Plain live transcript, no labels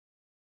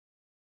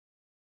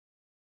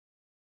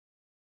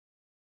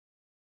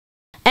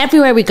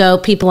everywhere we go,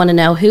 people want to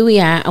know who we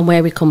are and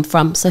where we come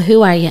from. So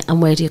who are you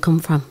and where do you come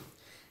from?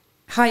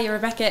 Hi,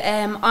 Rebecca.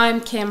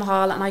 I'm Kim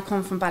Hall and I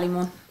come from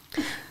Ballymun.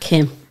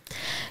 Kim,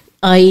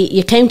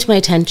 you came to my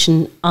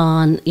attention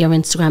on your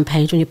Instagram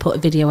page when you put a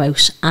video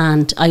out,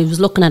 and I was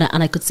looking at it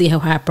and I could see how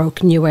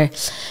heartbroken you were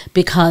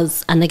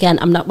because, and again,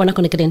 we're not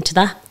going to get into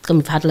that.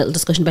 We've had a little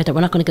discussion about it.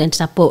 We're not going to get into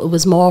that, but it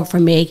was more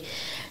for me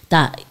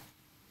that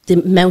the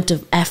amount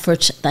of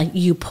effort that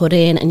you put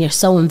in, and you're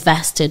so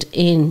invested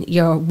in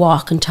your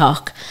walk and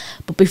talk.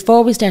 But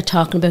before we start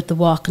talking about the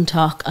walk and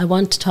talk, I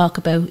want to talk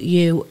about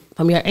you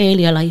from your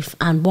earlier life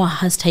and what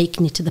has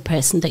taken you to the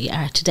person that you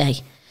are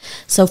today.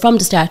 So from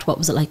the start, what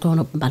was it like growing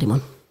up in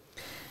Ballymun?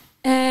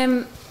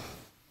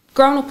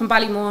 Growing up in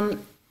Ballymun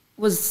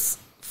was,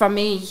 for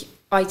me,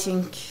 I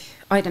think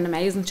I had an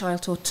amazing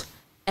childhood.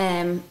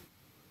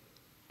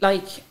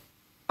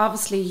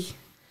 Obviously,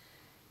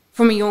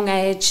 from a young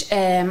age,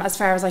 as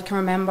far as I can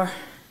remember,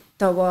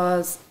 there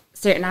was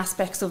certain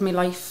aspects of my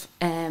life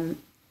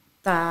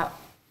that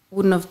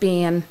wouldn't have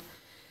been,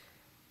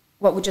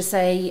 what would you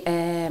say,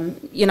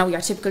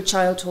 your typical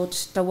childhood.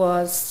 There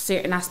was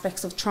certain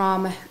aspects of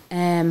trauma.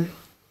 My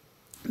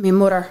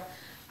mother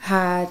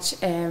had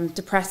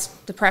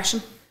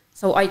depression,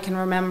 so I can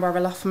remember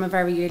a lot from a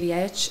very early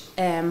age.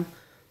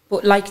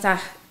 But like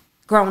that,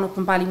 growing up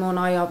in Ballymun,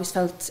 I always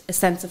felt a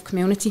sense of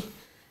community.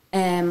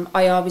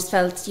 I always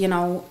felt,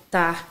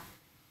 that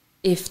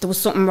if there was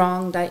something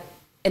wrong, that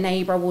a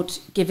neighbour would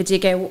give a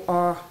dig out,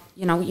 or,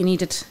 you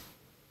needed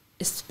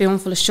a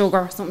spoonful of sugar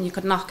or something, you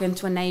could knock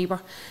into a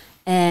neighbour.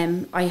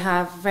 I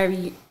have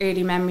very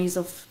early memories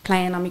of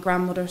playing on my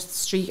grandmother's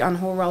street on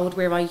her road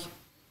where I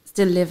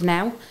still live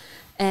now.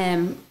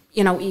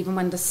 Even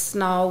when the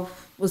snow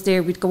was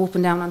there, we'd go up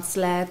and down on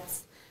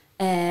sleds.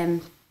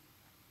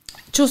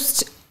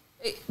 Just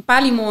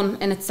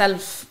Ballymun in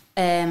itself,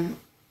 I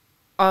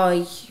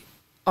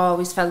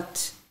always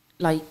felt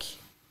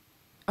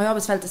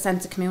a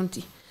sense of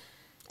community.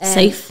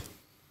 Safe?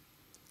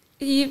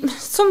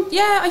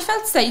 I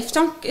felt safe.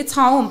 It's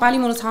home.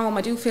 Ballymun is home.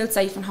 I do feel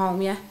safe in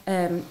home, yeah.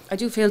 I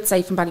do feel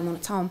safe in Ballymun,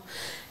 it's home.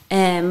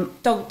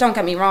 Don't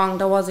get me wrong,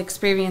 there was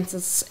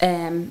experiences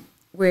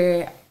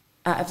where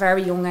at a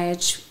very young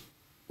age,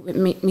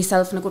 with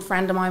myself and a good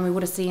friend of mine, we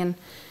would have seen,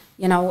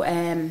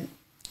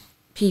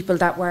 people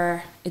that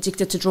were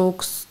addicted to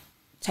drugs,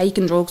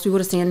 taking drugs. We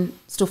would have seen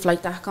stuff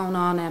like that going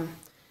on in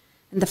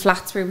the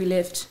flats where we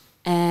lived.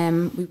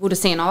 We would have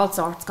seen all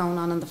sorts going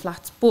on in the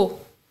flats. But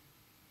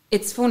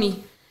it's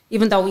funny,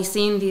 even though we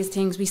seen these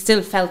things, we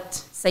still felt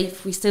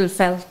safe. We still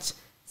felt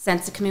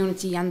sense of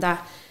community, and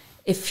that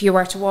if you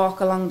were to walk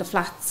along the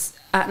flats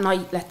at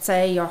night, let's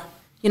say, or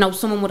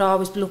someone would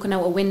always be looking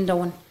out a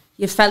window, and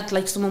you felt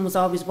like someone was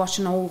always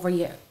watching over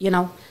you.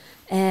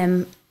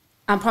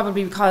 And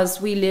probably because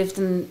we lived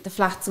in the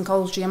flats in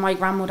Coltree, and my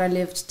grandmother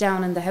lived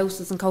down in the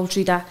houses in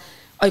Coltree, that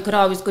I could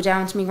always go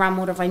down to my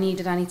grandmother if I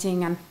needed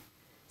anything. And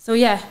so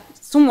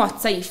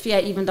somewhat safe,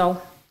 even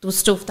though there was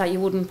stuff that you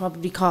wouldn't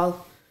probably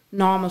call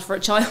normal for a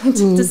child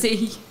to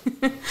see.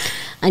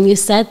 And you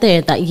said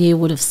there that you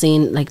would have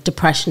seen like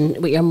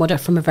depression with your mother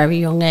from a very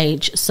young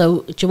age.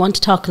 So do you want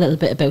to talk a little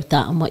bit about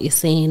that and what you've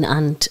seen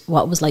and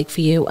what it was like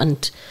for you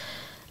and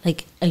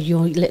like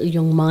your little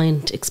young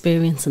mind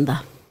experiencing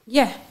that?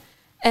 Yeah.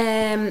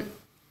 I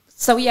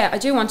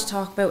do want to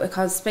talk about it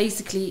because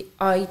basically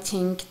I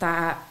think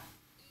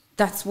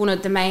that's one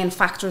of the main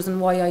factors in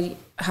why I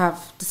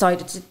have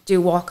decided to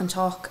do walk and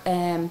talk.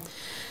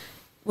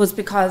 Was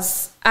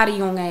because at a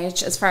young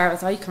age, as far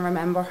as I can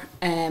remember,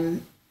 my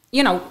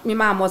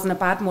mum wasn't a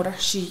bad mother.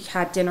 She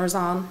had dinners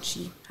on,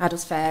 she had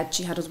us fed,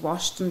 she had us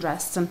washed and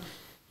dressed, and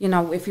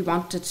if we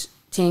wanted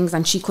things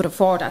and she could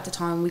afford it at the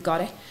time, we got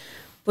it.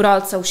 But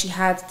also she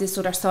had this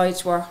other side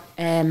to her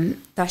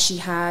that she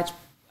had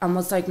and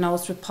was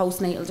diagnosed with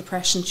postnatal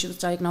depression. She was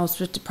diagnosed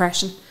with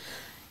depression.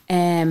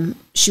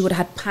 She would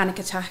have had panic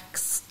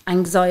attacks,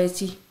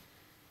 anxiety,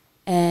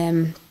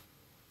 and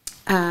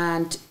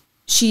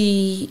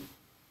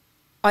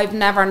I've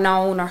never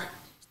known her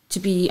to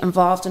be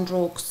involved in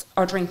drugs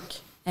or drink.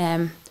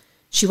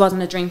 She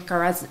wasn't a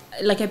drinker, as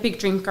like a big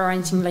drinker or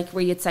anything like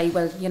where you'd say,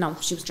 well,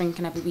 she was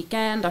drinking every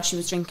weekend or she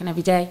was drinking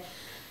every day.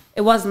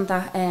 It wasn't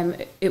that.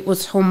 It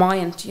was her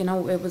mind,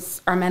 it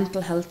was her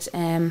mental health,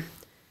 and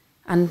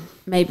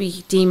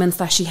maybe demons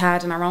that she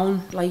had in her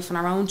own life and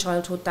her own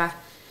childhood, that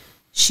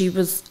she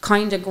was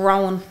kind of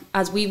growing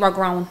as we were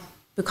growing,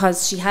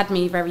 because she had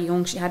me very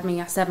young. She had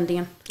me at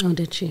 17. Oh,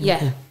 did she? Yeah,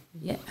 okay.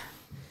 Yeah.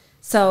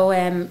 So,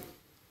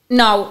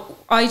 no,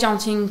 I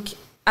don't think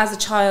as a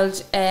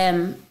child,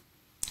 I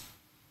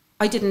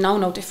didn't know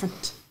no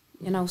different,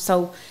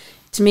 So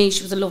to me,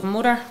 she was a loving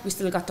mother. We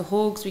still got the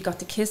hugs, we got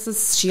the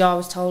kisses. She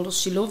always told us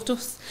she loved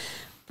us.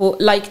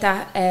 But like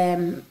that,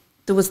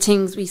 there was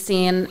things we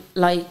seen,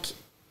 like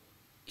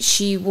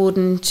she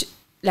wouldn't,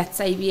 let's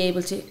say, be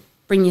able to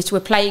bring you to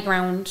a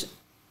playground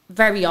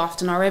very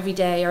often or every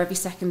day or every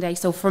second day.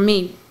 So for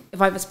me,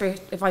 if I have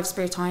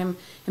spare time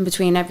in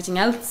between everything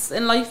else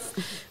in life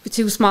with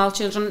two small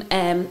children,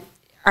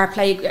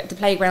 the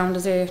playground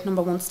is our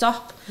number one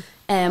stop.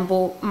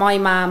 But my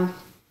mum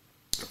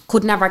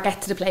could never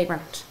get to the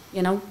playground,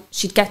 you know.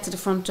 She'd get to the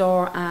front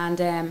door and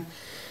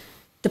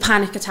the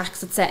panic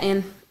attacks would set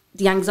in,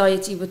 the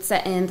anxiety would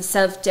set in, the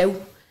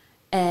self-doubt.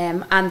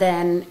 And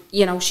then,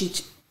 you know,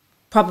 she'd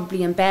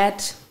probably in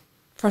bed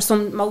for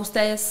most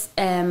days.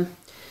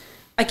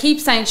 I keep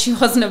saying she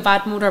wasn't a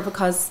bad mother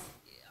because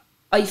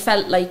I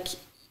felt like,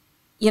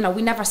 you know,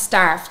 we never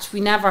starved.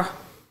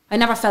 I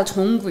never felt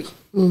hungry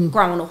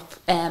growing up.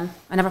 I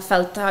never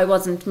felt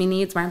that my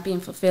needs weren't being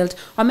fulfilled.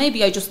 Or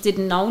maybe I just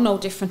didn't know no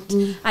different.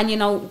 And, you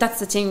know, that's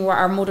the thing where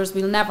our mothers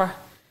will never,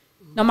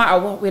 no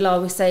matter what, we'll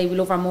always say we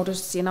love our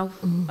mothers, you know.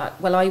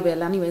 Well, I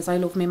will anyways. I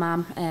love my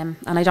mum. And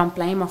I don't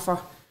blame her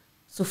for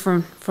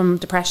suffering from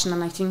depression.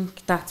 And I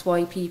think that's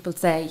why people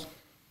say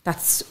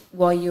that's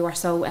why you are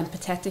so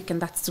empathetic and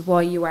that's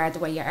why you are the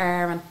way you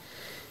are. And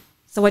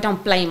so I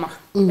don't blame her,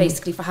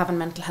 basically, for having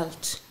mental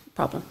health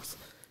problems.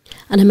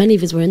 And how many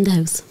of us were in the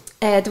house?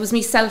 There was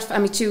myself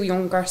and my 2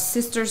 younger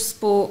sisters,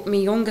 but my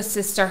youngest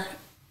sister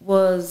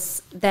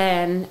was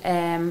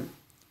then,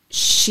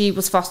 she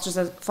was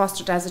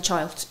fostered as a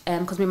child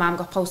because my mum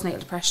got postnatal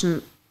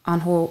depression on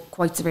her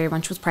quite severe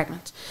when she was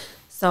pregnant.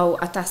 So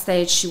at that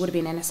stage, she would have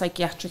been in a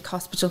psychiatric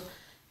hospital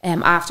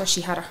after she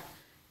had her.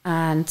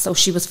 And so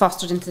she was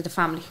fostered into the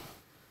family.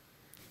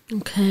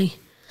 Okay.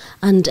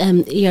 And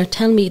you're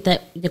telling me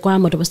that your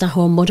grandmother, was that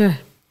her mother?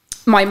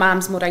 My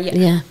mum's mother,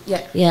 yeah.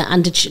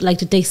 And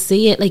did they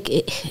see it? Like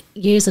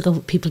years ago,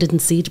 people didn't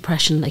see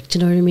depression. Like, do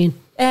you know what I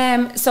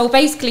mean? So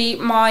basically,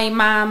 my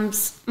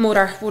mum's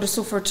mother would have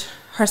suffered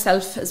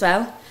herself as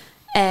well.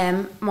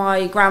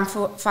 My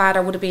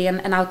grandfather would have been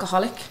an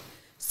alcoholic.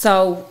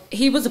 So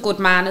he was a good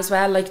man as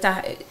well. Like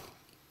that.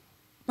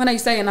 When I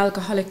say an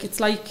alcoholic, it's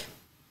like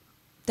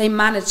they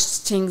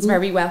managed things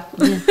very well.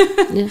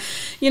 Yeah.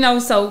 You know,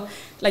 so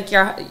like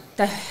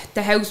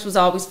the house was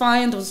always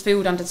fine, there was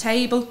food on the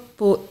table,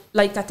 but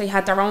like that they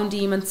had their own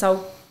demons.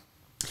 So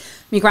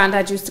my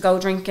granddad used to go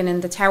drinking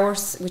in the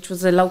Towers, which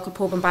was a local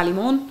pub in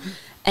Ballymun,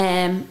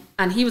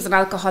 and he was an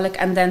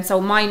alcoholic. And then so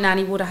my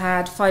nanny would have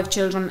had 5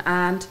 children,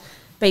 and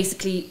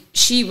basically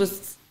she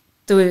was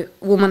the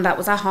woman that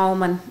was at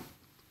home and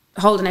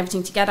holding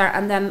everything together.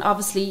 And then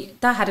obviously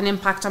that had an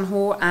impact on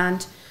her,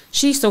 and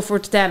she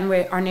suffered then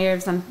with her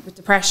nerves and with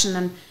depression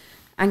and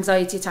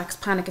anxiety attacks,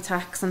 panic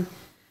attacks. And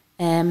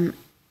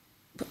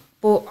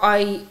but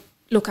I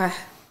look at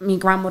my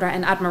grandmother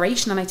in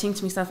admiration, and I think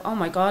to myself, oh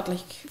my God,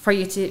 like for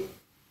you to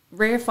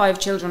rear 5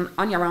 children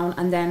on your own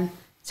and then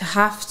to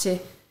have to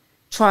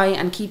try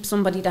and keep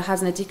somebody that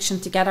has an addiction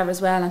together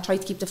as well and try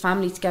to keep the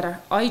family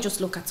together. I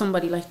just look at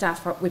somebody like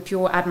that with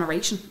pure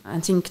admiration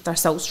and think they're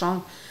so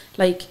strong.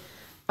 Like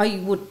I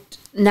would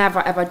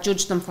never ever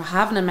judge them for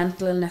having a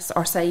mental illness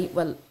or say,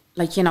 well,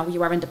 like, you know, you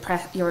were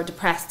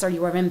depressed or you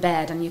were in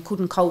bed and you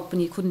couldn't cope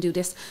and you couldn't do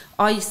this.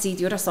 I see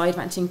the other side of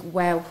it and think,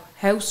 wow,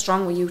 how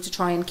strong were you to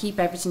try and keep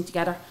everything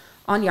together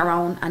on your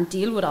own and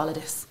deal with all of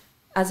this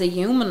as a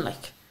human,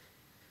 like.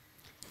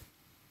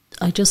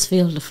 I just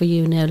feel for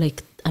you now,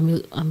 like,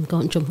 I'm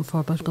going jumping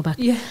forward, but I'll go back.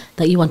 Yeah.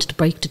 That you wanted to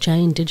break the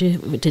chain, did you?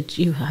 Did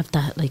you have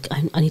that, like,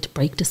 I need to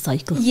break the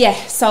cycle? Yeah,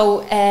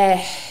 so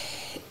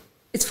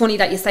it's funny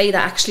that you say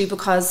that actually,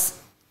 because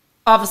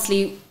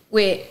obviously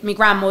with my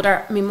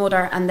grandmother, my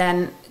mother, and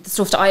then the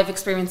stuff that I've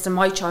experienced in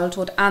my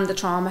childhood and the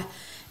trauma,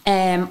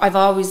 I've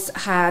always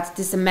had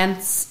this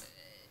immense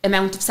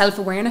amount of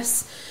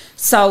self-awareness.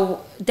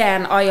 So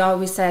then I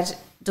always said,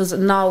 there's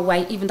no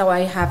way, even though I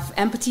have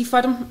empathy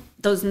for them,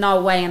 there's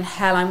no way in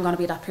hell I'm going to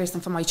be that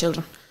person for my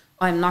children.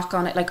 I'm not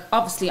going to, like,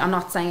 obviously I'm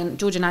not saying,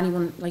 judging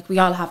anyone, like, we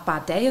all have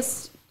bad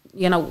days.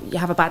 You know, you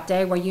have a bad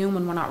day, we're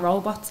human, we're not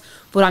robots.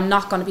 But I'm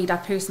not going to be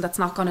that person that's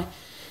not going to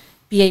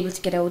be able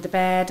to get out of the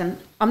bed. And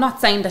I'm not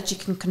saying that you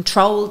can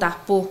control that,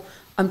 but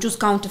I'm just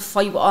going to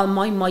fight with all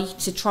my might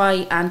to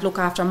try and look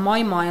after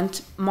my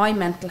mind, my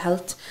mental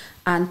health,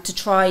 and to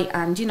try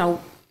and, you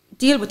know,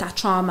 deal with that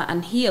trauma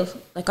and heal.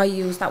 Like, I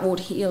use that word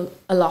heal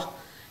a lot.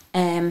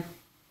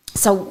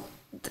 So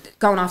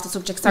going off the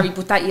subject, sorry,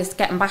 but that is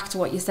getting back to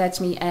what you said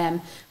to me.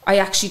 I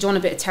actually done a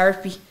bit of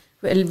therapy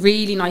with a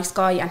really nice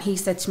guy, and he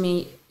said to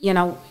me, you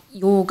know,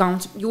 you're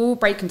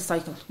breaking the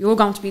cycle. You're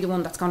going to be the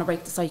one that's going to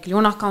break the cycle.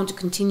 You're not going to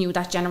continue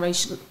that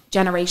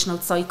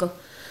generational cycle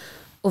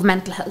of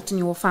mental health in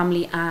your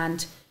family,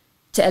 and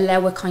to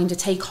allow it kind of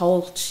take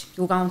hold,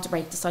 you're going to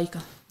break the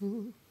cycle.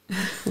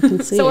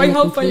 So I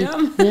hope I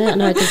am. Yeah,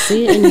 no, I can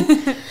see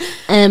it.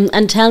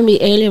 And tell me,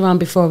 earlier on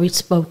before we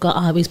spoke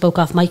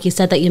off mic, you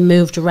said that you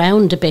moved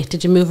around a bit.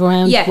 Did you move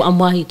around? Yeah. And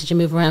why did you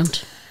move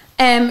around?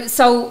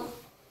 So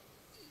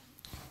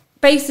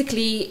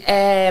basically,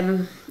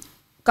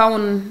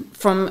 going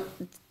from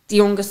the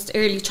youngest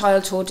early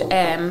childhood,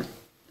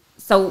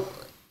 so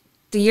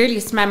the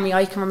earliest memory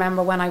I can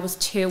remember when I was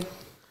 2,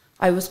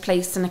 I was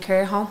placed in a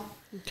care home.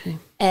 Okay.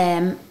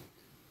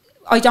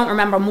 I don't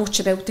remember much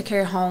about the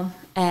care home,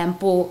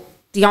 but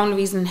the only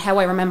reason how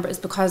I remember is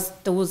because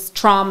there was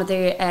trauma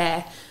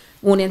there.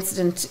 One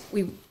incident,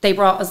 they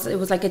brought us, it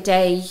was like a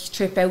day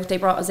trip out, they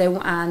brought us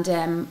out,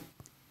 and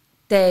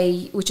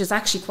which is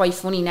actually quite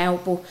funny now,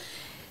 but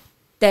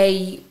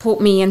they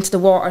put me into the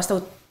water.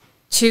 So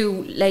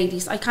 2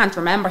 ladies, I can't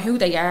remember who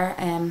they are,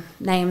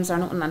 names or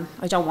nothing, and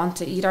I don't want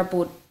to either,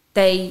 but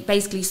they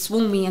basically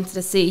swung me into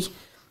the sea,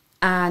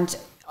 and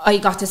I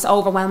got this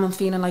overwhelming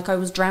feeling like I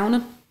was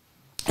drowning.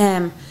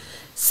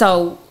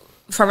 So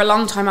for a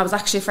long time I was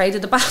actually afraid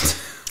of the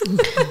bath.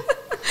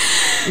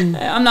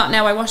 I'm not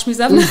now, I wash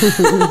myself.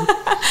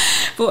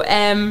 But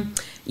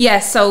yeah,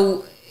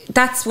 so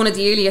that's one of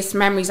the earliest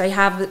memories I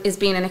have, is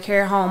being in a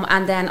care home.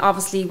 And then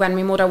obviously when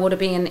my mother would have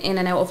been in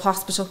and out of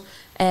hospital,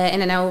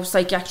 in and out of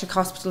psychiatric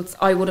hospitals,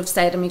 I would have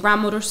stayed at my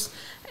grandmother's,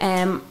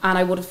 and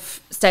I would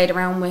have stayed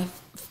around with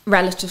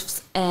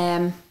relatives.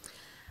 And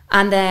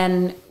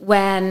then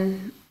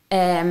when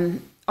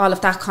all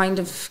of that kind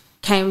of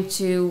came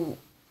to,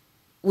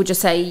 would you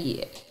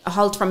say, a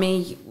halt for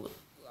me,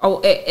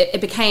 it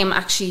became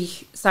actually,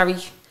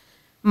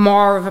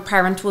 more of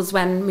apparent was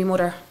when my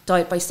mother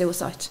died by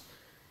suicide.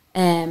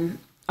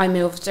 I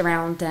moved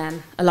around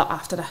then a lot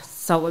after that,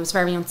 so I was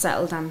very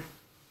unsettled and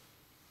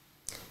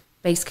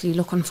basically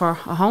looking for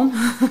a home.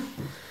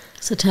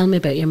 So tell me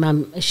about your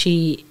mum.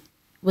 She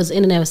was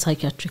in and out of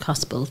psychiatric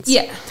hospitals.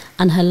 Yeah.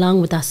 And how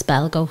long would that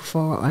spell go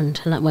for, and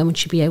when would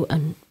she be out?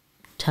 And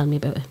tell me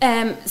about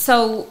it.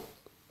 So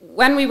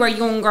when we were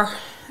younger,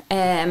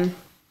 I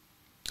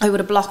would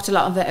have blocked a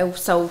lot of it out.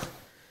 So,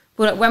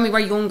 but when we were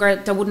younger,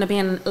 there wouldn't have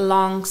been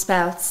long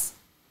spells,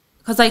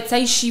 because I'd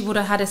say she would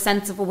have had a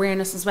sense of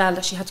awareness as well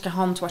that she had to get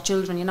home to her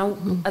children. You know,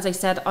 as I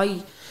said,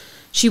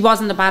 she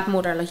wasn't a bad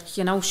mother. Like,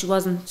 you know, she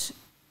wasn't.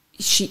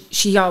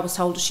 She always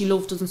told us she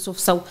loved us and stuff.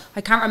 So I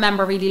can't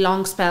remember really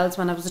long spells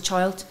when I was a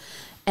child,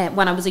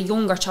 when I was a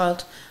younger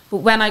child. But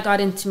when I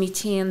got into my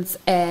teens,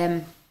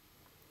 the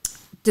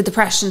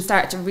depression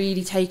started to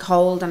really take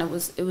hold, and it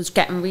was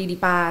getting really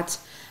bad.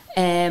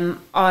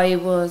 I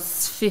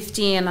was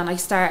 15 and I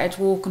started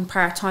working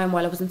part-time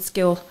while I was in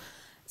school.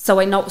 So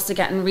I noticed it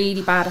getting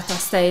really bad at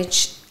that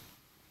stage.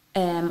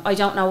 I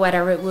don't know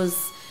whether it was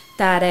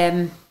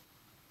that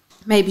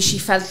maybe she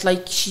felt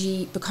like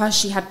because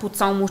she had put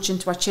so much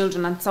into her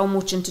children and so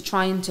much into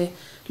trying to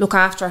look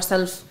after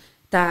herself,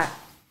 that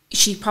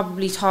she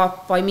probably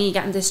thought by me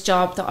getting this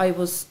job that I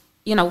was,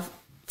 you know,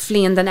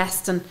 fleeing the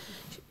nest, and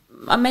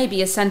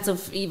maybe a sense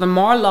of even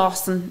more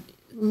loss, and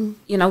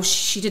you know,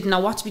 she didn't know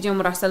what to be doing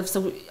with herself.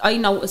 So I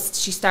noticed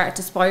she started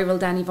to spiral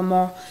then even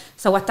more.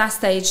 So at that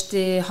stage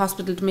the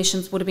hospital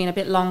admissions would have been a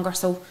bit longer.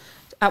 So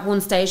at one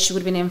stage she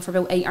would have been in for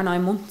about 8 or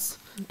 9 months.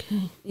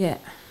 Okay. Yeah.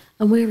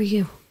 And where were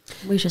you?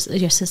 Where's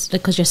your sister?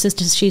 Because your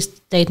sister, she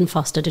stayed in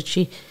foster, did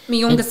she? My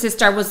youngest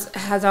sister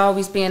has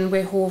always been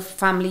with her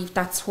family.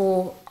 That's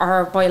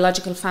our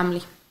biological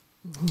family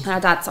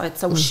at that side.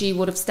 So she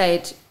would have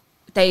stayed.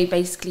 They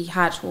basically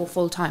had her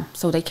full time,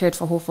 so they cared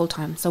for her full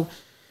time. So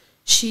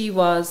she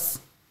was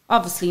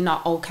obviously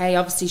not okay.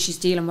 Obviously she's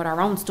dealing with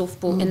her own stuff,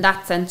 but in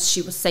that sense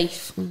she was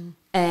safe.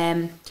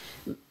 My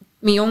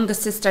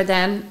youngest sister,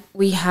 then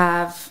we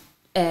have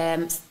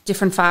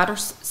different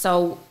fathers.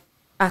 So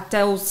at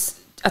those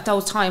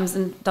times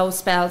and those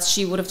spells,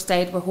 she would have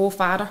stayed with her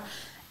father,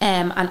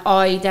 and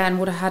I then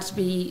would have had to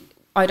be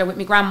either with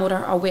my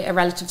grandmother or with a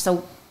relative.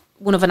 So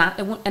one of an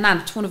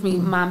aunt, one of my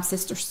mum's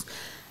sisters.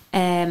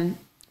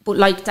 But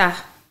like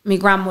that, my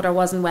grandmother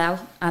wasn't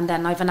well, and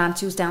then I have an aunt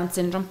who's Down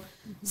syndrome.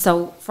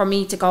 So for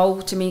me to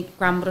go to my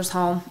grandmother's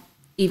home,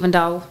 even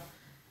though,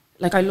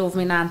 like, I love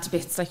my aunt a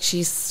bit, like she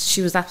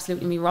was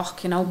absolutely my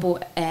rock, you know.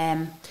 But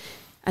and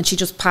she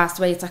just passed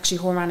away. It's actually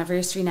her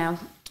anniversary now,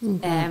 on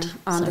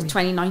the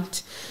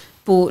 29th.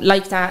 But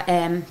like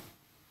that,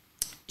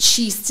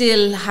 she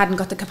still hadn't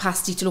got the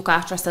capacity to look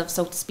after herself,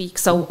 so to speak.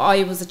 So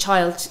I was a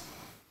child,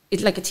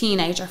 like a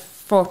teenager,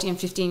 14,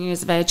 15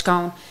 years of age,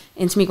 going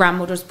into my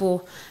grandmother's,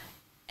 but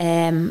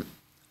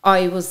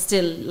I was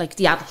still like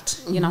the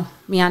adult, you know.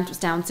 My aunt was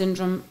Down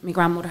syndrome, my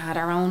grandmother had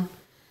her own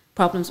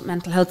problems with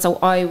mental health, so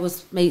I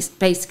was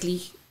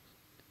basically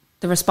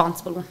the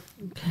responsible one.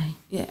 Okay.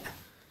 Yeah.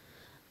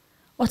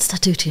 What's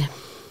that do to you?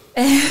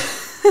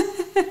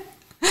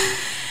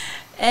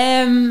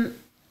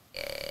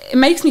 It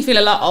makes me feel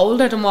a lot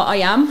older than what I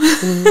am.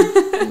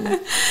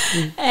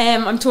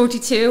 I'm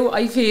 32.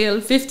 I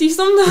feel 50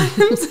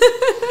 sometimes.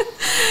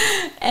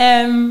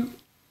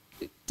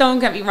 Don't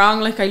get me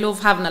wrong, like, I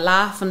love having a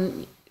laugh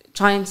and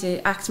trying to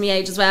act my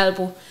age as well,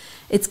 but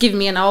it's given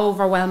me an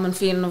overwhelming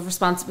feeling of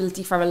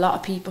responsibility for a lot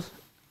of people.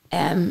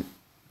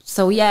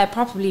 So yeah,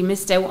 probably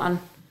missed out on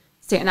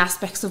certain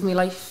aspects of my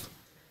life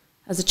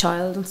as a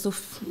child and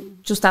stuff.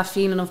 Just that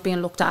feeling of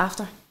being looked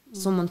after,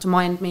 someone to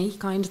mind me,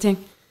 kind of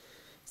thing.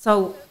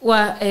 So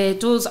what it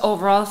does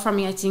overall for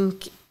me, I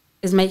think,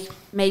 is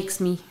makes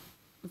me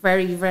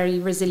very, very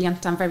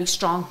resilient and very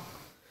strong.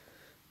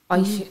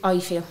 I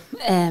feel.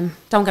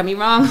 Don't get me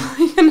wrong,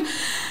 I can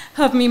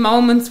have me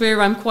moments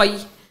where I'm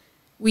quite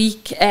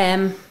weak.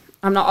 I'm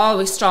not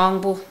always strong,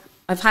 but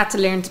I've had to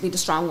learn to be the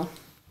strong one.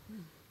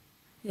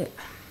 Yeah.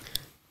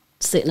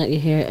 Sitting at you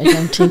here, I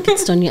don't think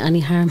it's done you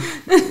any harm.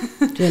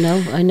 Do you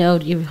know? I know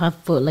you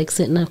have, but like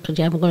sitting up, because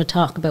I'm going to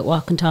talk about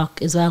walk and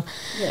talk as well.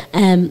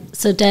 Yeah.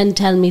 So then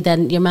tell me,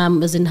 then your mum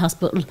was in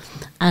hospital,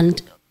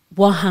 and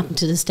what happened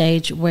to the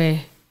stage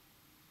where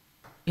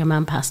your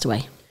mum passed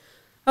away?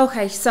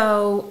 Okay,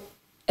 so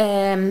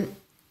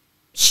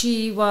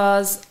she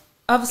was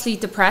obviously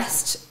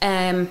depressed,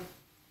 and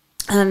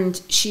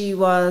she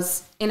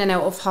was in and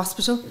out of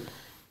hospital.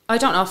 I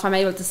don't know if I'm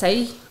able to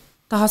say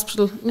the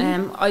hospital.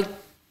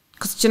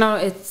 Because you know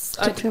it's.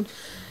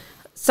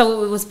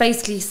 So it was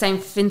basically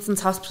St.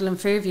 Vincent's Hospital in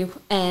Fairview.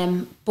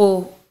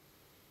 But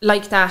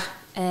like that,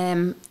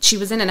 she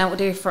was in and out of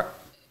there for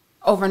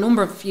over a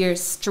number of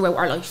years throughout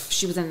our life.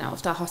 She was in and out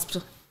of that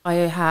hospital. I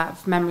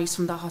have memories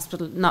from the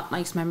hospital, not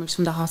nice memories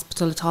from the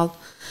hospital at all.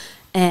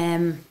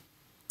 In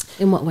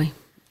what way?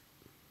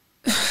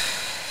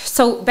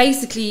 So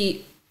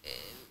basically,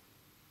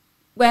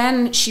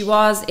 when she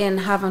was in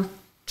having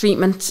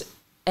treatment,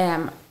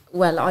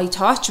 well, I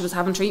thought she was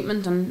having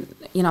treatment, and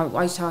you know,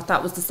 I thought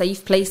that was the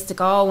safe place to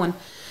go. And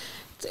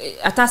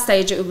at that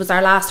stage, it was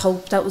our last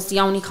hope. That was the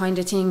only kind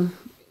of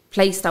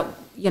place that,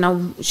 you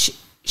know,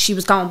 she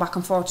was going back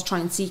and forth to try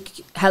and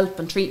seek help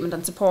and treatment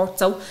and support.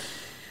 So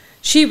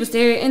she was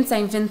there in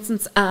St.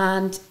 Vincent's,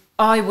 and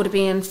I would have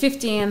been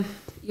 15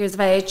 years of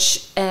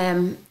age.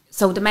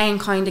 So the main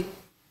kind of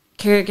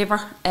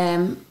caregiver,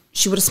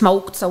 she would have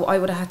smoked, so I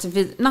would have had to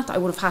visit. Not that I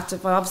would have had to,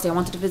 but obviously I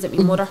wanted to visit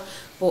my mother.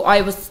 But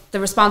I was the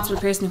responsible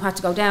person who had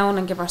to go down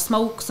and give her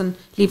smokes and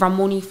leave her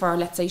money for,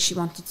 let's say she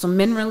wanted some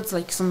minerals,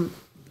 like some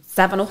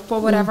 7-Up or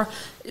whatever,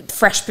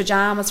 fresh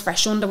pyjamas,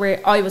 fresh underwear.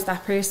 I was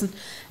that person.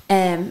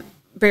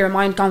 Bear in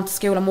mind, going to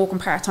school and working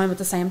part-time at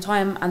the same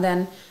time, and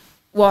then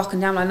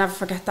walking down, I'll never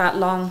forget that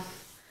long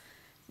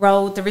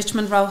road, the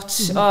Richmond Road.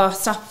 Oh,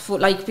 stop,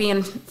 like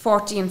being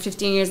 14 and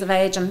 15 years of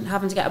age and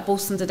having to get a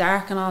bus in the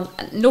dark and all.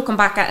 And looking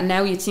back at it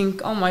now, you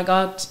think, oh my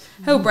God,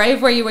 how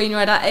brave were you when you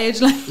were that age?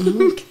 Like,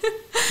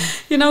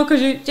 you know,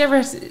 because you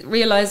ever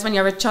realise when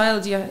you're a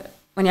child,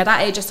 when you're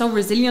that age, you're so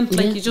resilient.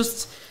 Like you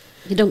just,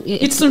 you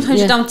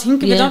sometimes you don't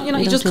think of it, don't you? Know,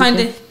 you just kind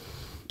of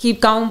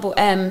keep going.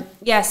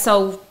 But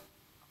so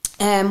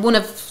one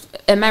of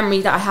a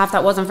memory that I have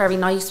that wasn't very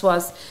nice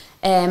was,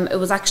 it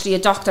was actually a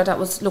doctor that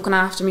was looking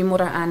after my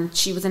mother, and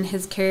she was in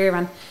his care,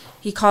 and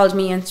he called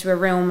me into a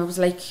room. It was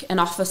like an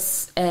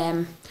office,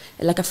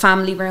 like a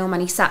family room,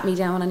 and he sat me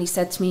down and he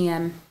said to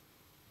me,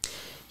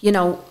 you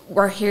know,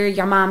 we're here,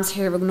 your mom's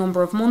here a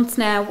number of months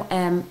now,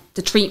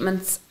 the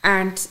treatments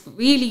aren't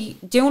really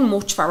doing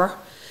much for her.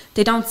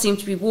 They don't seem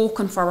to be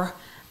working for her,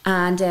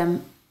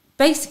 and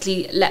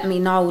basically let me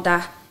know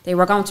that they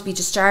were going to be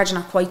discharging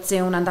her quite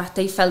soon, and that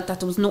they felt that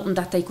there was nothing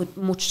that they could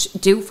much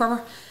do for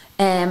her.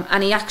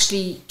 And he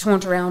actually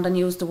turned around and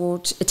used the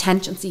word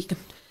attention seeking.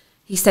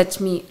 He said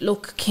to me,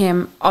 look,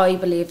 Kim, I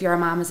believe your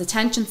mum is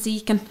attention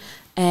seeking.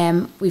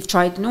 We've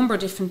tried a number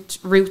of different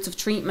routes of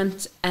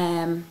treatment,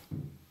 and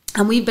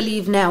we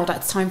believe now that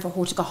it's time for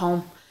her to go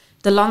home.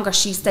 The longer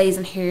she stays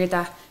in here,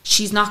 that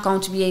she's not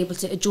going to be able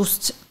to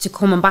adjust to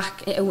coming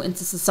back out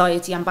into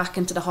society and back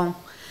into the home.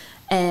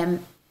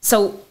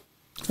 So,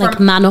 like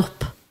man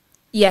up.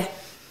 Yeah.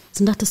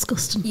 Isn't that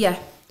disgusting? Yeah.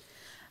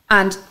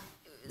 And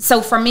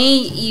so for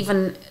me,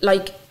 even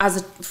like as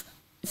a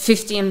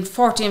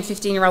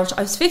 15-year-old,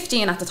 I was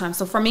 15 at the time.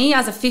 So for me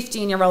as a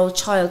 15-year-old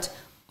child,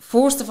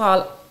 first of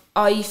all,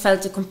 I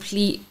felt a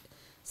complete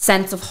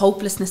sense of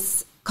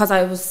hopelessness, because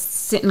I was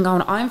sitting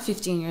going, I'm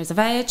 15 years of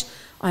age,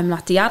 I'm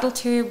not the adult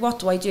here, what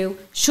do I do?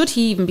 Should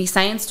he even be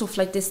saying stuff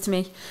like this to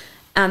me?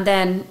 And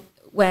then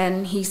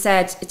when he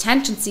said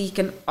attention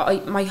seeking,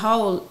 my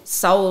whole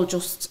soul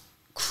just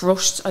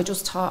crushed. I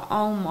just thought,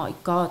 oh my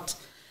God,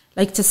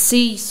 like to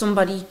see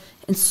somebody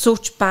in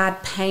such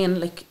bad pain,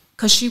 like,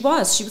 because she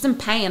was in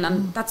pain.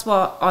 And that's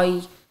what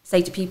I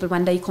say to people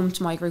when they come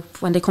to my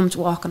group, when they come to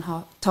walk and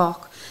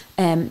talk.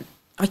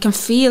 I can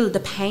feel the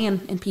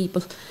pain in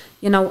people,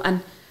 you know.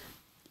 And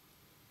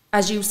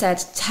as you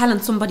said, telling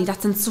somebody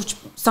that's in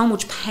so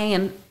much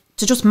pain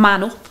to just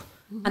man up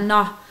and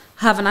not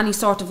having any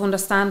sort of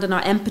understanding or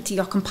empathy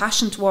or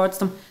compassion towards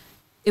them,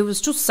 it was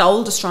just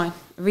soul destroying.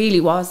 It really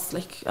was.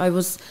 Like, I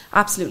was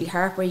absolutely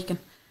heartbreaking.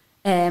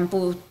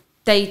 But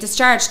they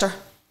discharged her,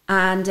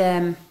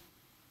 and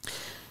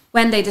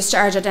when they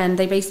discharged her, then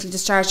they basically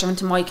discharged her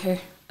into my care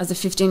as a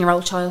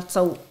 15-year-old child.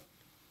 So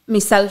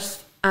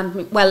myself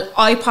and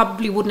I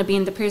probably wouldn't have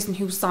been the person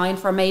who signed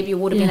for her. Maybe it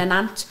would have been an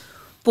aunt,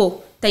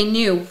 but they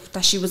knew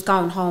that she was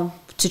going home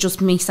to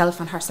just myself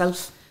and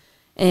herself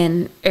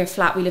in her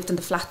flat. We lived in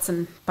the flats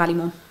in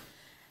Ballymun.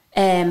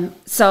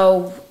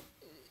 So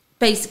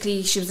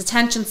basically she was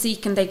attention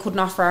seeking. They couldn't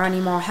offer her any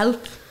more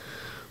help.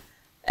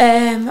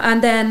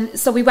 And then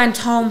so we went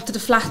home to the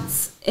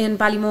flats in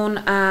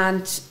Ballymun,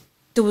 and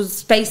there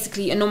was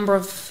basically a number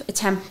of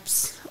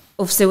attempts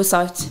of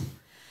suicide.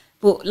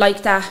 But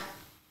like that,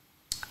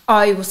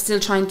 I was still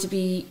trying to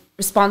be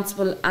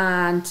responsible,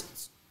 and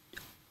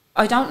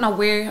I don't know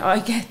where I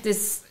get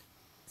this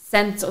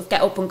sense of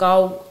get up and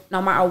go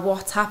no matter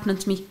what's happening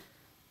to me.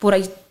 But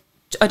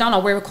I don't know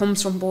where it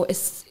comes from, but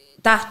it's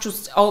that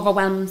just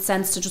overwhelming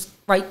sense to just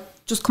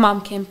come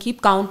on, Kim,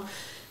 keep going.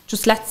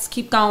 Just let's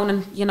keep going,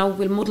 and you know,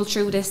 we'll muddle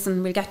through this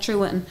and we'll get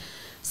through it. And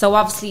so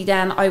obviously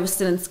then I was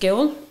still in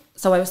school,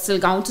 so I was still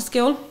going to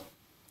school.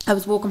 I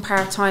was working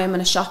part-time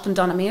in a shop in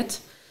Donaghmede.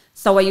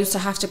 So I used to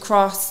have to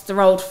cross the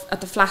road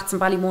at the flats in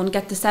Ballymun,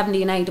 get the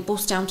 70 the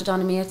bus down to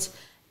Donaghmede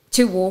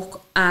to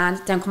work,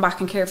 and then come back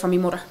and care for my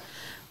mother.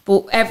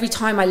 But every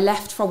time I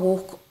left for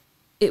work,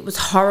 it was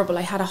horrible.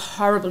 I had a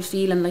horrible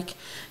feeling, like,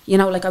 you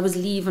know, like I was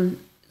leaving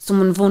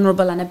someone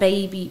vulnerable and a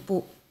baby,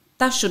 but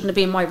that shouldn't have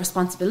been my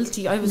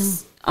responsibility. I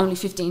was only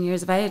 15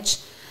 years of age.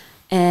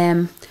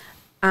 And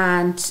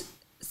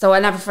so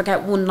I'll never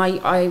forget one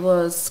night I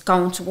was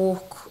going to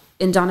work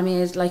in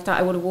Donaghmede like that.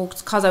 I would have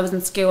worked, because I was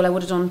in school, I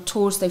would have done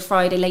Thursday,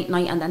 Friday, late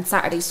night, and then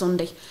Saturday,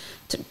 Sunday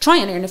to try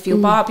and earn a few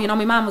bob. You know,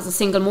 my mum was a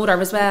single mother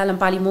as well in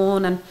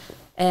Ballymun,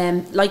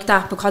 and like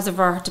that, because of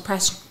her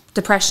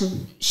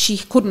depression, she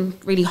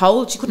couldn't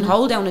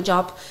hold down a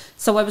job.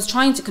 So I was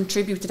trying to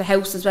contribute to the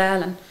house as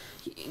well, and,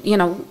 you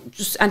know,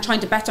 and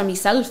trying to better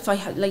myself. I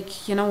had,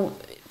 like, you know,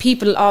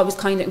 people always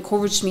kind of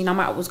encouraged me no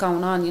matter what was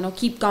going on, you know,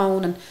 keep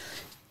going and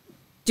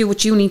do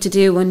what you need to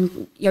do,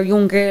 and you're a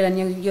young girl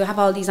and you have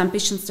all these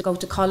ambitions to go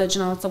to college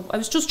and all. So I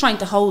was just trying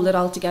to hold it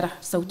all together,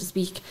 so to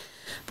speak.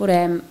 But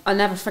I'll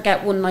never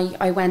forget one night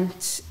I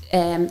went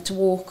to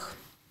work,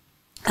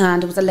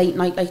 and it was a late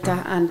night like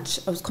that, and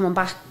I was coming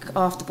back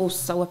off the bus,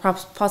 so I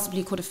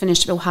possibly could have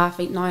finished about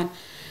 8:30, 9.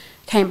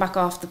 Came back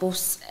off the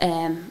bus,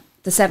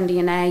 the 70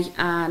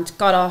 and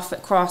got off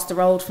across the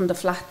road from the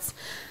flats.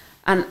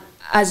 And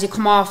as you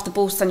come off the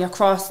bus and you're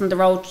crossing the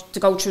road to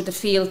go through the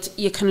field,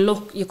 you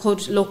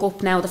could look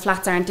up now. The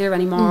flats aren't there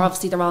anymore.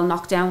 Obviously, they're all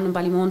knocked down in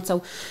Ballymun.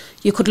 So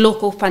you could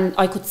look up, and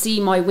I could see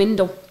my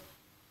window.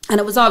 And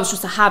it was always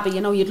just a habit,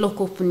 you know, you'd look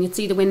up and you'd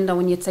see the window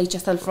and you'd say to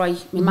yourself,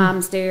 right, my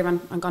mum's there,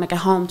 and I'm going to get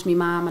home to my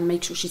mum and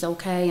make sure she's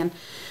okay. And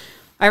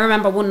I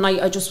remember one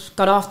night I just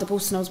got off the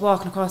bus and I was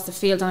walking across the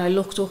field, and I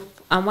looked up,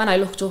 and when I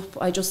looked up,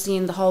 I just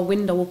seen the whole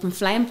window up in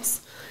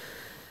flames.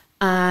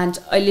 And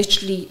I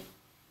literally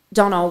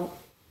don't know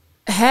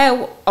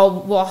how or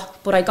what,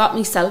 but I got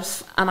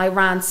myself and I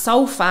ran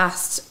so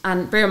fast.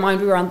 And bear in mind,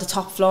 we were on the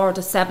top floor,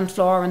 the 7th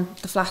floor in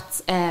the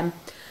flats.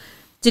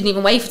 Didn't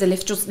even wait for the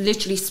lift, just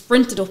literally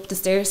sprinted up the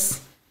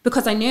stairs,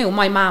 because I knew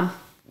my mum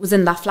was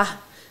in that flat.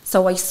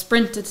 So I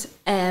sprinted.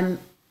 Don't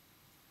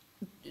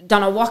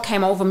know what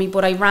came over me,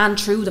 but I ran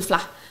through the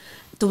flat.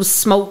 There was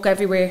smoke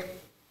everywhere.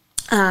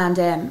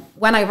 And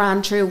when I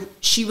ran through,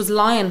 she was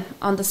lying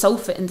on the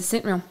sofa in the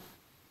sitting room,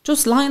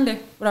 just lying there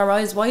with her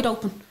eyes wide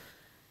open.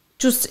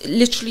 Just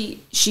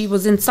literally, she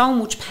was in so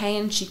much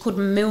pain, she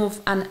couldn't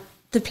move, and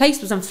the place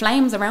was in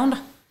flames around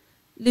her.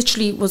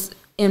 Literally was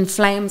in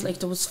flames, like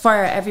there was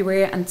fire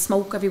everywhere and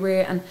smoke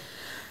everywhere. And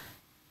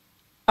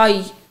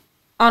I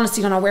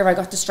honestly don't know where I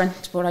got the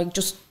strength, but I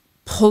just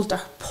pulled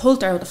her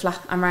out of the flat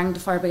and rang the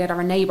fire brigade,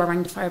 or a neighbour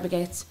rang the fire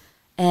brigades.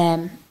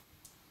 And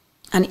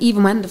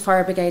even when the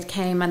fire brigade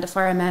came and the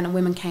firemen and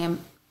women came,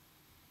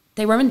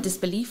 they were in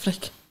disbelief,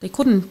 like they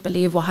couldn't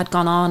believe what had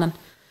gone on. And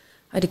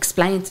I'd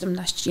explained to them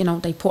that, you know,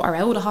 they put her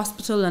out of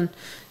hospital and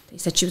they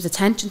said she was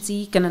attention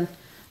seeking and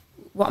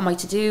what am I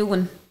to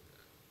do?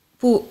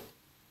 But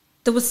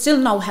there was still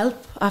no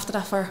help after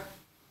that for her.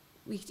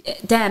 We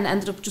then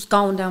ended up just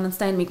going down and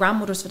staying with my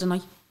grandmother's for the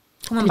night.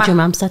 Did your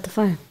mum set the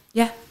fire?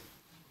 Yeah.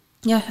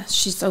 Yeah,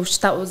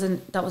 that was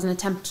an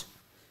attempt.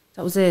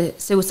 That was a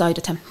suicide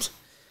attempt.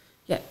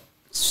 Yeah.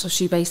 So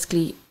she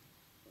basically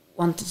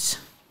wanted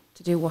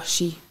to do what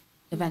she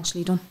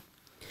eventually done.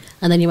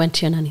 And then you went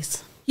to your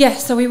nanny's? Yeah,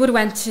 so we would have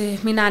went to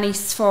my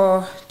nanny's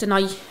for the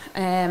night,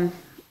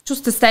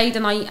 just to stay the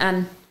night.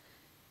 And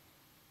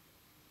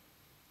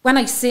when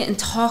I sit and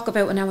talk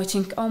about it now, I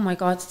think, oh my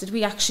God, did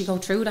we actually go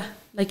through that?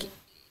 Like,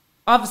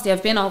 obviously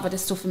I've been over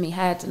this stuff in my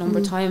head a number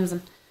of times,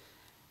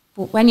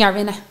 but when you're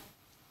in it,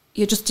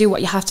 you just do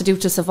what you have to do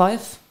to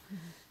survive.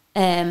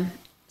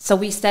 So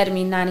we stayed at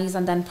my nanny's,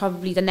 and then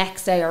probably the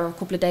next day or a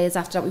couple of days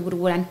after that, we would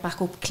have went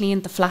back up,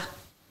 cleaned the flat,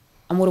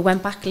 and would have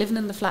went back living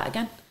in the flat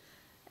again.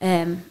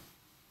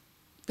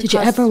 Did you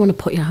ever want to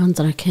put your hands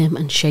on her, Kim,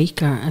 and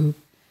shake her?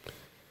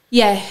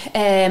 Yeah,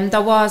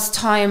 there was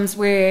times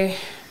where,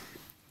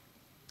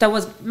 there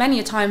was many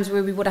a times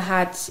where we would have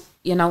had,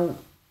 you know,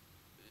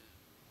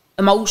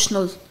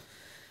 emotional,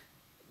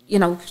 you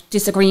know,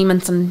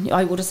 disagreements, and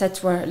I would have said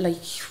to her,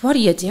 like, what are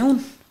you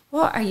doing?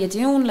 What are you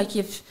doing? Like,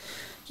 you've,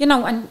 you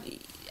know, and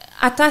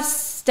at that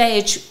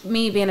stage,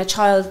 me being a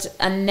child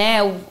and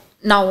now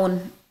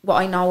knowing what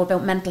I know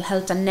about mental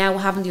health and now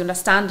having the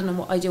understanding of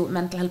what I do with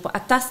mental health, but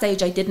at that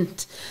stage I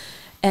didn't.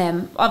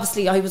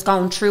 Obviously I was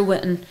going through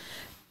it,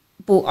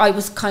 but I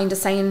was kind of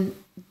saying,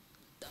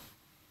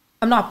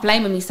 I'm not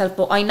blaming myself,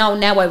 but I know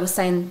now I was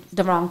saying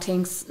the wrong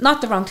things.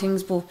 Not the wrong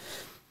things, but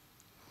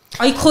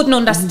I couldn't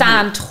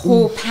understand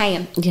her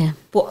pain. Yeah.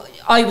 But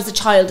I was a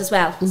child as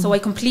well, so I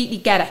completely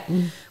get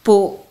it.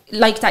 But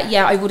like that,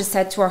 yeah, I would have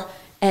said to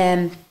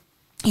her,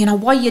 you know,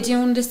 why are you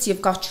doing this?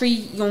 You've got 3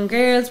 young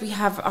girls. We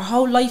have our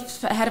whole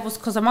life ahead of us.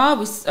 Because I'm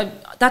always,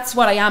 that's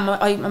what I am.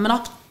 I'm an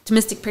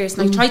optimistic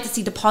person. I try to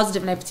see the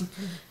positive in everything.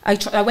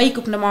 I wake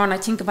up in the morning,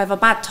 I think if I have a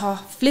bad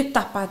thought, flip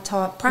that bad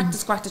thought,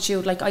 practice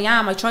gratitude. Like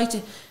I try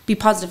to be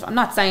positive. I'm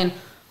not saying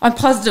I'm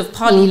positive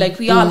Polly, like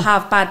we all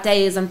have bad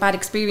days and bad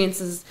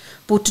experiences,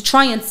 but to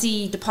try and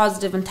see the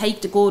positive and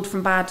take the good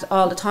from bad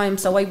all the time.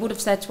 So I would have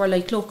said to her,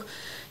 like, look,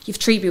 you've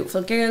 3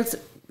 beautiful girls,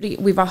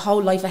 we've our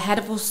whole life ahead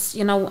of us,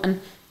 you know.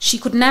 And she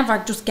could never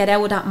just get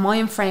out of that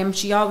mind frame.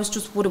 She always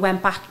just would have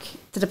went back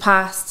to the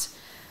past.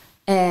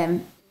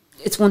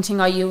 It's one thing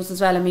I use as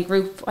well in my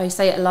group. I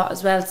say it a lot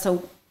as well.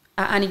 So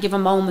at any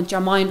given moment, your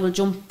mind will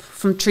jump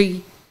from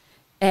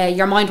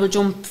your mind will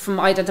jump from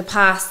either the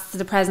past to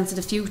the present to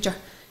the future,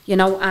 you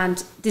know.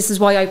 And this is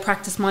why I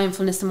practice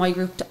mindfulness in my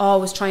group, to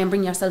always try and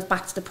bring yourself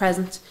back to the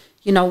present.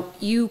 You know,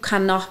 you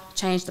cannot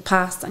change the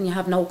past and you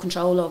have no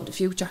control over the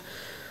future.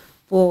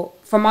 But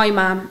for my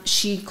mum,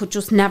 she could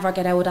just never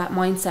get out of that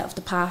mindset of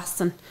the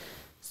past and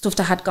stuff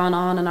that had gone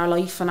on in her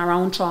life and her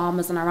own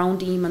traumas and her own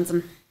demons,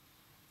 and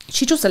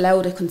she just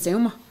allowed it to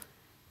consume her.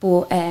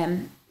 But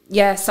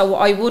so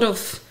I would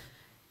have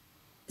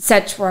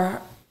said to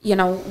her, you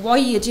know, why are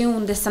you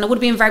doing this? And I would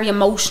have been very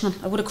emotional.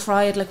 I would have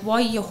cried, like, why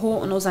are you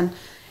hurting us? And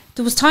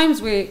there was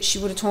times where she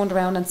would have turned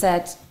around and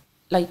said,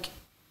 like,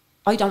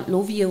 I don't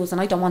love you and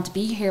I don't want to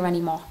be here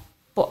anymore.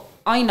 But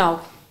I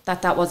know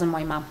that that wasn't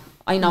my mum.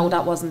 I know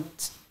that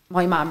wasn't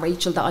my mum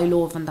Rachel that I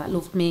love and that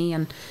loved me.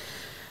 And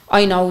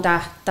I know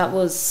that that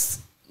was,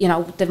 you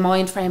know, the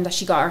mind frame that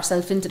she got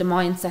herself into, the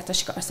mindset that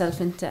she got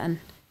herself into, and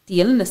the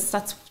illness,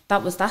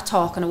 that was that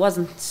talk, and it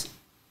wasn't.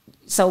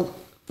 So,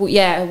 but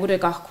yeah, I would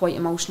have got quite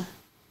emotional,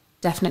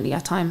 definitely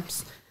at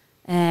times.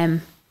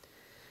 And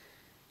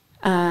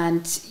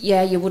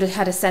yeah, you would have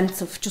had a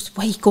sense of just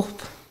wake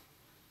up.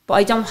 But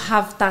I don't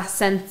have that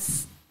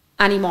sense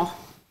anymore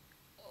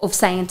of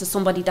saying to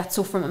somebody that's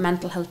suffering with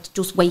mental health,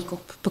 just wake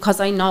up, because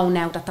I know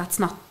now that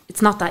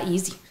it's not that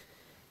easy.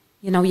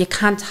 You know, you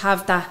can't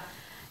have that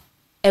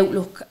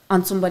outlook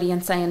on somebody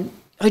and saying,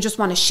 I just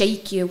want to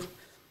shake you.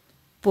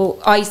 But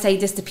I say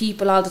this to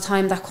people all the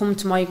time that come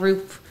to my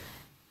group,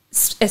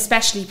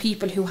 especially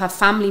people who have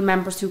family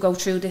members who go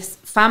through this.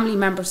 Family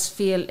members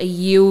feel a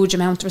huge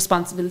amount of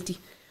responsibility.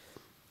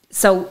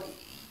 So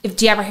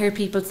do you ever hear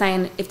people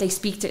saying if they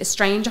speak to a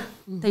stranger,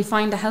 they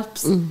find it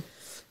helps?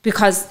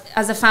 Because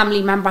as a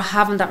family member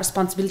having that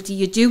responsibility,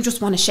 you do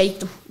just want to shake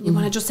them. You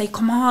want to just say,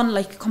 come on,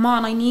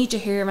 I need you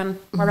here, and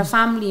we're a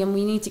family and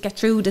we need to get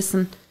through this.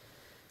 And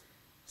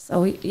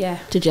so, yeah.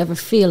 Did you ever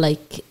feel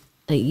like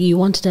you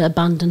wanted to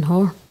abandon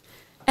her?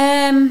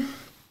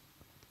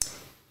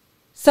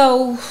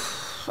 So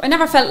I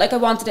never felt like I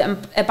wanted to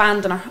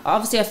abandon her.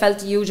 Obviously, I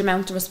felt a huge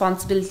amount of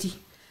responsibility.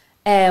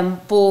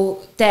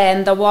 But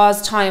then there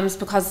was times,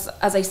 because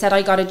as I said,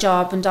 I got a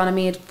job in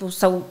Donaghmede,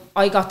 so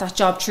I got that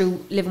job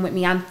through living with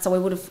my aunt. So I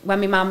would have, when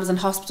my mum was in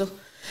hospital,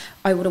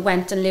 I would have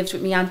went and lived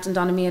with my aunt in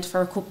Donaghmede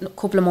for a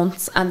couple of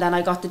months, and then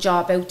I got the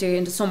job out there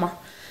in the summer,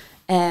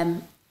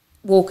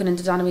 walking in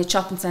the Donaghmede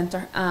shopping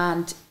centre.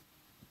 And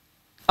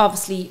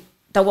obviously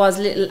there was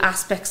little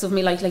aspects of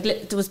me, like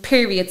there was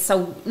periods,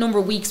 so number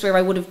of weeks where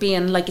I would have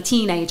been like a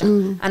teenager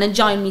and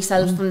enjoying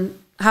myself and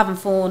having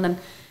fun. And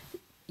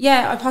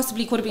yeah, I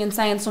possibly could have been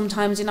saying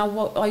sometimes, you know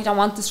what, I don't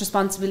want this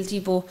responsibility,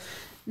 but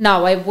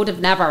no, I would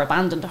have never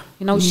abandoned her.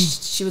 You know,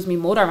 she was my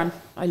mother and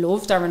I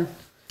loved her. And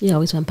you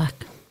always went back?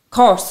 Of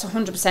course,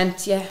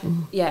 100%, yeah.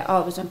 Yeah,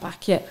 always went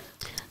back, yeah.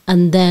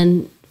 And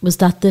then, was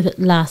that the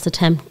last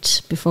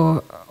attempt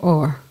before,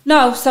 or?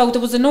 No, so there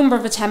was a number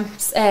of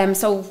attempts.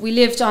 So we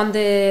lived on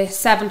the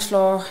 7th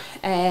floor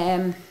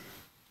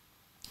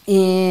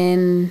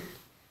in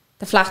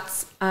the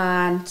flats,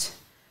 and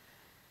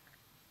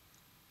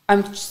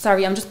I'm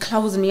sorry, I'm just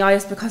closing my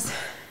eyes because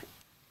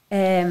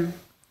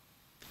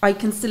I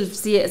can still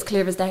see it as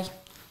clear as day.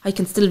 I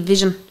can still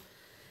vision.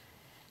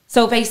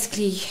 So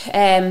basically,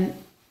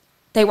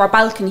 they were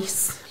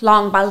balconies,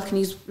 long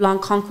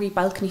concrete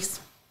balconies.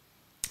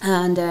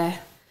 And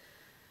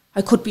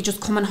I could be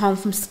just coming home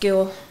from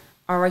school,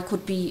 or I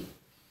could be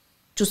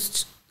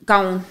just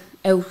going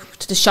out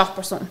to the shop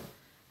or something,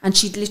 and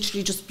she'd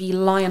literally just be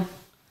lying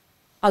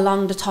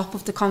along the top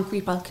of the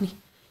concrete balcony,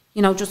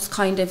 you know, just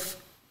kind of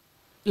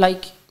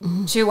like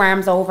 2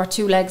 arms over,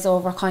 2 legs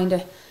over, kind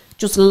of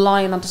just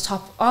lying on the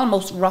top,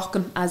 almost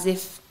rocking, as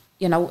if,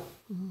 you know,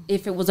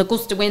 if it was a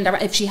gust of wind, or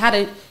if she had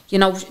a, you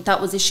know,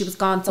 that was if she was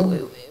gone. So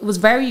it was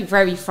very,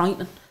 very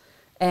frightening.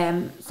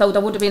 So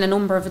there would have been a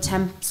number of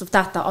attempts of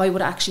that I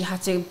would actually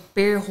had to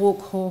bear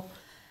hug her,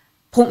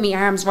 put my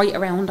arms right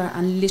around her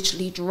and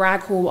literally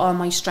drag her with all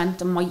my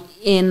strength and my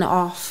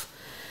off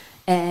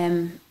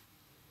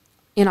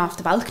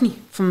the balcony,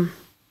 from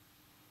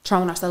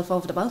throwing herself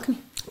over the balcony.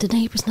 Did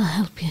neighbours not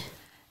help you?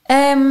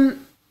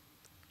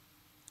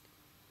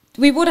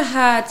 We would have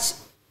had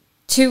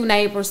 2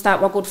 neighbours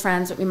that were good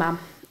friends with my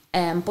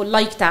mum, but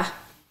like that,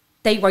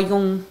 they were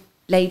young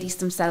ladies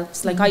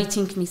themselves. Like I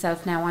think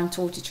myself now, I'm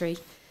 33.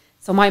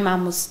 So my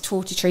mum was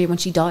 33 when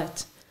she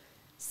died.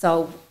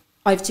 So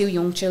I have 2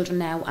 young children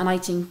now, and I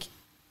think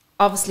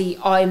obviously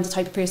I'm the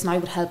type of person I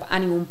would help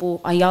anyone, but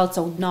I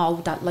also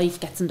know that life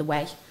gets in the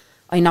way.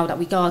 I know that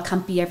we all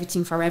can't be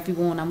everything for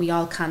everyone, and we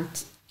all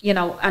can't, you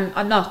know, and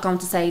I'm not going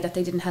to say that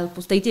they didn't help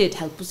us. They did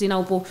help us, you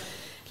know, but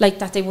like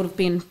that they would have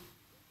been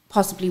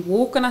possibly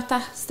working at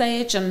that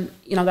stage, and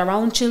you know, their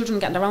own children,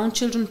 getting their own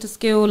children to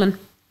school,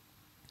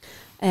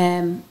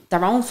 and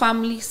their own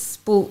families.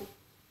 But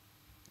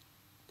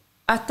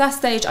at that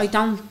stage,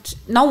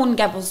 no one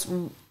gave us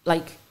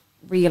like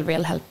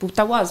real help, but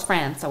there was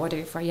friends that were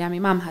there for her. Yeah, my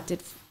mum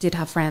did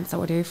have friends that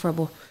were there for her,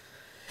 but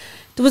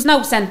there was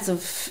no sense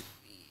of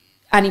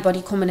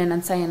anybody coming in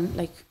and saying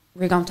like,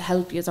 we're going to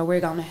help you, or we're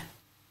going to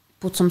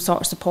put some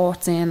sort of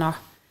supports in, or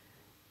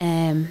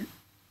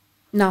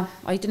no,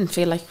 I didn't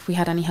feel like we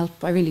had any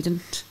help. I really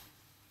didn't.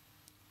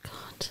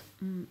 God.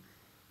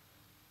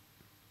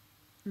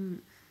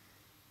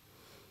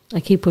 I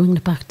keep bringing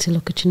it back to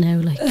look at you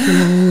now, like, you know what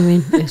I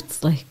mean?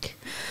 It's like...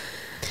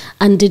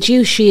 And did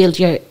you shield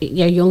your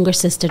younger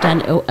sister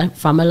then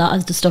from a lot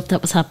of the stuff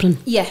that was happening?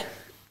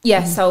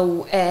 Yeah.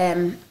 So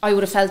I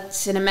would have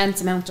felt an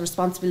immense amount of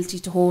responsibility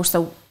to her.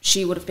 So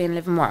she would have been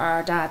living with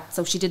our dad,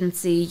 so she didn't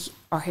see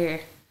or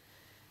hear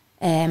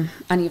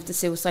any of the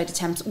suicide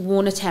attempts.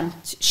 One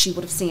attempt she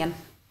would have seen,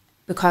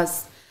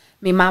 because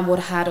my mum would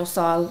have had us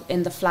all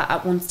in the flat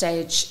at one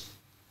stage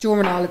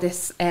during all of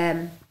this.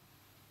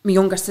 My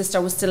younger sister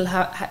was still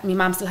my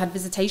mum still had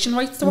visitation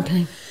rights to her.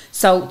 Okay.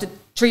 So the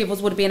three of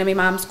us would have been in my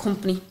mum's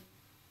company,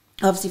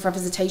 obviously for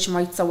visitation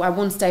rights. So at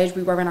one stage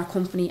we were in our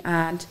company,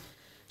 and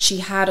she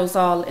had us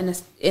all in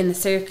a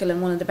circle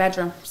in one of the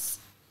bedrooms,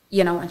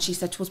 you know, and she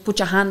said to us, put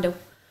your hand out.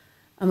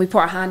 And we put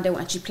our hand out,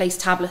 and she placed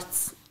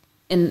tablets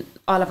in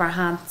all of our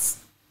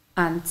hands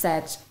and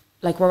said,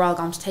 like, we're all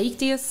going to take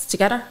these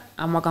together,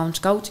 and we're going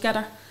to go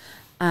together,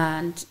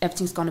 and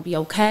everything's going to be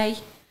okay.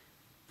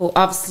 But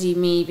obviously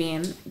me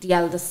being the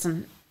eldest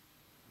and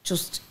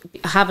just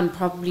having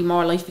probably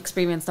more life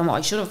experience than what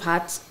I should have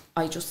had,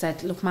 I just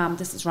said, look, Mum,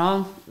 this is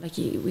wrong. Like,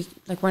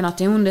 we're not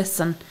doing this,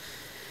 and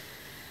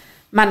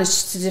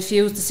managed to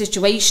diffuse the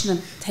situation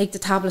and take the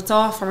tablets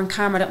off her and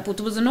calm her down. But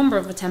there was a number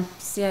of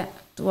attempts, yeah.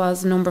 There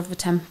was a number of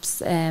attempts.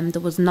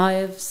 There was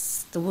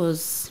knives. There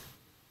was,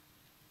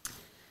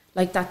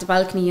 like that, the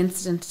balcony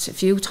incident a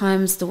few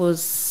times. There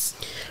was...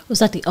 Was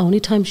that the only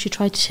time she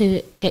tried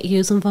to get you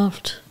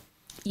involved?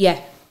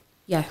 Yeah.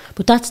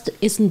 But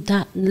isn't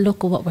that,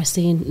 look at what we're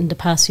seeing in the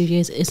past few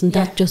years, isn't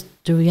that just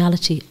the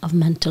reality of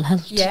mental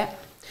health? Yeah.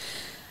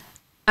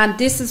 And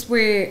this is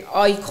where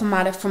I come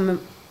at it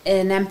from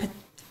an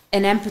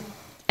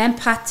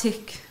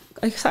empathic,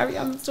 sorry,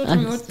 I'm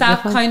stuttering with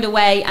that kind of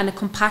way, and a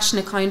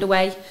compassionate kind of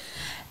way.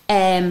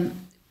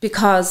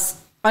 Because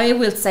I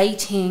will say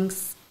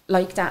things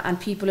like that, and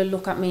people will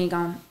look at me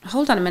going,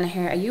 hold on a minute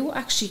here, are you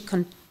actually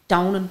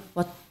condoning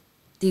what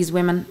these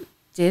women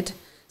did?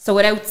 So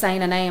without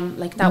saying a name,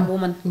 like that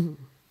woman,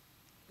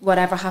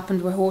 whatever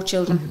happened with her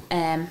children,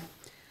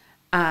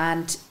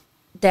 and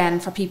then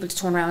for people to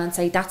turn around and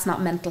say that's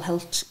not mental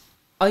health,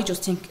 I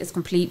just think is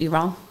completely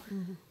wrong.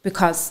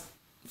 Because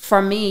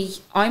for me,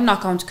 I'm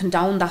not going to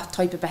condone that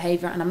type of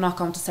behaviour, and I'm not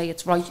going to say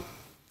it's right.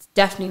 It's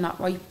definitely not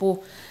right.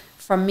 But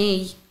for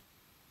me,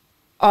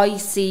 I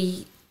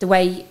see the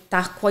way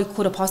that quite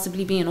could have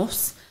possibly been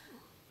us,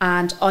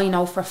 and I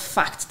know for a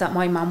fact that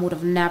my mum would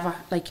have never,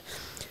 like,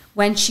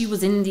 when she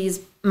was in these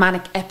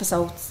manic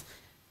episodes,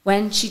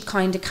 when she'd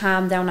kind of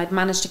calm down, I'd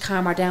managed to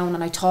calm her down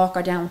and I'd talk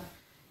her down,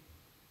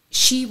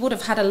 she would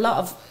have had a lot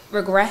of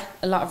regret,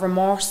 a lot of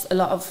remorse, a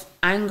lot of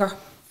anger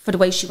for the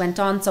way she went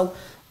on. So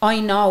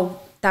I know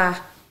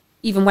that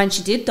even when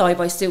she did die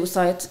by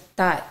suicide,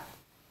 that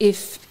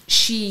if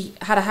she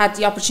had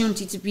the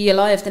opportunity to be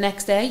alive the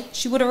next day,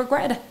 she would have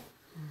regretted it.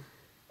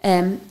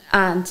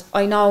 And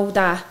I know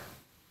that,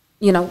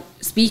 you know,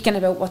 speaking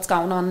about what's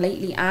going on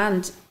lately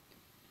and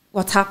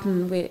what's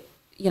happening with,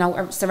 you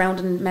know,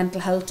 surrounding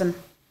mental health and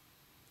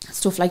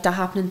stuff like that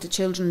happening to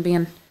children,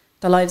 being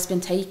their lives been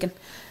taken.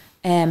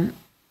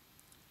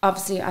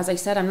 Obviously, as I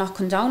said, I'm not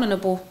condoning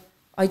it, but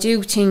I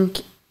do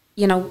think,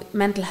 you know,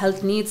 mental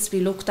health needs to be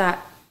looked at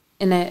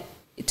in a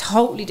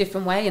totally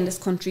different way in this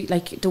country.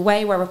 Like, the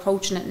way we're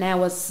approaching it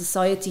now as a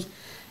society,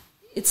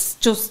 it's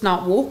just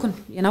not working,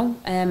 you know.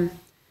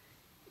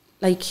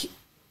 Like,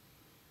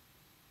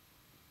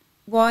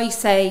 why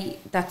say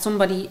that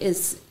somebody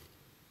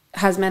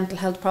has mental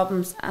health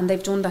problems and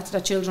they've done that to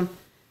their children,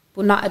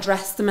 but not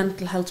address the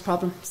mental health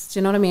problems? Do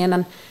you know what I mean?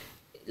 And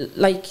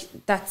like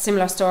that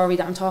similar story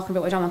that I'm talking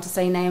about, I don't want to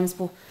say names,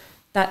 but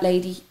that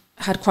lady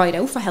had cried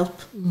out for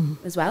help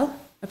as well,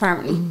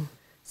 apparently.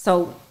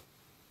 So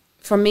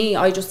for me,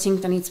 I just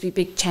think there needs to be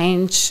big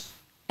change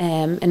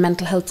in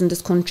mental health in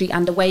this country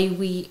and the way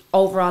we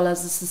overall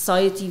as a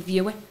society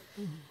view it.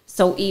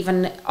 So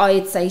even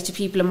I'd say to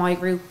people in my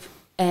group,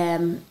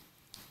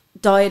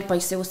 died by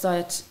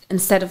suicide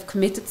instead of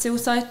committed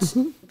suicide,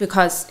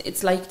 because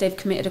it's like they've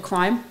committed a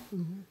crime.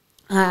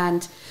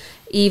 And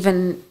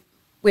even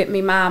with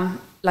my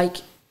mum, like,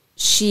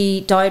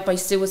 she died by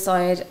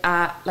suicide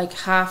at like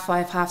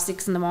 5:30,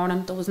 6:30 in the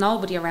morning. There was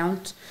nobody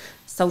around,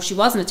 so she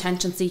wasn't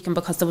attention seeking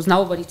because there was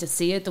nobody to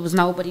see it. There was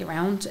nobody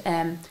around.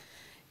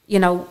 You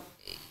know,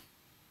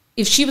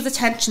 if she was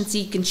attention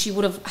seeking, she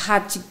would have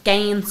had to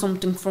gain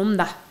something from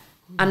that,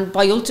 and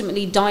by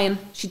ultimately dying,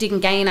 she didn't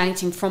gain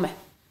anything from it,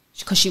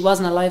 because she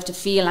wasn't alive to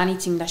feel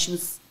anything that she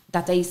was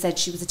that they said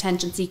she was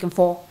attention seeking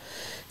for.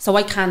 So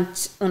I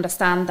can't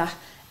understand that.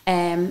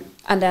 And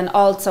then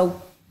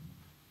also,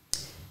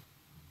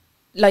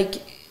 like,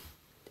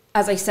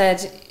 as I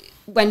said,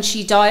 when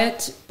she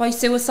died by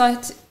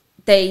suicide,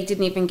 they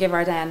didn't even give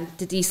her then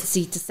the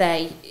decency to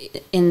say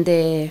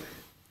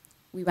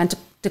we went to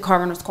the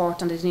coroner's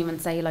court and they didn't even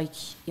say, like,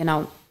 you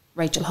know,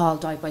 Rachel Hall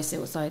died by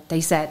suicide.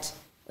 They said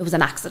it was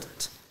an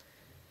accident.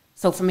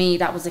 So for me,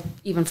 that was a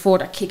even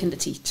further kick in the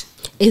teeth.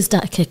 Is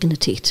that a kick in the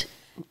teeth?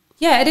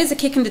 Yeah, it is a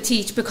kick in the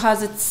teeth,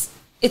 because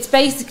it's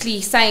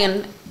basically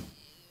saying,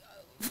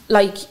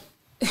 like,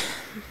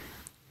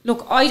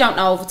 look, I don't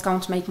know if it's going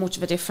to make much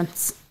of a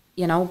difference,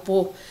 you know,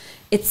 but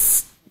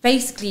it's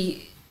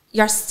basically,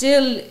 you're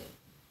still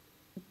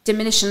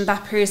diminishing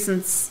that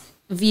person's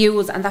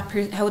views and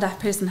how that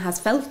person has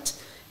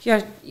felt.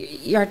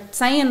 You're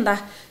saying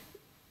that,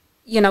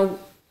 you know,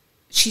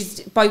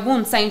 she's, by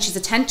one, saying she's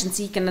attention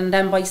seeking, and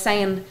then by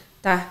saying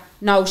that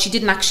no, she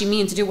didn't actually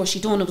mean to do what she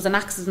done, it was an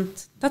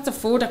accident. That's a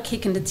further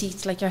kick in the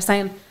teeth. Like, you're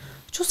saying,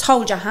 just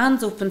hold your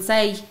hands up and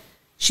say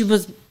she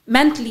was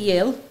mentally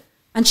ill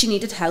and she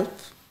needed help,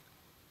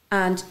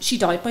 and she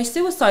died by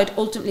suicide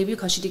ultimately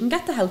because she didn't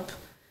get the help.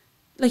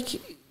 Like, do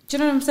you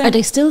know what I'm saying? Are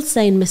they still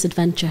saying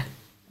misadventure?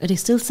 Are they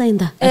still saying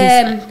that?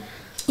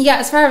 Yeah,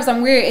 as far as I'm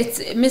aware,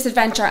 it's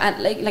misadventure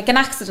and like an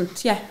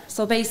accident. Yeah,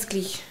 so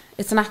basically,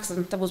 it's an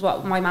accident. That was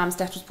what my mum's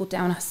death was put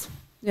down as.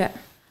 Yeah.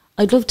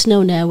 I'd love to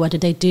know now whether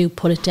they do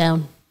put it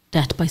down,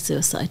 death by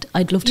suicide.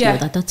 I'd love to know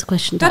that. That's a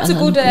question. That's a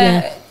good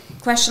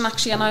question,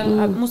 actually, and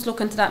I must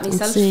look into that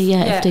myself. See,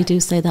 if they do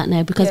say that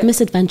now, because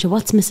misadventure.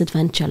 What's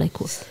misadventure like?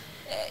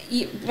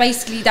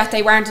 Basically, that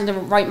they weren't in the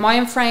right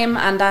mind frame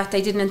and that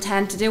they didn't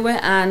intend to do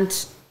it.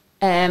 And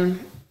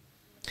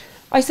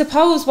I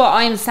suppose what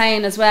I'm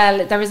saying as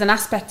well, there is an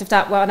aspect of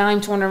that when I'm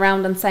turning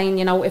around and saying,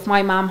 you know, if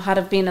my mum had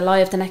have been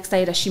alive the next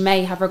day, that she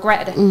may have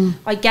regretted it.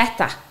 I get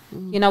that.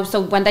 You know, so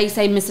when they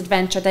say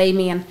misadventure, they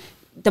mean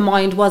the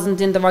mind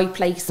wasn't in the right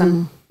place.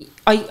 And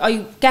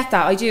I get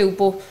that, I do.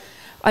 But,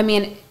 I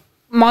mean,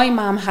 my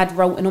mum had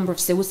wrote a number of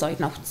suicide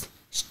notes.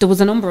 There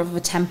was a number of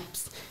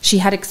attempts. She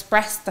had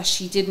expressed that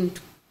she didn't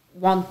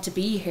want to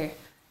be here.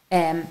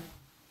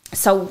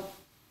 So,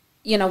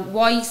 you know,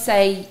 why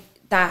say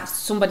that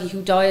somebody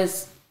who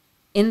dies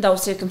in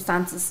those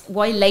circumstances,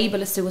 why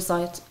label a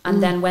suicide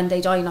and then when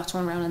they die not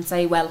turn around and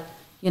say, well,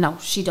 you know,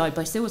 she died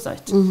by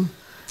suicide?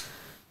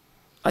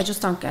 I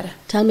just don't get it.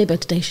 Tell me about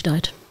the day she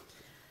died.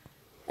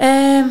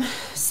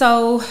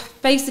 So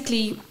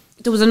basically,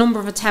 there was a number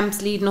of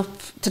attempts leading up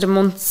to the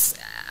months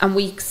and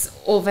weeks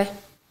of it.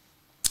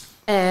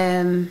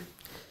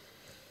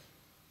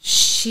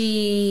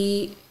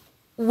 She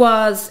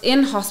was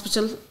in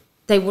hospital.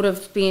 They would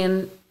have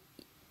been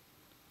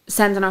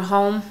sending her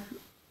home,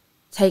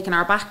 taking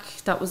her back.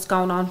 That was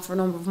going on for a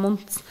number of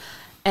months.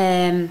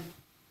 And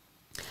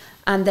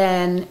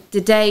then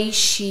the day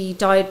she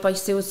died by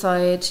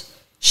suicide,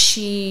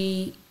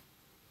 she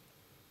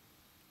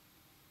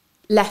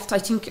left, I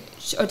think,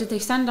 or did they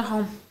send her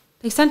home?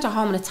 They sent her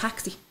home in a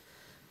taxi.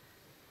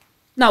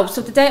 No,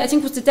 so the day, I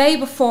think it was the day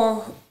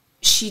before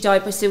she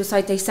died by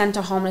suicide, they sent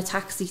her home in a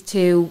taxi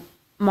to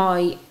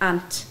my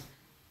aunt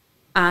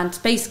and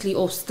basically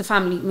us, the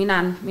family, me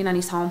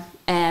nanny's home.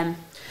 And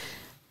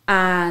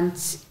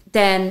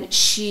then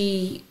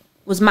she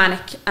was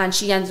manic and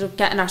she ended up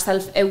getting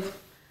herself out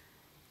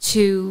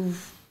to,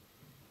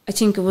 I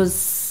think it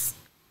was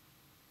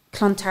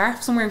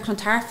Clontarf, somewhere in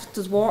Clontarf.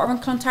 There's water in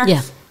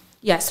Clontarf.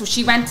 Yeah, so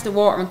she went to the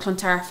water in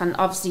Clontarf and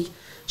obviously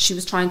she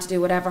was trying to do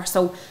whatever.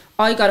 So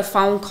I got a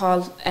phone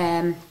call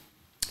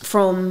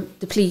from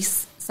the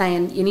police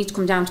saying, you need to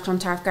come down to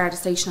Clontarf Garda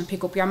Station and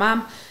pick up your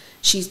mum.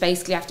 She's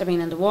basically after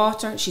being in the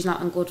water. She's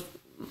not in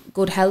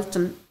good health.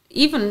 And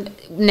even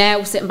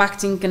now, sitting back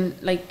thinking,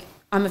 like,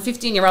 I'm a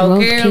 15-year-old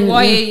girl.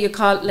 Why are you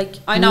called? Like,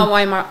 I know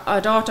I'm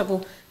a daughter,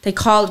 but they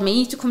called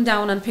me to come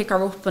down and pick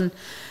her up.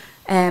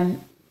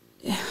 And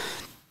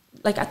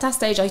like at that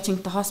stage, I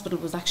think the hospital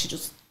was actually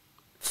just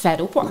fed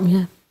up with her.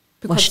 Yeah,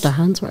 washed their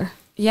hands with her.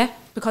 Yeah,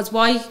 because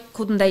why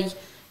didn't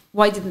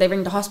they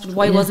ring the hospital?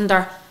 Why wasn't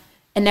there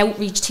an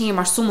outreach team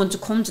or someone to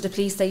come to the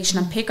police station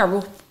and pick her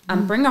up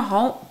and bring her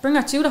home, bring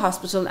her to the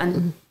hospital?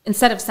 And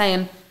instead of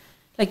saying,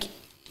 like,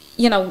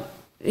 you know,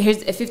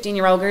 here's a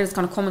 15-year-old girl is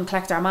going to come and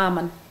collect our mum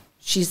and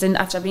she's in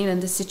after being in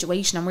this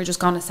situation and we're just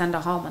going to send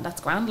her home and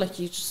that's grand. Like,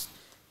 you just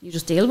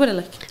deal with it.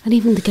 Like, and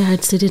even the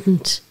guards, they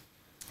didn't.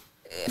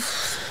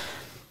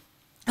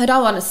 I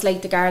don't want to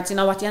slate the guards. You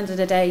know, at the end of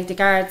the day, the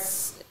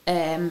guards,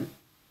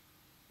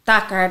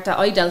 that guard that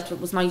I dealt with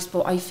was nice,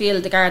 but I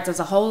feel the guards as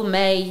a whole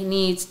may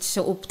need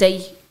to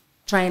update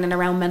training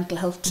around mental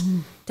health.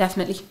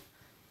 Definitely.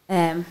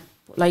 But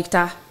like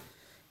that,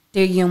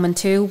 they're human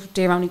too.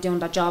 They're only doing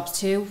their jobs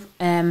too.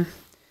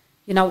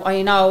 You know,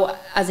 I know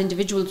as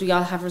individuals we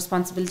all have a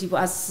responsibility,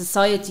 but as a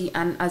society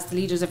and as the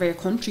leaders of our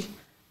country,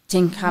 I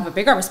think have a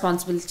bigger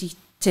responsibility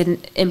to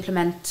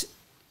implement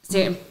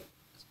certain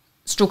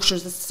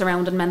structures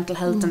surrounding mental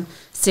health and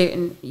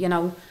certain, you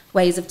know,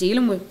 ways of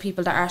dealing with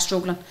people that are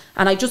struggling.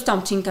 And I just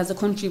don't think as a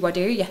country we're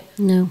there yet.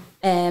 No.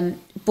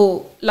 But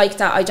like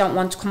that, I don't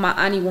want to come at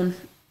anyone,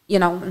 you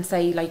know, and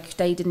say like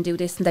they didn't do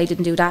this and they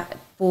didn't do that.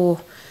 But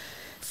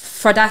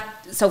for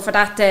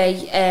that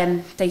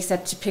day, they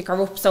said to pick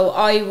her up. So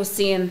I was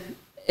seeing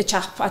a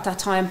chap at that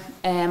time.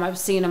 I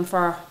was seeing him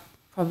for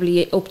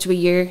probably up to a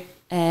year.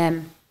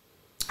 And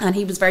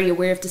he was very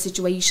aware of the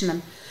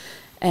situation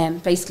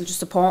and basically just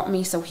supporting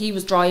me. So he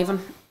was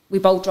driving. We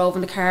both drove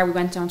in the car. We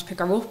went down to pick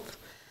her up.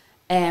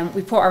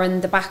 We put her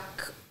in the back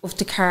of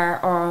the car,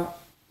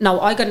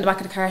 I got in the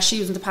back of the car. She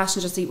was in the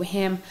passenger seat with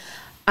him.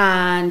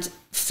 And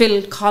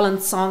Phil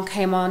Collins' song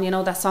came on, you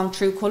know, that song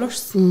True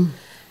Colours.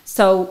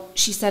 So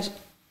she said,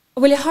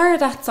 will you hire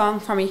that song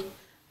for me?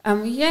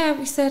 And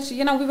we said,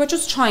 you know, we were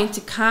just trying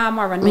to calm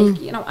her and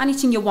make, you know,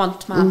 anything you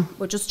want, ma'am.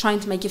 We're just trying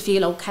to make you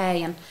feel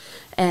okay.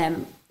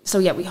 And so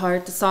yeah, we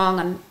hired the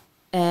song,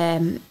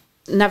 and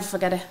never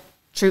forget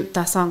it.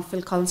 That song,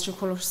 Phil Collins' True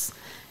Colours.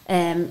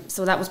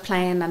 So that was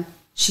playing, and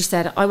she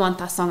said, I want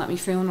that song at my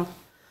funeral.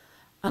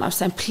 And I was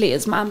saying,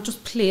 please, ma'am,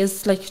 just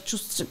please,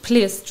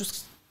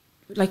 please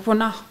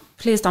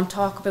don't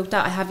talk about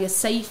that. I have you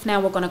safe now.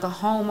 We're going to go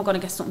home. We're going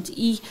to get something to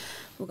eat.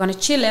 We're going to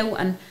chill out.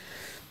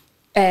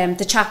 And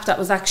the chap that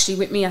was actually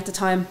with me at the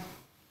time,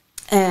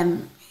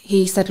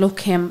 he said, look,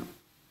 Kim,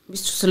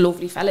 he's just a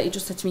lovely fella. He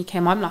just said to me,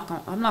 Kim, I'm not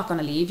going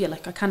to leave you.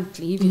 Like, I can't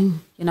leave you.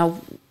 You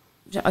know,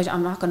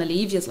 I'm not going to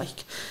leave you.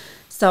 Like,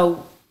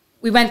 so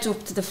we went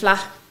up to the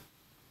flat,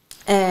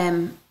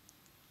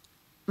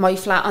 my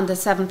flat on the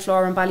 7th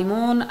floor in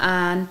Ballymun,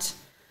 and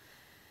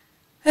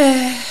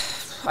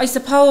I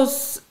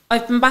suppose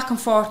I've been back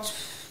and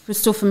forth with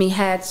stuff in my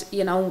head,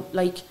 you know,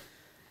 like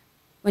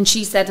when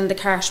she said in the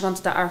car she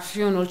wanted at our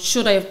funeral,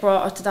 should I have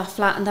brought her to that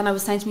flat? And then I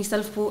was saying to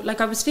myself, but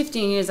like I was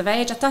 15 years of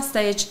age at that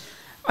stage,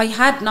 I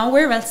had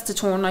nowhere else to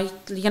turn.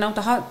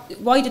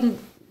 Why didn't,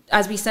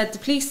 as we said, the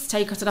police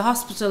take her to the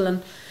hospital?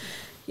 And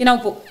you know,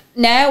 but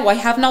now I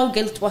have no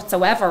guilt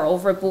whatsoever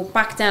over it. But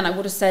back then I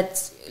would have said,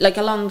 like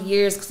along the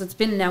years, because it's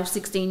been now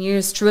 16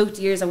 years, throughout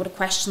the years I would have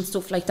questioned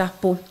stuff like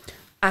that. But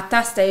at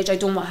that stage I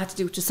done what I had to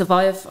do to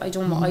survive. I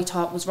done what I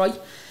thought was right.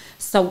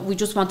 So we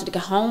just wanted to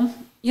get home.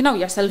 You know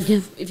yourself,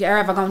 if you're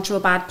ever going through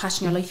a bad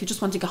patch in your life, you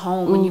just want to get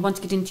home and you want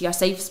to get into your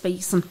safe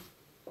space, and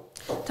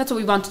that's what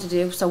we wanted to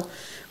do. So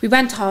we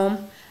went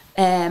home,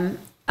 and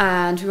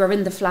we were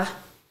in the flat,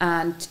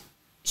 and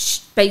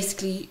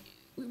basically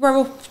we were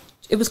up.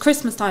 It was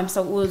Christmas time,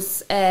 so it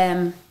was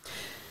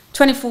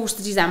 24th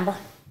of December,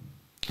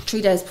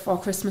 3 days before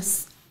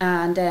Christmas,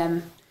 and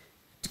the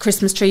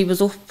Christmas tree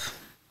was up.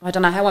 I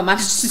don't know how I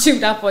managed to do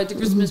that, but I had the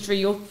Christmas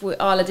tree up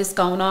with all of this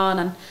going on,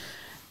 and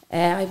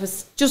I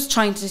was just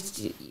trying to,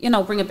 you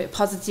know, bring a bit of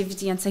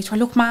positivity and say to her,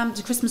 look, ma'am,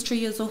 the Christmas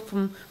tree is up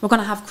and we're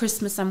going to have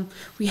Christmas and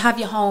we have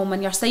you home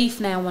and you're safe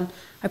now, and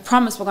I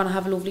promise we're going to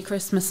have a lovely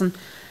Christmas.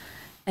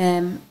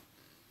 And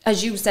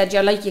as you said,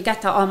 you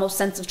get that almost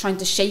sense of trying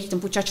to shake them,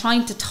 but you're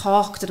trying to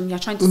talk to them. You're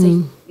trying to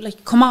say,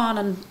 like, come on,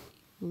 and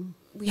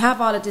we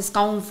have all of this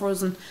going for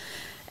us.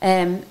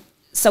 And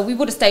so we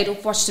would have stayed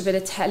up, watched a bit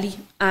of telly,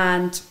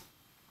 and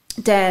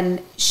then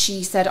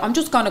she said, I'm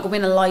just going to go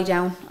in and lie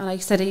down. And I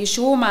said, are you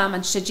sure, ma'am?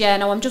 And she said, yeah,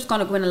 no, I'm just going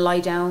to go in and lie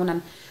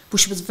down. But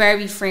she was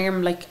very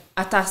firm, like,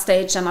 at that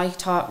stage. And I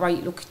thought,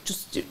 right, look,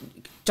 just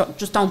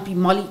don't be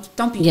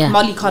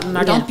mollycoddling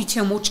her. Don't be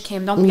too much,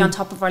 Kim. Don't be on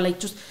top of her. Like,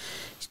 just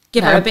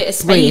give her a bit of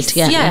space.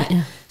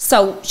 Yeah.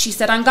 So she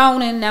said, I'm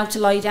going in now to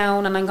lie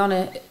down, and I'm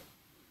going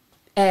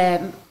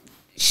to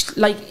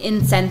like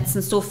incense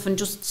and stuff, and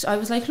just, I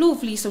was like,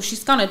 lovely. So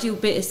she's gonna do a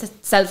bit of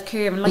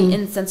self-care and light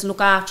incense and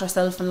look after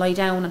herself and lie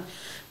down. And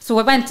so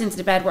I went into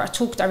the bed where I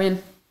tucked her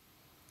in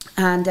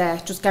and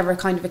just gave her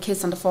kind of a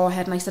kiss on the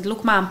forehead, and I said,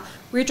 look, ma'am,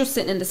 we're just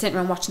sitting in the sitting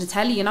room watching the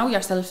telly, you know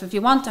yourself, if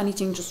you want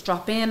anything just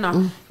drop in, or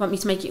you want me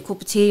to make you a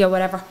cup of tea or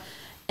whatever.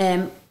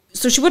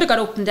 So she would have got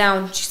up and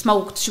down. She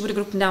smoked. She would have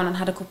got up and down and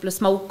had a couple of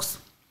smokes,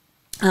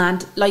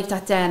 and like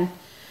that then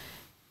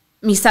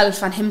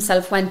myself and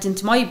himself went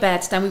into my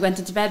bed. Then we went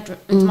into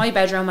my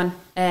bedroom,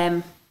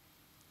 and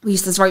we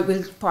said, right,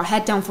 we'll put our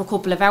head down for a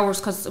couple of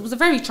hours, because it was a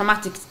very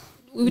traumatic,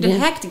 we had a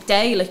hectic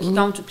day, like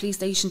going to a police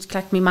station to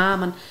collect my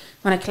mum, and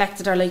when I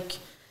collected her, like,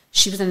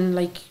 she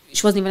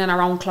wasn't even in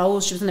her own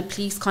clothes, she was in a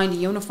police kind of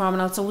uniform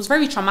and all, so it was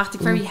very traumatic,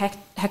 very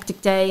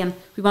hectic day, and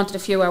we wanted a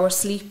few hours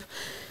sleep,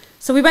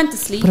 so we went to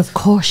sleep. But of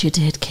course you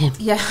did, Kim.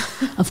 Yeah.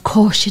 Of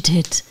course you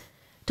did.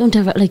 Don't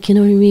ever, like, you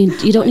know what I mean,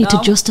 you don't need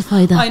to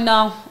justify that. I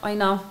know,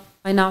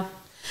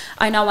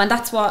 and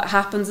that's what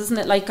happens, isn't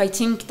it? Like, I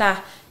think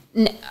that,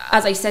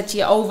 as I said to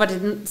you, over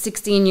the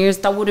 16 years,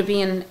 there would have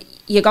been,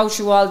 you go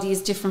through all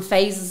these different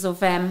phases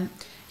of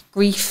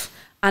grief,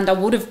 and there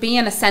would have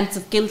been a sense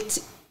of guilt.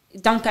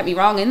 Don't get me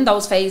wrong, in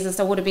those phases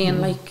there would have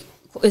been like,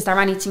 is there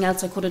anything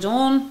else I could have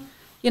done?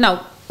 You know,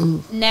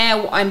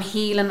 now I'm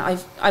healing. I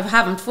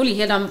haven't fully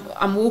healed.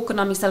 I'm working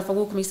on myself. I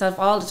work on myself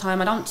all the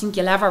time. I don't think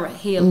you'll ever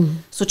heal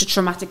such a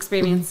traumatic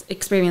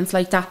experience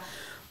like that.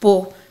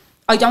 But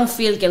I don't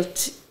feel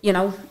guilt, you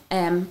know,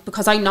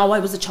 because I know I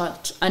was a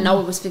child. I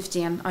know I was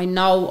 15. I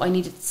know I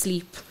needed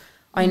sleep.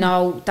 I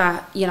know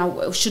that, you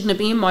know, it shouldn't have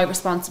been my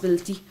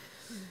responsibility.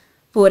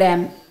 But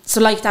so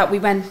like that, we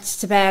went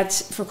to bed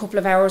for a couple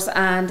of hours,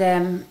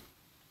 and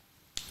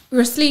we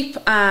were asleep,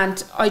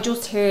 and I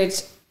just heard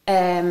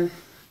a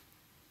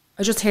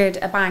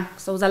bang.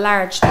 So it was a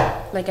large,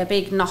 like a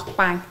big knock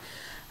bang.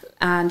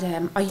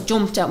 And I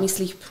jumped out of my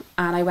sleep,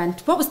 and I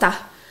went, what was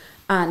that?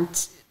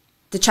 And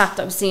the chap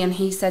that I was seeing,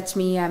 he said to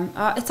me,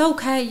 it's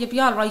okay, you'll be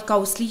all right,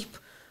 go to sleep.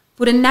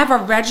 But it never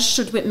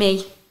registered with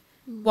me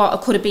what it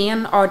could have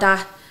been, or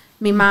that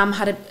my mum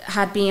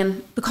had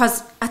been,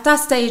 because at that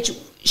stage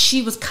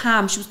she was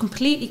calm, she was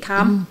completely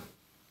calm.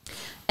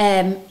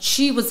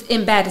 She was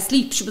in bed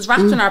asleep, she was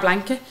wrapped in her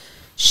blanket.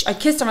 I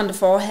kissed her on the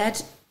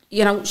forehead,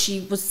 you know,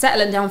 she was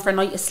settling down for a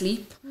night of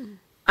sleep,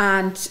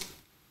 and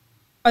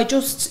I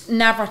just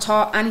never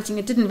thought anything,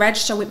 it didn't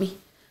register with me.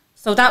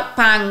 So that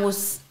bang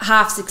was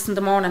 6:30 in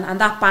the morning, and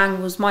that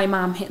bang was my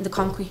mum hitting the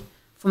concrete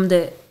from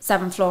the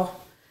 7th floor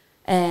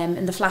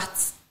in the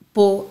flats.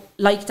 But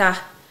like that,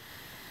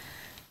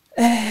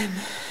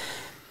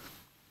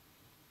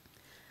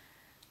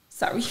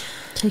 sorry.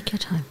 Take your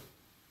time.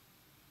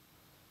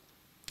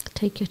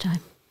 Take your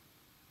time.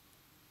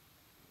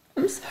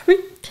 I'm sorry.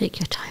 Take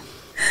your time.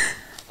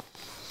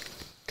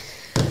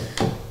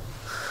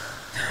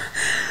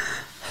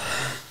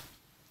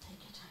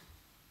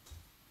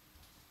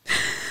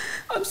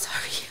 I'm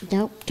sorry.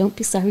 No, don't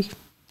be sorry.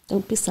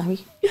 Don't be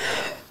sorry.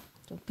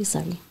 Don't be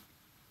sorry.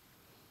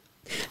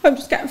 I'm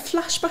just getting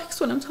flashbacks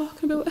when I'm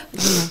talking about it.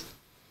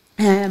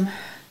 Do you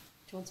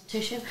want some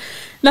tissue?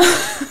 No.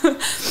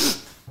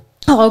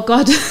 Oh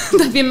God,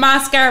 there'd be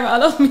mascara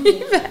all over my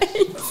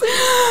face.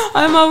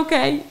 I'm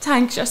okay.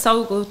 Thanks, you're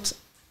so good.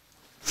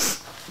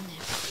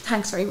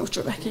 Thanks very much,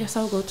 Rebecca. You're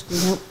so good.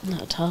 No,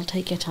 not at all.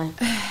 Take your time.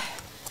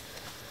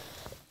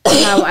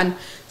 No, and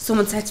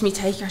someone said to me,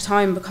 take your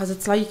time, because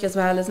it's like, as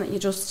well, isn't it, you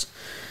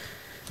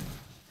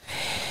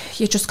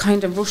just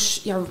kind of rush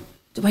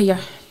the way you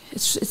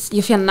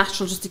feel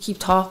natural just to keep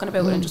talking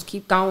about it and just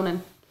keep going.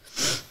 And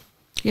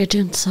you're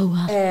doing so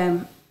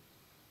well.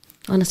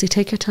 Honestly,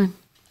 take your time.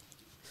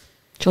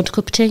 Do you want a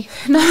cup of tea?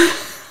 No,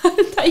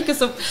 take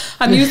us up.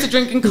 I'm used to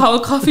drinking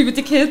cold coffee with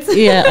the kids.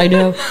 Yeah, I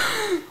know.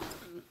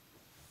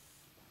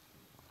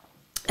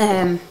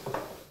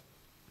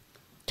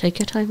 Take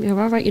your time. You're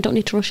all right. You don't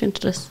need to rush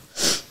into this.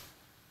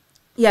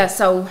 Yeah,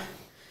 so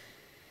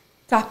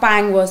that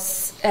bang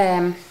was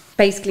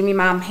basically my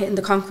mum hitting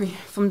the concrete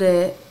from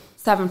the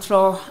 7th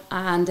floor,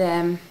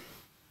 and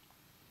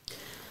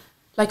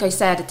like I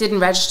said, it didn't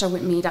register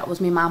with me. That was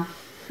my mum.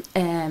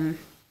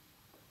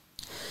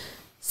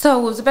 So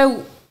it was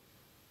about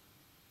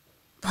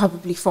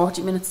probably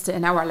 40 minutes to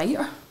an hour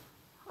later,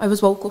 I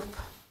was woke up.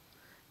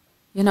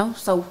 You know,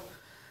 so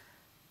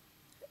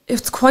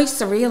it's quite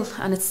surreal,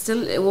 and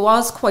it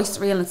was quite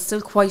surreal, and it's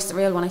still quite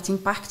surreal when I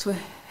think back to it,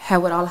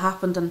 how it all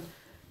happened and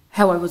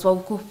how I was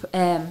woke up.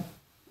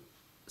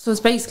 So I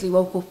was basically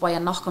woke up by a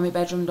knock on my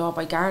bedroom door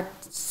by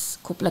guards,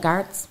 a couple of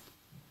guards,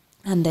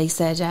 and they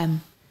said,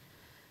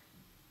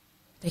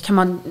 they came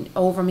on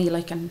over me,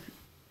 like, and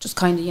just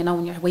kind of, you know,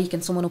 when you're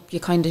waking someone up, you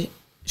kind of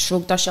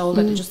shrugged their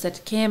shoulder. They just said,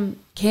 Kim,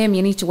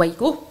 you need to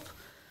wake up.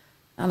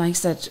 And I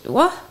said,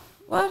 what?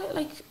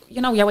 Like,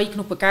 you know, you're waking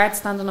up with guards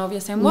standing over you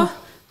saying,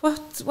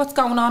 what's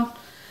going on?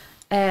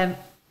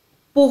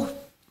 But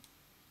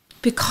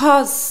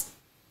because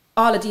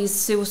all of these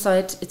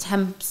suicide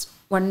attempts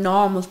were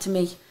normal to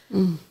me,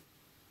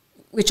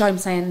 which I'm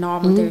saying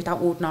normal there, that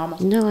word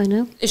normal. No, I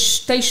know.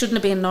 They shouldn't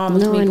have been normal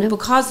to me, but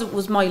because it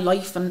was my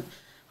life and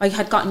I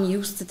had gotten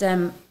used to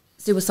them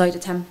suicide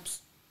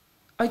attempts,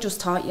 I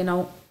just thought, you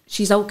know,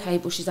 she's okay,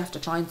 but she's after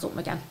trying something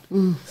again.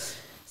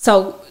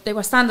 So they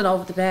were standing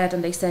over the bed,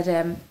 and they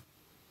said,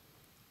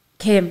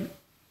 Kim,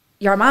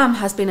 your mum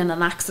has been in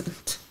an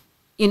accident.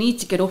 You need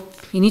to get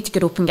up. You need to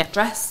get up and get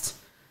dressed.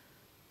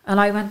 And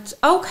I went,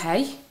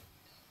 okay.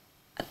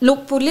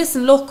 Look, I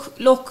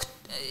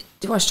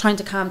was trying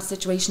to calm the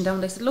situation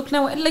down. They said, look,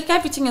 now, like,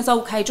 everything is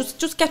okay.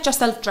 Just get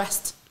yourself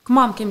dressed. Come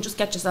on, Kim, just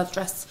get yourself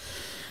dressed.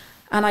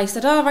 And I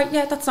said, all right,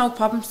 yeah, that's no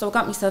problem. So I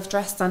got myself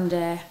dressed, and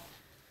I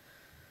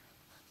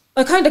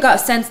kind of got a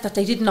sense that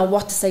they didn't know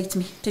what to say to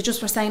me. They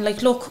just were saying,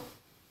 like, look,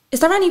 is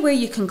there anywhere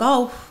you can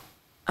go?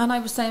 And I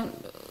was saying,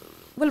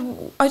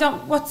 well, I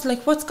don't,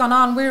 what's gone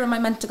on? Where am I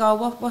meant to go?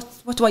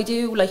 What do I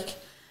do? Like,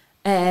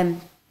 and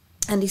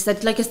he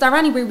said, like, is there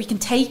anywhere we can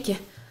take you?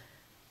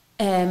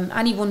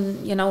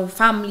 Anyone, you know,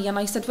 family? And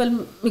I said,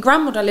 well, my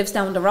grandmother lives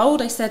down the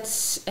road. I said,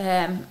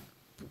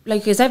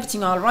 like, is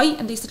everything all right?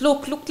 And they said,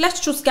 look, let's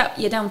just get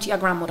you down to your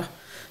grandmother.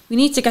 We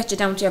need to get you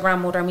down to your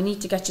grandmother, and we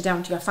need to get you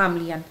down to your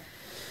family, and,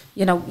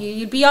 you know,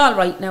 you'll be all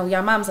right now.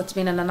 Your mum's had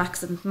been in an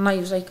accident. And I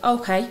was like,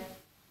 okay.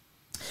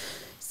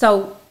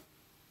 So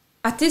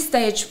at this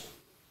stage,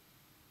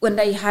 when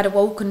they had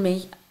awoken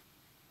me,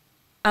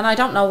 and I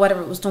don't know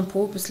whether it was done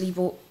purposely,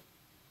 but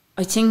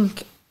I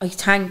thank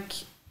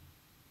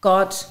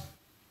God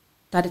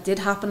that it did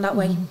happen that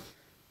way,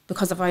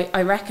 because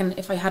I reckon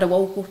if I had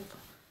woke up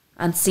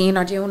and seeing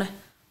her doing it,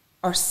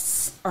 or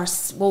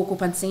woke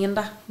up and seeing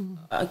that,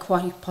 I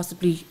quite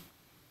possibly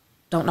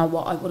don't know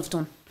what I would have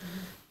done.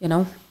 You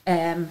know,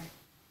 I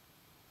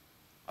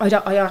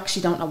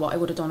actually don't know what I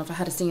would have done if I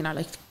had seen her.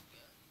 Like,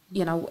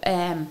 you know,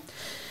 a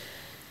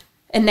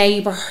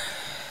neighbour,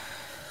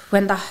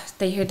 when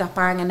they heard that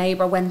bang, a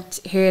neighbour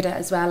heard it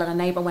as well, and a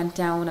neighbour went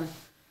down and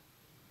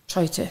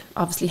tried to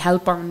obviously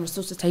help her and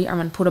resuscitate her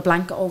and put a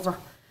blanket over.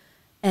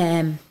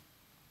 And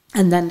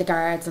then the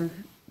guards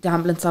and the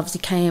ambulance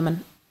obviously came,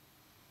 and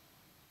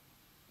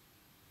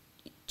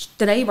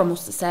the neighbour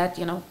must have said,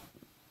 you know,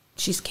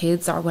 she's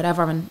kids or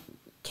whatever, and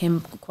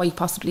Kim quite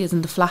possibly is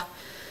in the flat.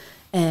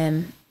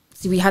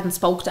 See, we hadn't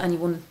spoke to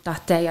anyone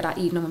that day or that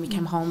evening when we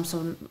came home,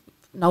 so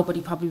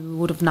nobody probably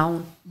would have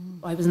known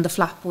I was in the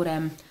flat. But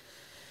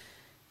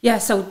yeah,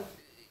 so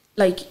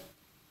like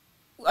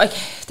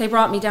they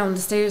brought me down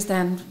the stairs,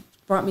 then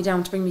brought me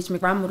down to bring me to my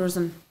grandmother's,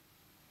 and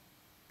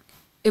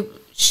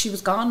she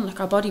was gone. Like,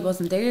 her body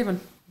wasn't there. And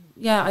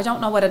yeah, I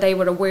don't know whether they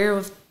were aware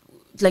of,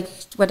 like,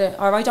 whether,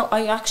 or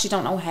I actually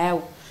don't know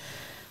how.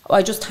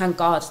 I just thank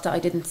God that I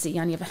didn't see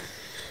any of it.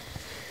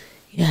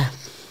 Yeah,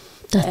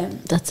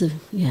 that's a,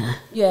 yeah.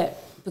 Yeah,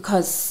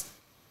 because,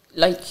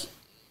 like,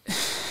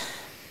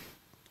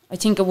 I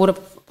think it would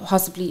have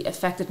possibly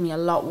affected me a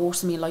lot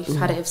worse in my life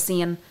had I have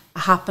seen it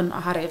happen,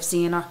 or had I have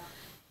seen her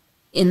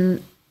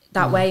in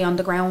that way on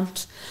the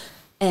ground.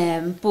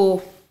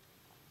 But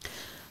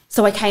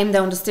so I came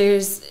down the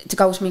stairs to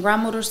go to my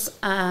grandmother's,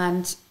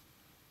 and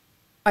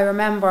I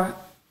remember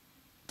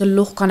the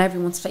look on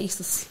everyone's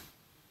faces,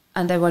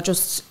 and there was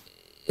just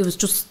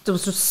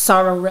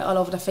sorrow written all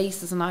over their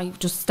faces, and I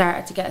just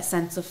started to get a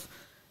sense of,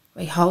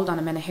 wait, hold on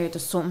a minute here,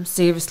 there's something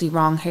seriously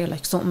wrong here,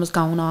 like something was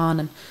going on,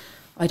 and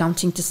I don't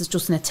think this is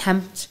just an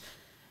attempt,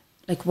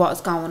 like what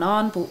is going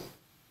on. But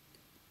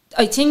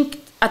I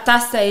think at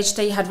that stage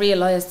they had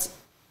realised,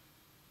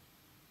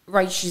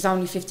 right, she's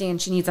only 15,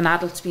 she needs an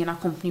adult to be in her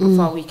company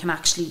before we can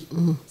actually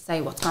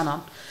say what's going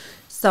on.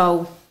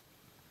 So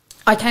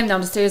I came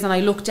down the stairs and I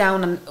looked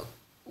down, and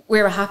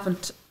where it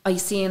happened, I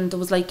seen there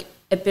was like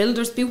a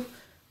builder's boot,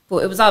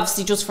 but it was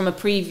obviously just from a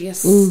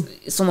previous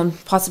someone,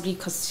 possibly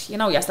because, you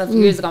know yourself,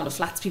 years ago in the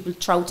flats, people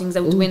throw things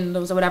out the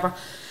windows or whatever,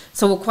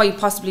 so it quite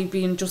possibly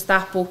being just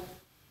that. But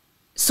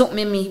something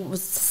in me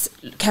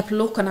kept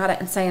looking at it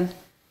and saying,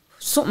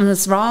 something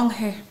is wrong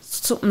here,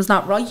 something's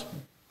not right.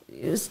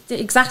 It was the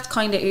exact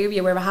kind of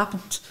area where it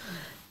happened,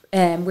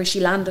 where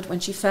she landed when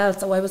she fell.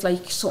 So I was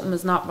like, something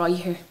is not right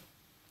here.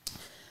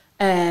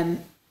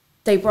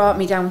 They brought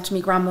me down to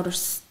my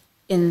grandmother's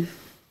in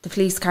the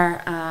police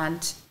car,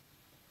 and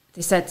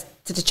they said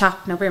to the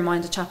chap, now bear in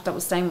mind, the chap that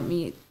was staying with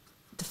me,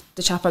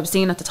 the chap I was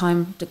seeing at the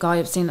time, the guy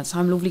I was seeing at the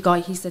time, lovely guy,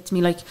 he said to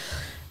me, like,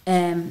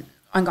 I'm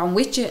going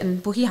with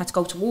you, but he had to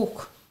go to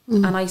work.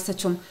 And I said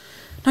to him,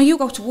 no, you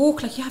go to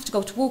work, like, you have to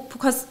go to work,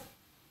 because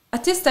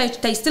at this stage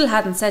they still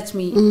hadn't said to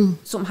me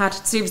something had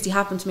seriously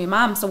happened to my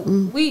mum. So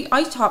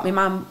I thought my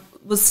mum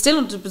was still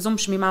under the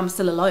presumption my mum was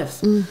still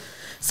alive.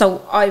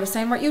 So I was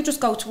saying, right, you just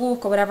go to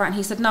work or whatever. And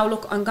he said, no,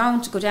 look, I'm going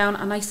to go down.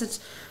 And I said,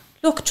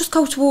 look, just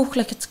go to work.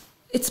 Like,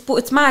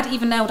 it's mad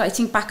even now that I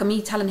think back of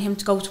me telling him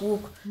to go to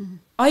work.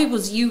 I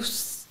was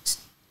used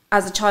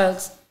as a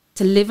child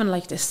to living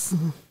like this,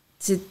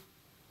 to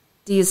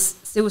these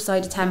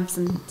suicide attempts,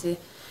 and to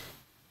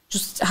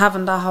just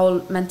having that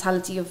whole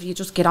mentality of you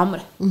just get on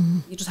with it.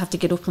 You just have to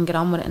get up and get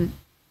on with it. And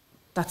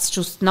that's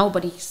just,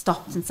 nobody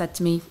stopped and said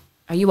to me,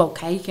 are you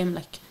okay, Kim?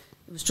 Like,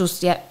 it was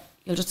just, yeah,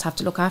 you'll just have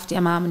to look after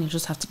your mum and you'll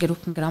just have to get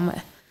up and get on with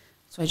it.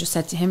 So I just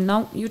said to him,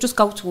 no, you just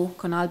go to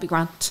work and I'll be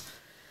grand.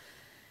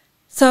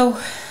 So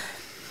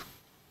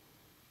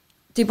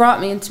they brought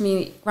me into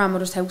my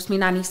grandmother's house, my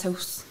nanny's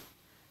house,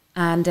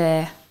 and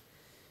they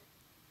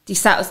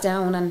sat us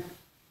down, and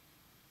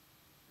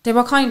they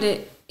were kind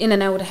of in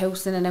and out of the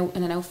house, in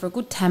and out for a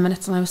good 10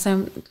 minutes. And I was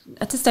saying,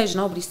 at this stage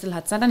nobody still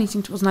had said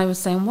anything to us, and I was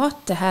saying,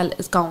 what the hell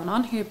is going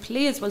on here?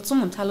 Please, will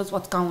someone tell us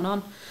what's going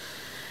on?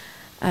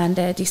 And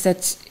they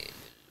said,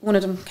 one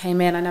of them came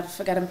in, I never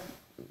forget him,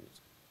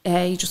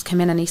 he just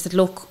came in and he said,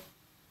 look,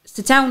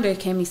 sit down there,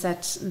 Kim, he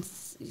said,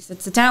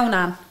 sit down,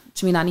 Anne,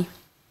 to me nanny.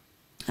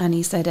 And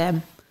he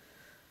said,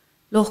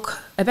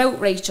 look, about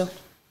Rachel.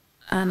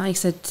 And I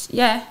said,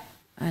 yeah.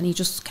 And he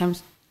just came,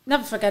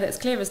 never forget it, it's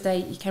clear as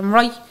day, he came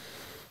right,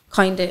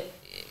 kind of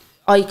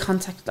eye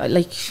contact,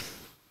 like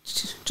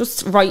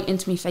just right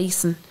into my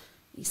face, and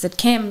he said,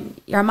 Kim,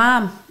 your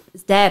mum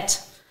is dead.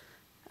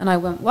 And I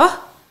went,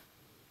 what?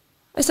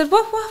 I said,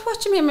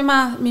 what do you mean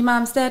my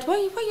mum's dead? What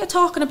are you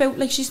talking about?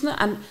 Like, she's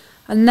not. And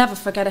I'll never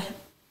forget it.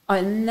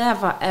 I'll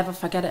never ever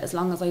forget it as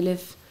long as I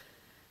live.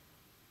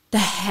 The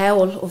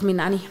howl of me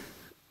nanny.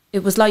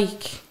 It was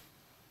like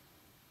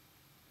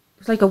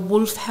a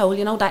wolf howl,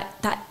 you know,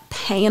 that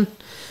pain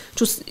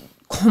just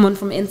coming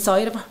from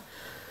inside of her.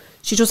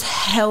 She just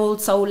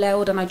howled so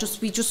loud, and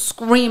we just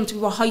screamed. We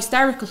were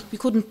hysterical. We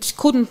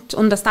couldn't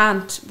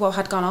understand what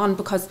had gone on,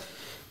 because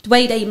the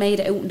way they made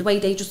it out and the way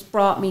they just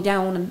brought me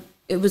down, and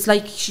it was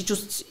like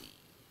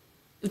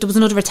there was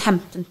another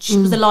attempt, and she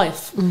was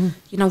alive.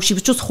 You know, she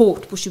was just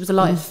hurt, but she was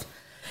alive.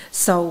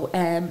 So,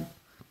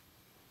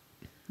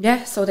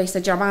 yeah, so they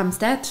said, your mom's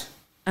dead.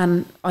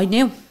 And I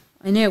knew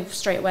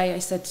straight away. I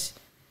said,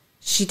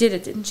 she did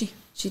it, didn't she?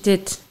 She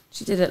did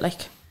it,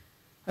 like,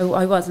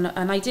 I wasn't,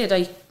 and I did.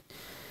 I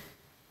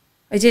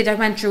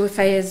went through a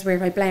phase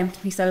where I blamed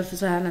myself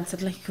as well and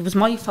said, like, it was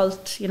my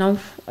fault, you know.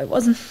 I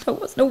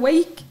wasn't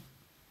awake.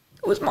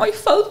 It was my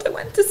fault. I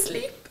went to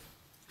sleep.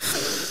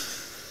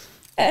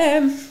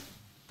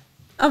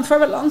 And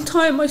for a long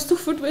time I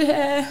suffered with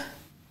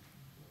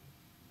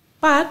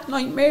bad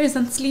nightmares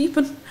and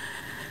sleeping.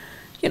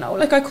 You know,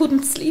 like, I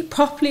couldn't sleep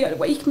properly. I'd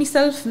wake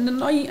myself in the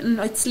night and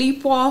I'd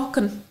sleepwalk,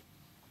 and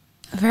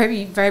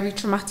very, very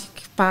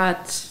traumatic,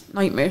 bad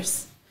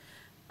nightmares.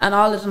 And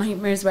all of the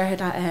nightmares were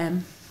that,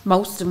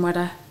 most of them were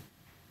that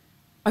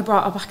I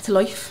brought her back to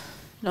life.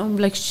 You know,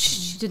 like,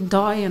 she didn't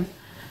die.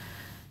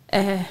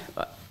 And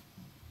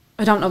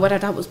I don't know whether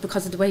that was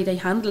because of the way they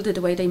handled it,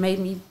 the way they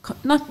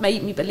not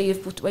made me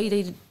believe, but the way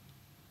they did.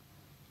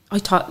 I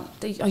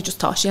just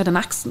thought she had an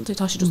accident. I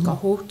thought she just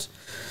got hurt.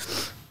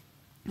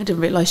 I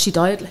didn't realise she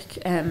died, like.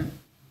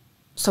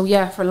 So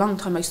yeah, for a long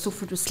time I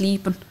suffered with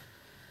sleeping,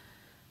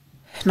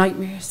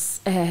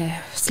 nightmares,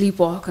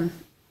 sleepwalking,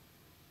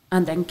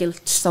 and then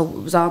guilt. So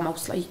it was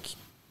almost like,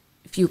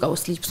 if you go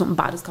to sleep, something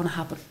bad is going to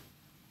happen,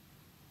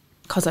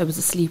 because I was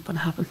asleep when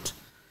it happened.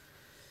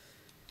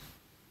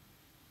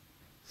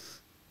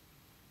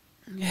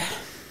 Yeah.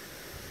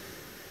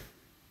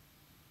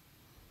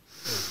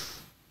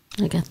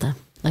 I get that.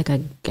 Like,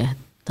 I get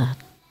that.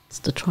 It's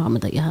the trauma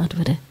that you had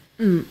with it.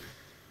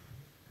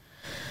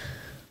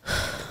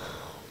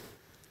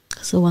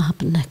 So what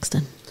happened next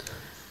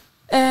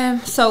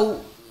then?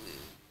 So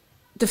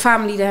the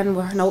family then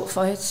were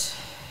notified.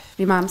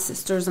 My mum's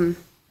sisters and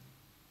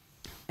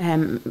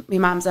my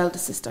mum's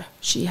eldest sister.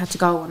 She had to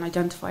go and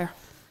identify her.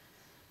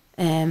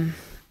 And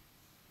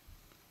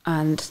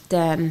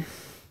then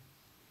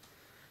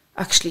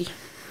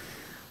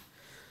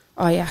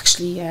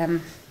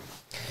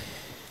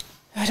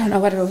I don't know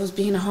whether it was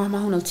being a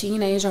hormonal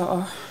teenager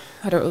or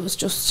whether it was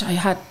just I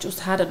had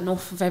had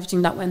enough of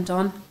everything that went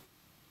on.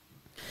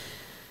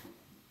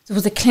 There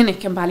was a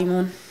clinic in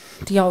Ballymun,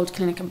 the old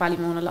clinic in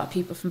Ballymun. A lot of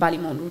people from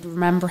Ballymun would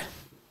remember.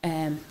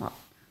 Well,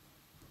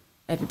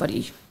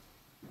 anybody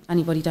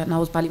that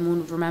knows Ballymun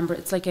would remember.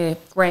 It's like a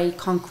grey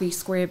concrete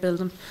square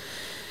building.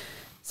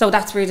 So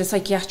that's where the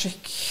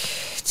psychiatric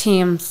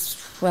teams,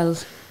 well,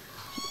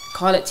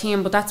 call it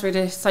team, but that's where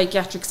the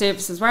psychiatric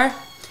services were,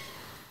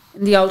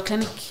 in the old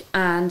clinic.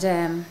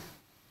 And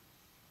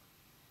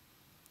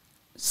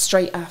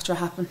straight after it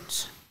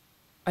happened,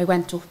 I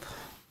went up.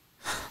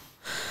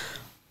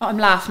 I'm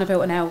laughing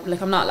about it now,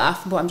 like, I'm not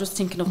laughing, but I'm just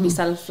thinking of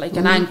myself, like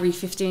an angry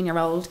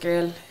 15-year-old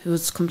girl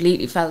who's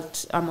completely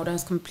felt our mother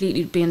has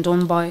completely been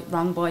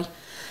wrong by.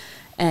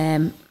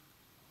 And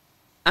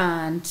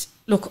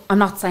look, I'm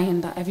not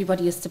saying that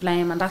everybody is to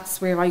blame, and that's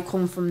where I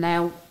come from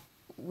now,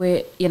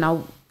 with, you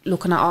know,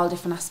 looking at all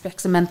different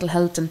aspects of mental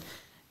health and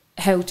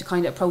how to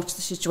kind of approach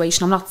the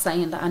situation. I'm not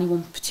saying that any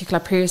one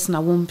particular person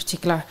or one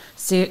particular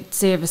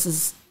service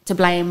is to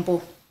blame,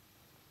 but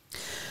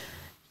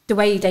the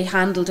way they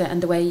handled it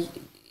and the way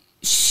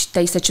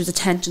they said she was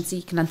attention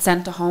seeking and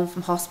sent her home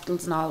from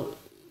hospitals and all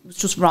was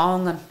just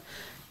wrong, and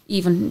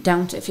even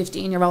down to a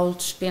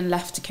 15-year-old being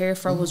left to care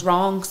for was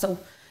wrong. So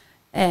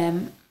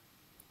I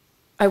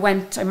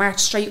marched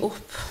straight up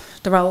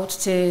the road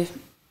to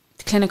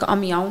the clinic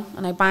on my own,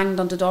 and I banged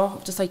on the door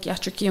of the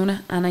psychiatric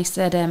unit, and I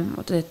said,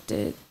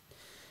 the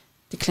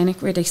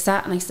clinic where they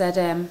sat, and I said,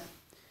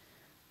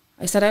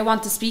 I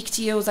want to speak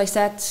to you. As I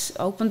said,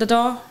 open the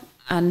door,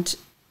 and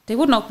they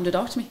wouldn't open the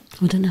door to me.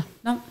 I don't know.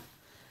 No.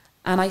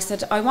 And I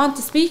said, I want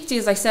to speak to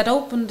you. As I said,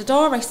 open the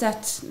door. I said,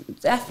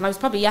 effing. I was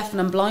probably effing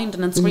and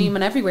blinding and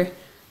screaming everywhere.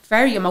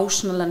 Very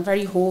emotional and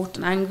very hurt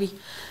and angry.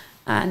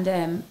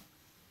 And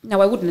no,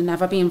 I wouldn't have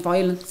never been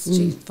violent.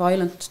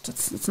 Violent.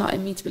 It's not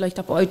in me to be like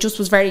that. But I just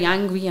was very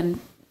angry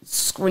and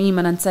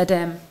screaming and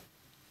said,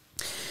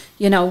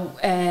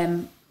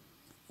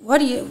 what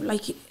do you,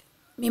 like,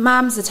 my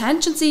mum's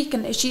attention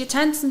seeking. Is she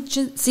attention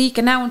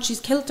seeking now? And she's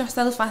killed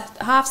herself at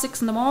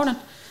 6:30 a.m.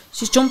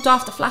 She's jumped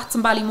off the flats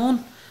in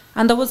Ballymun.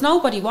 And there was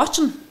nobody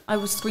watching. I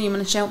was screaming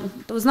and shouting.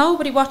 There was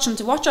nobody watching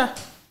to watch her,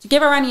 to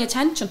give her any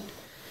attention.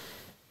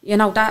 You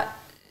know, that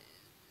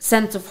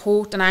sense of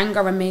hurt and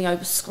anger in me, I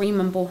was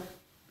screaming, but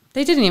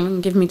they didn't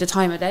even give me the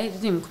time of day. They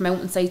didn't even come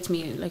out and say to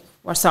me, like,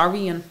 we're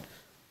sorry. And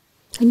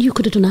you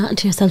could have done that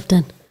to yourself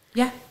then?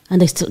 Yeah.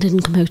 And they still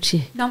didn't come out to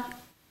you? No,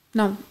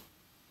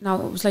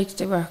 it was like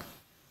they were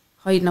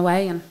hiding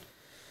away, and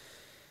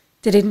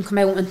they didn't come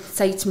out and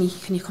say to me,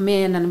 can you come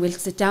in and we'll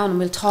sit down and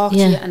we'll talk to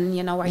you, and,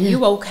 you know, are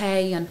you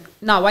okay? And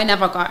no, I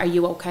never got, are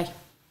you okay?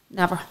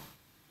 Never.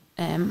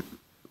 I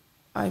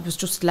was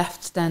just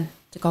left then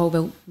to go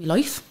about my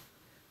life.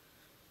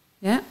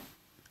 Yeah.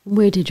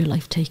 Where did your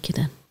life take you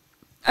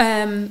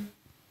then?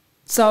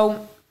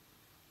 So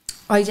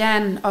I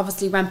then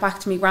obviously went back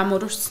to my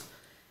grandmother's.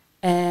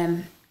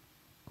 I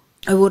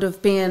would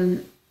have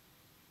been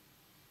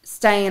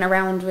staying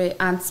around with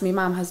aunts. My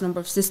mum has a number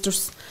of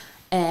sisters.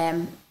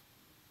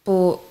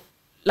 But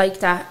like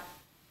that,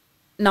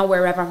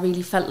 nowhere ever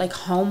really felt like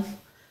home,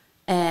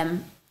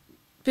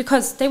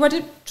 because they were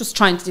just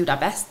trying to do their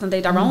best, and they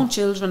had their own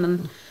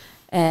children,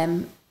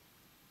 and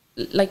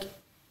like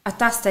at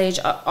that stage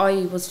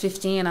I was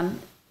 15, and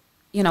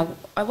you know,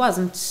 I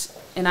wasn't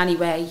in any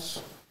way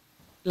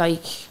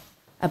like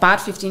a bad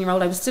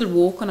 15-year-old. I was still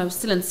working, I was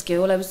still in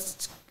school. I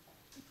was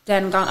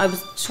then gone.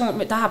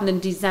 That happened in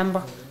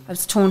December. I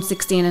was turned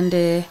 16 in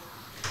the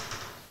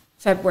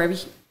February.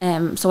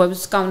 So I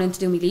was going in to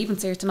do my leaving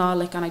cert and all,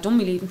 like, and I done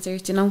my leaving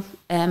cert, you know.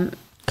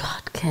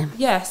 God, Kim.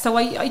 Yeah, so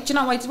I you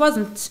know, I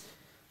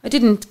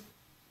didn't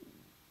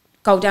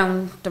go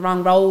down the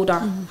wrong road or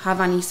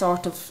have any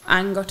sort of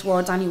anger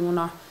towards anyone,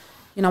 or,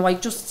 you know, I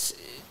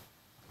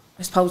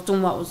suppose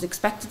done what was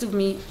expected of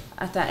me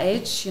at that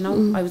age, you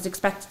know. I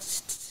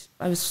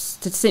was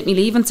to sit me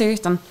leaving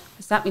cert, and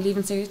I sat me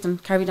leaving cert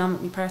and carried on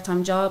with my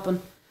part-time job.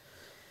 And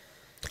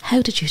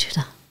how did you do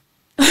that?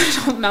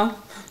 I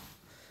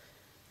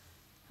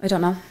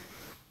don't know.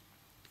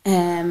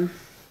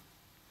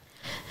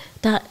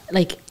 That,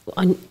 like,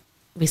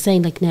 we're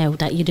saying, like, now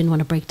that you didn't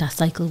want to break that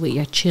cycle with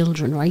your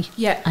children, right?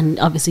 Yeah. And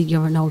obviously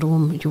you're an older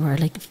woman. You were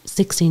like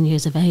 16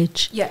 years of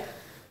age. Yeah.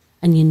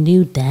 And you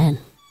knew then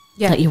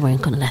that you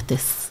weren't going to let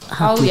this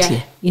happen to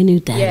you. You knew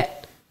then. Yeah.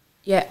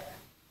 Yeah.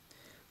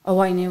 Oh,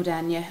 I knew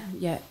then,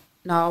 yeah.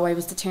 No, I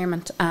was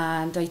determined.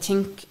 And I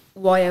think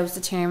why I was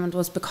determined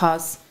was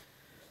because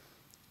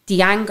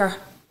the anger,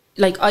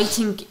 like, I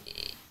think,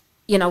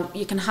 you know,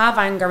 you can have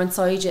anger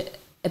inside you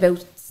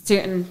about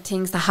certain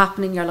things that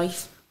happen in your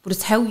life, but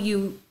it's how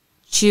you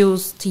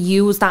choose to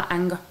use that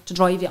anger to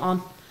drive you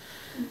on.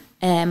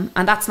 And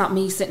that's not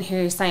me sitting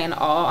here saying,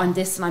 oh, I'm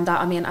this and I'm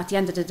that. I mean, at the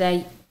end of the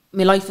day,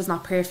 my life is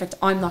not perfect.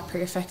 I'm not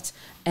perfect.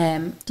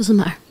 Doesn't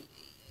matter.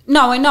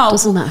 No, I know.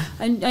 Doesn't matter.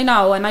 I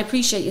know, and I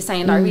appreciate you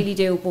saying that, I really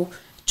do. But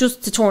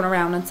just to turn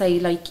around and say,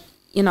 like,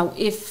 you know,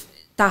 if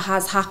that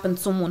has happened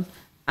to someone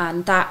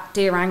and that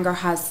their anger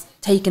has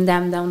taken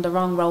them down the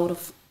wrong road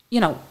of, you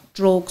know,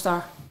 drugs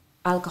or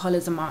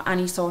alcoholism or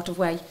any sort of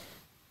way,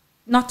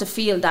 not to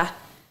feel that,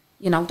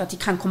 you know, that you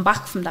can't come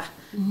back from that.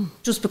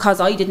 Just because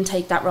I didn't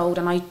take that road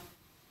and I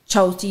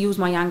chose to use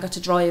my anger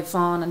to drive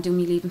on and do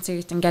me leaving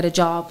cert and get a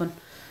job.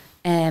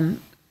 And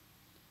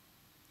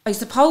I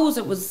suppose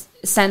it was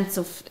a sense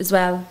of, as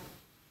well,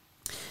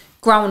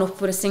 growing up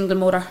with a single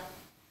mother.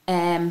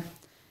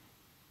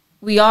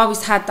 We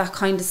always had that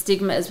kind of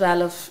stigma as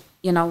well of,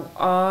 you know,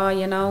 oh,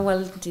 you know,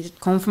 well, they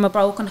come from a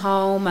broken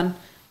home and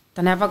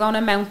they're never going to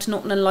amount to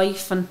nothing in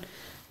life, and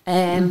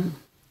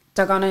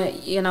they're going to,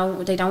 you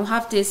know, they don't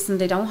have this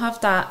and they don't have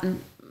that, and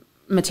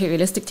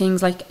materialistic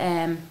things, like,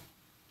 and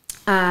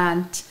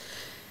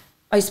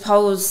I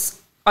suppose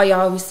I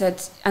always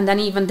said, and then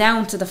even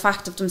down to the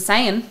fact of them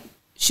saying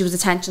she was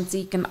attention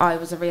seeking, I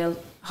was a real,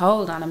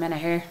 hold on a minute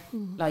here,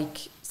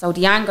 like, so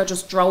the anger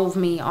just drove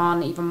me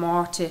on even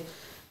more to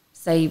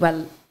say,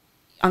 well,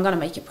 I'm going to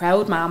make you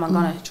proud, Mum. I'm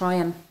going to try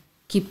and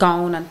keep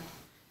going and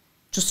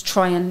just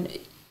try and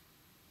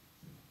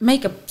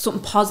make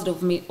something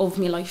positive of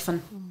me life,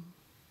 and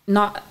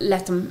not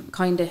let them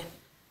kind of.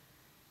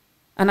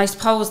 And I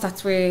suppose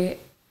that's where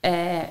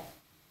I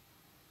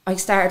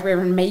started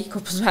wearing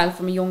makeup as well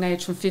from a young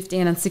age, from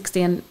 15 and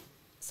 16.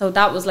 So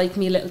that was like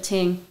me little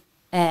thing,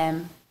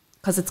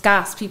 because it's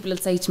gas. People will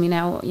say to me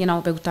now, you know,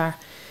 about their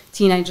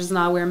teenagers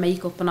now wear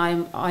makeup, and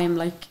I'm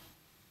like,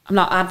 I'm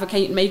not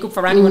advocating makeup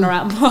for anyone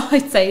around, but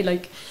I'd say,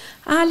 like,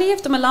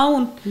 leave them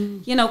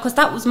alone, you know, because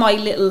that was my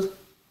little.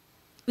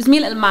 It was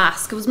me little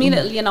mask. It was me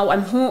little, you know,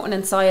 I'm hurting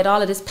inside,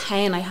 all of this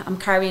pain I'm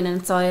carrying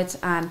inside,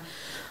 and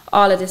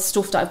all of this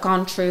stuff that I've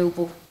gone through,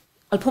 but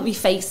I'll put my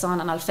face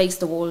on and I'll face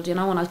the world, you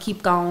know, and I'll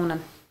keep going.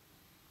 And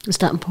is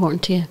that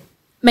important to you?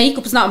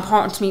 Makeup is not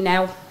important to me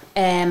now,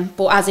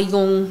 but as a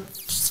young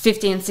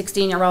 15,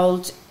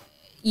 16-year-old,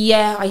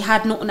 yeah, I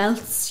had nothing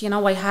else, you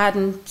know. I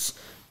hadn't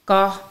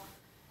got,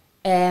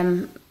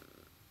 my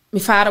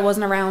father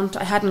wasn't around,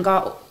 I hadn't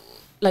got,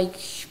 like,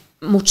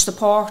 much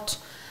support.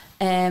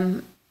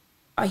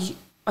 I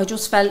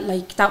just felt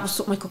like that was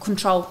something I could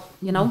control,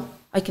 you know.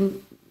 I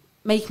can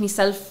make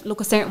myself look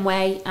a certain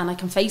way, and I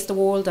can face the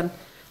world, and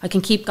I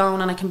can keep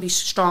going, and I can be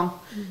strong.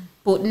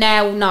 But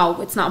now,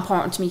 no, it's not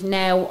important to me.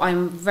 Now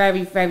I'm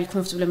very, very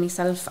comfortable in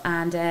myself,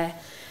 and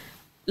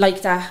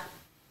like that,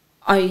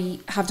 I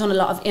have done a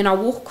lot of inner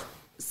work.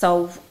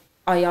 So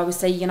I always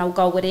say, you know,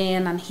 go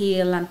within and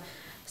heal. And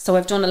so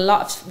I've done a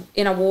lot of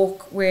inner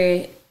work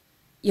where,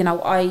 you know,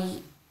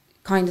 I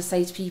kind of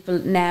say to people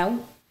now,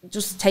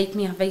 just take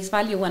me at face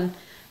value.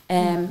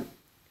 And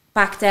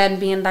back then,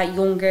 being that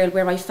young girl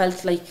where I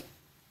felt like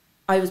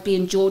I was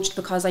being judged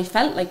because I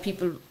felt like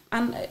people,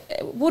 and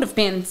it would have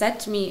been said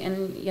to me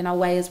in, you know,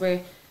 ways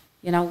where,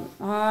 you know,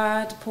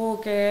 the poor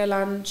girl,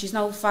 and she's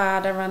no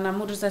father, and her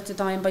mother's at to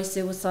dying by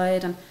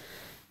suicide, and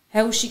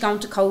how is she going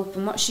to cope,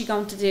 and what's she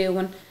going to do?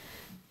 And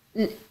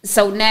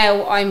so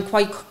now I'm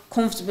quite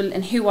comfortable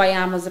in who I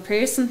am as a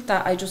person,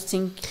 that I just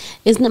think...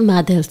 Isn't it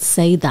mad they'll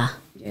say that,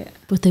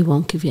 but they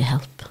won't give you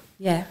help?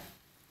 Yeah,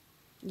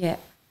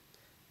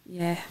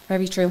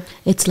 very true.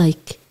 It's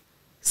like,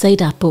 say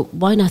that, but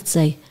why not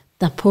say,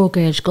 that poor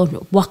girl is going,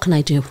 what can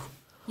I do?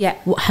 Yeah.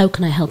 How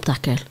can I help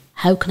that girl?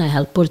 How can I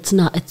help? But it's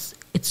not,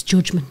 it's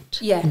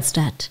judgment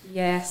instead.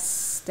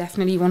 Yes,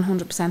 definitely,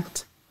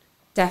 100%.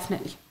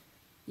 Definitely.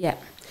 Yeah.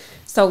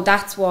 So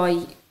that's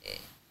why,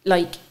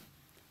 like,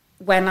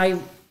 when I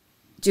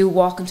do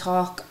walk and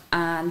talk,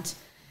 and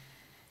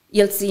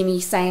you'll see me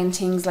saying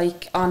things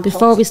like on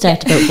before we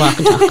start about walk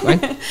and talk,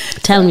 right?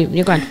 Tell me,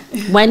 you're going,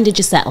 when did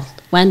you settle?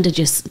 When did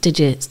you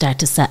start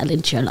to settle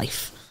into your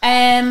life?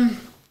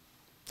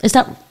 Is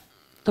that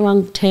the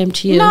wrong term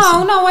to use?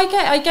 No,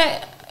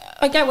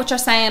 I get what you're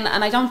saying,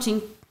 and I don't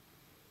think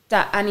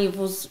that any of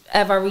us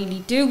ever really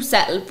do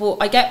settle, but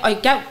I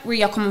get where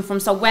you're coming from.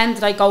 So when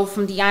did I go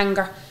from the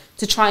anger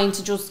to trying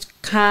to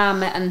just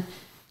calm it, and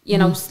you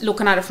know,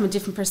 looking at it from a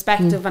different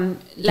perspective, and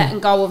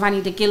letting go of any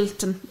of the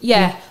guilt, and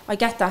I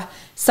get that.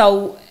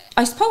 So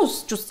I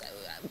suppose just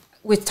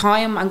with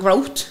time and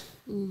growth.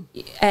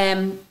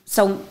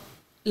 So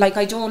like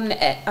I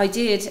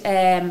did.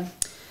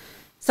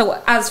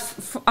 So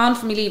as on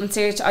from me leaving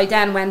Search, I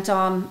then went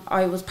on.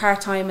 I was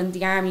part-time in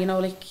the army, you know,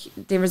 like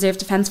the Reserve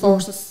Defence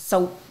Forces.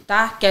 So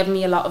that gave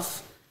me a lot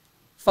of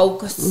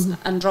focus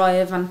and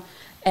drive,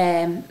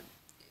 and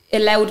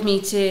allowed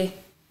me to,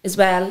 as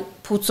well,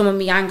 put some of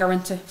my anger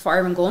into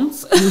firing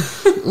guns.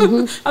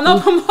 I'm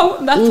not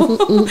promoting that,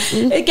 but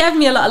it gave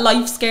me a lot of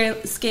life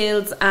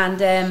skills,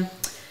 and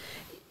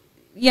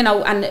you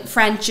know, and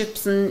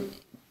friendships, and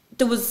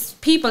there was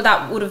people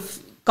that would have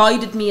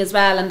guided me as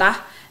well, and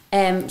that.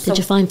 Did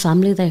you find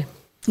family there?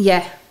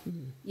 Yeah,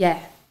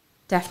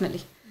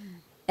 definitely.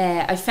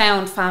 I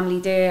found family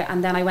there,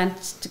 and then I went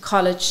to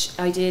college.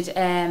 I did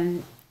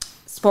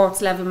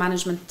sports level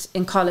management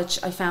in college.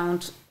 I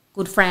found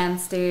good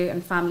friends there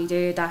and family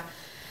there that,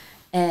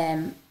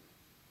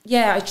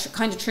 I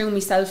kind of threw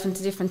myself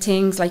into different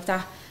things like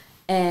that.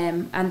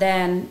 And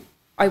then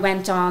I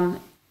went on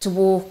to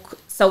work.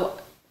 So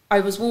I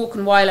was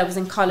working while I was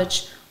in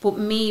college, but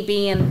me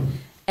being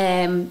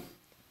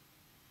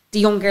the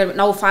young girl with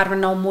no father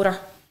and no mother,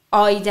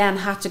 I then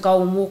had to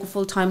go and work a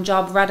full-time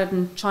job rather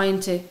than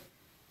trying to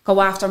go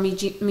after me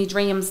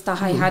dreams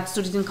that I had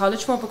studied in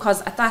college for,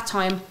 because at that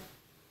time,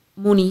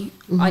 money,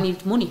 I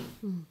needed money.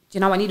 You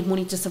know, I needed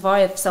money to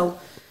survive. So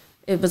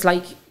it was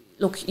like,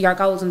 look, your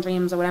goals and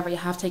dreams or whatever, you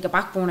have to take a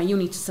back burner, you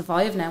need to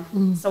survive now.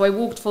 So I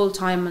worked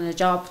full-time in a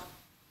job.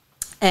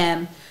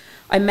 I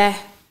met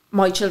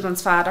my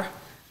children's father,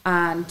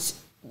 and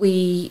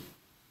we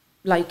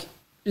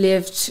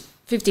lived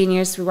 15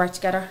 years we worked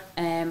together.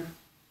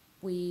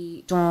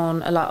 We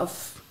done a lot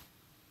of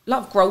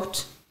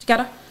growth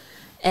together.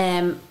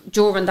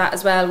 During that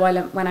as well,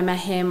 when I met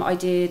him, I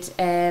did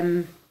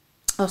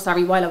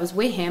while I was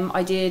with him,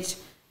 I did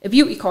a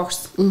beauty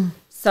course.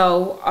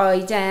 So I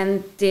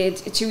then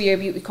did a 2-year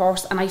beauty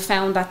course, and I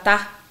found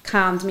that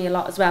calmed me a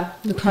lot as well,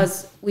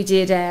 because we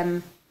did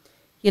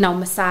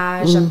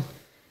massage, and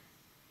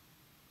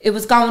it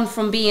was going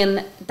from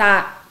being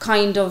that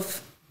kind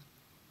of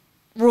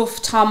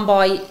rough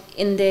tomboy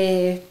in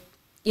the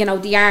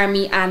the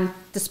army and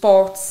the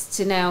sports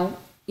to now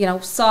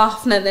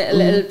softening it a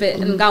little bit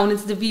and going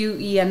into the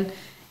beauty and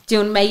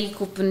doing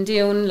makeup and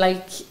doing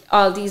like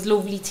all these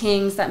lovely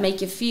things that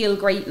make you feel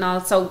great and all.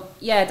 So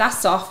that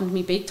softened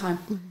me big time.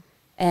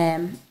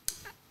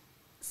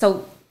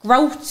 So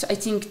growth, I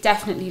think,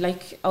 definitely,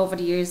 like over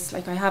the years,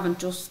 like I haven't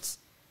just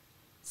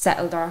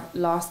settled or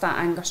lost that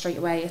anger straight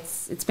away.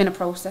 It's been a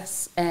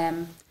process.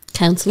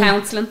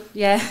 Counselling,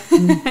 yeah.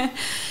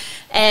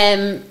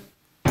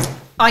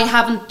 I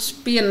haven't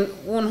been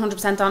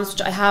 100% honest with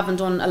you. I haven't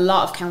done a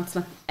lot of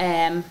counselling.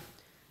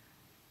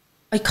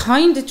 I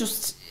kind of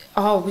just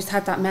always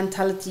had that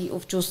mentality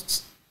of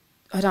just,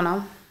 I don't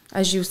know,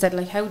 as you said,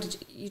 like how did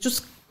you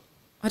just,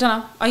 I don't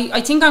know.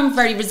 I think I'm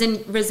very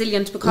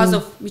resilient because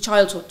of my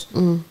childhood.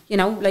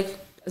 Like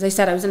as I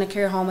said, I was in a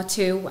care home at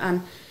 2,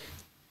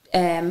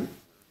 and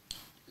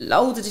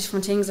loads of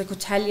different things I could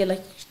tell you,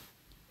 like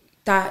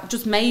that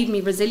just made me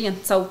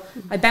resilient. So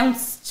I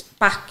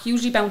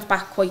usually bounce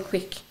back quite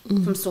quick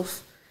from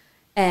stuff.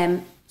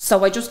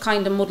 So I just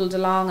kind of muddled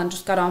along and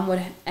just got on with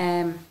it.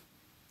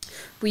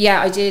 But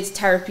I did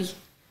therapy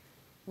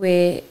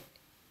with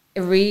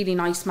a really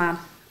nice man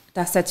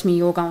that said to me,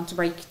 you're going to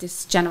break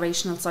this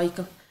generational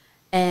cycle.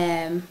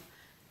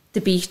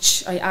 The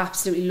beach, I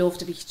absolutely love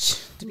the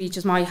beach. The beach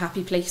is my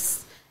happy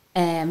place.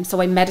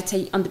 So I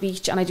meditate on the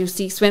beach and I do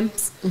sea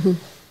swims.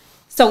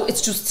 So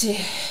it's just to,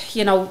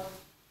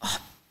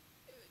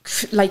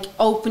 like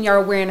open your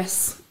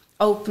awareness,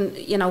 open,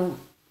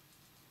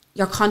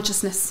 your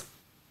consciousness.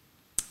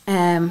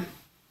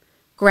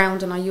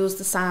 Ground, and I use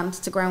the sand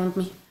to ground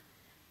me,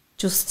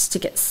 just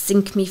to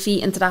sink me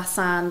feet into that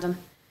sand. And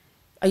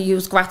I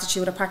use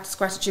gratitude. I practice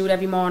gratitude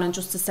every morning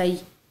just to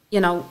say,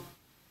 you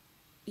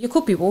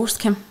could be worse,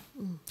 Kim.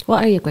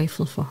 What are you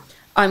grateful for?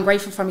 I'm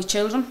grateful for my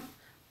children.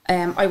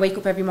 I wake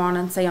up every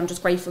morning and say I'm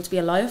just grateful to be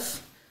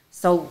alive.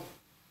 So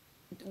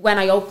when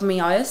I open my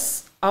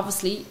eyes,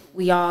 obviously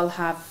we all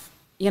have,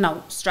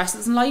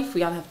 stresses in life.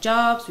 We all have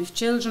jobs, we have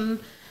children,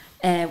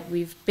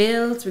 we've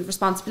bills, we've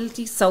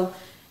responsibilities. So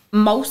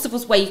most of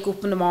us wake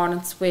up in the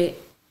mornings with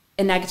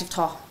a negative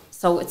thought.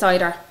 So it's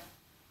either,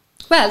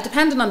 well,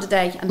 depending on the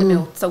day and the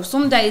mood. So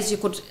some days you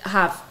could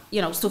have,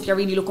 you know, stuff you're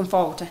really looking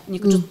forward to and you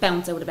could just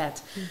bounce out of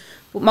bed.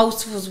 But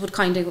most of us would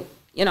kind of,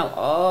 you know,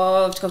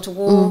 oh, I have to go to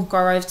work,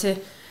 or I have to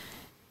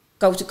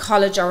go to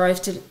college, or I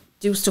have to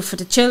do stuff for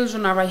the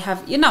children, or I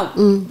have, you know,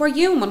 we're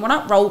human, we're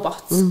not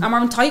robots, and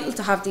we're entitled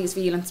to have these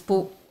feelings.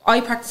 But I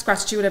practice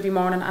gratitude every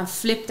morning and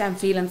flip them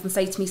feelings and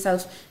say to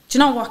myself, do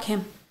you know what,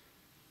 Kim?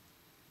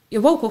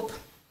 You woke up.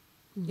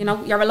 You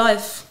know, you're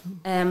alive.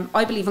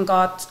 I believe in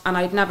God, and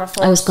I'd never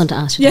force... I was going to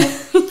ask you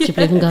that. Do you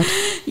believe in God?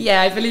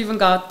 Yeah, I believe in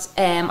God.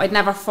 I'd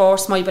never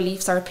force my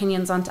beliefs or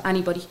opinions onto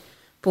anybody.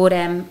 But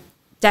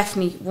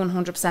definitely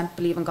 100%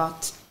 believe in God.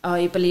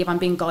 I believe I'm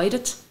being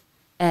guided.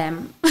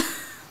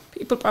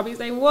 People probably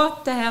say,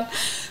 what the hell?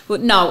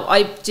 But no,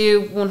 I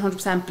do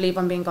 100% believe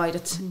I'm being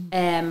guided.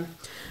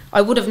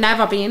 I would have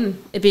never been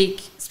a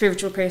big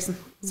spiritual person.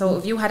 So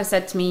if you had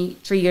said to me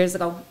 3 years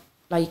ago,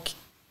 like,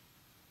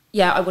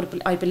 yeah,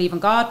 I believe in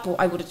God, but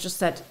I would have just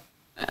said,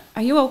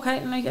 are you okay?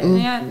 And like,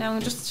 yeah, no,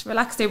 just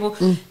relax there.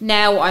 But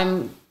now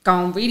I'm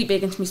going really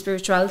big into my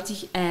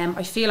spirituality.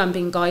 I feel I'm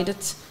being guided,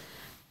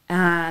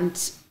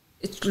 and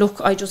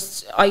I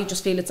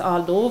just feel it's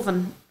all love,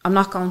 and I'm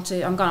going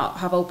to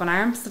have open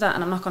arms to that,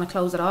 and I'm not going to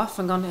close it off.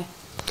 I'm going to,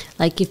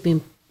 like,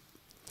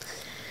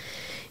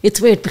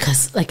 it's weird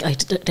because, like,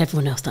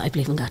 everyone knows that I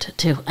believe in God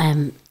too.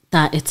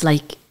 That it's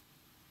like,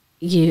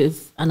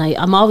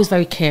 I'm always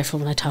very careful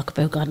when I talk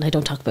about God, and I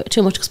don't talk about it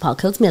too much because Paul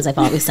kills me, as I've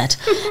always said.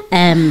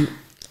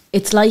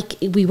 It's like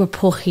we were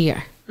put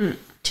here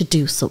to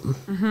do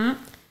something.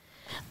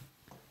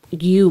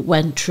 You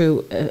went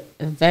through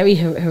a very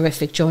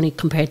horrific journey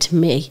compared to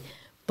me,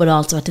 but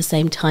also at the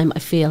same time I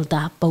feel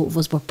that both of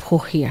us were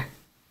put here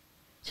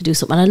to do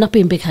something. And I'm not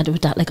being big-headed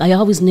with that. Like, I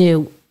always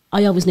knew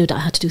that I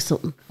had to do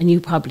something, and you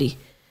probably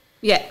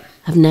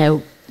have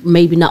now,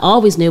 maybe not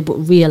always knew, but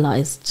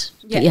realised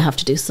that you have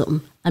to do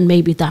something. And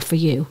maybe that for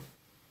you.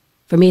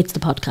 For me, it's the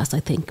podcast, I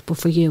think. But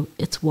for you,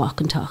 it's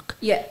walk and talk.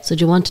 Yeah. So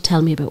do you want to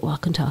tell me about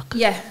walk and talk?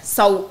 Yeah.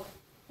 So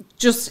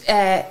just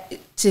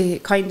to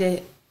kind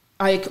of,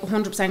 I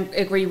 100%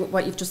 agree with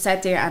what you've just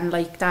said there. And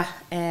like that,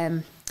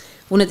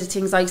 one of the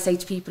things I say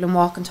to people in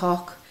walk and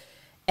talk,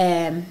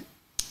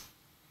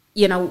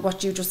 you know,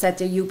 what you just said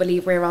there, you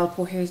believe we're all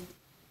put here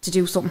to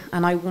do something.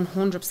 And I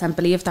 100%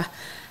 believe that.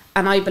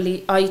 And I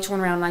turn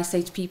around and I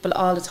say to people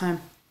all the time,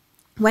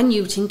 when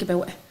you think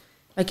about it,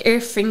 like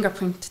our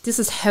fingerprint, this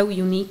is how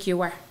unique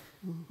you are.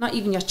 Not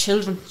even your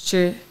children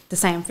share the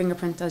same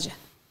fingerprint as you.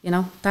 You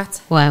know,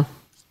 that's... Wow.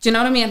 Do you know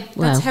what I mean?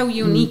 Wow. That's how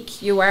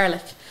unique you are,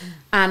 like.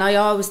 And I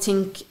always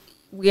think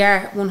we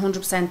are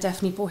 100%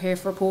 definitely put here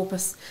for a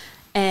purpose.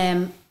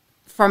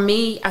 For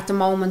me, at the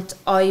moment,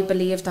 I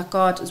believe that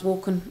God is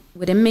working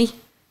within me.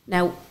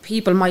 Now,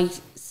 people might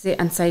sit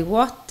and say,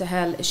 what the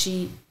hell is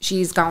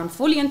she's gone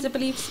fully into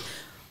beliefs.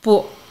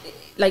 But...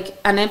 like,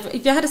 and if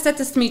you had said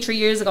this to me 3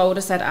 years ago, I would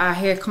have said,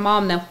 here, come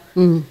on now.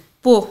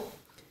 But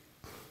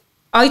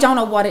I don't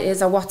know what it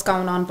is or what's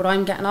going on, but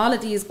I'm getting all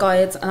of these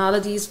guides and all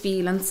of these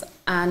feelings,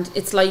 and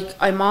it's like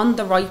I'm on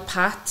the right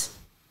path.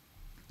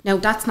 Now,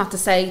 that's not to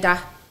say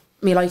that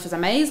my life is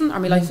amazing or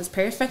my life is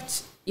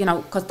perfect, you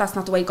know, because that's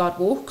not the way God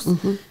works.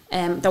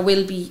 There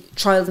will be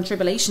trials and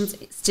tribulations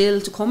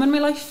still to come in my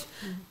life.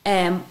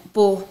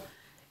 But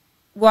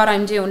what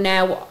I'm doing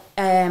now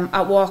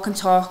at Walk and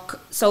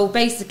Talk, so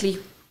basically...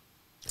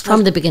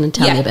 From the beginning,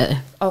 tell me about it.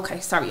 Okay,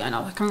 sorry, I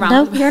know I can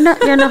ramble. No, you're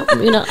not.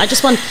 You know, I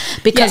just want,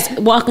 because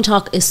walk and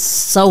talk is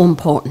so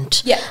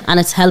important, and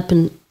it's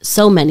helping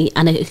so many,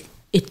 and it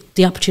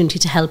the opportunity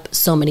to help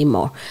so many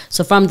more.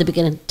 So from the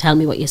beginning, tell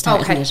me what you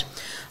started with.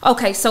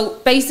 Okay, so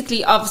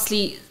basically,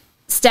 obviously,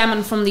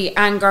 stemming from the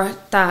anger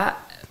that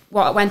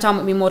what went on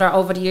with my mother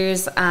over the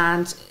years,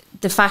 and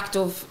the fact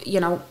of, you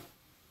know,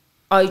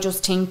 I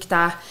just think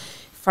that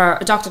for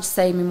a doctor to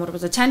say my mother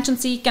was attention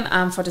seeking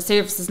and for the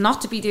services not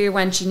to be there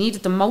when she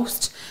needed them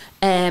most,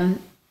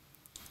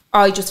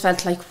 I just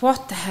felt like,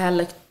 what the hell,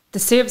 like the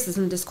services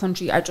in this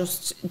country are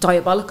just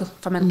diabolical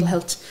for mental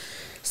health.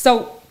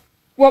 So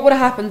what would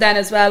have happened then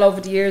as well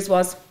over the years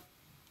was,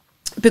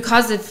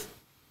 because of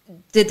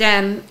the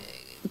then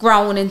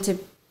growing into,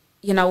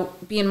 you know,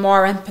 being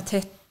more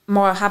empathy,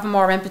 having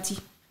more empathy.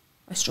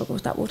 I struggle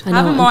with that word.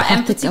 Having more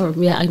empathy.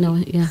 I know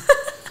it, yeah.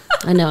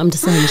 I know, I'm the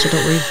same, so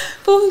don't worry.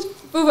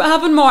 But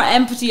having more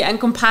empathy and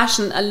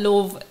compassion and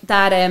love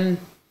that,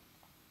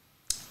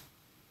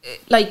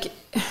 like,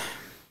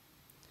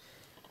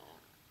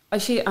 I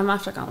feel, I'm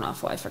after going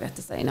off what I forget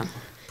to say now.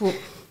 But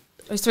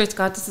I swear to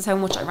God, this is how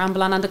much I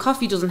ramble on, and the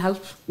coffee doesn't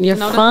help. You're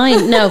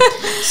fine. No.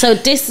 So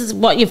this is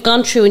what you've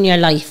gone through in your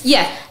life.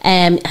 Yeah.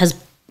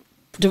 Has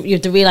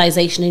the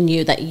realisation in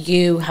you that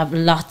you have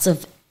lots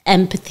of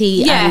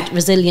empathy and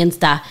resilience,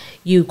 that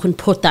you can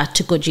put that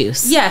to good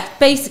use. Yeah,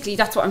 basically,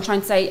 that's what I'm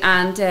trying to say.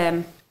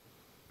 And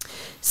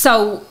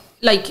so,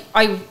 like,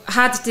 I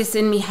had this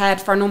in my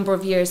head for a number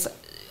of years.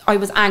 I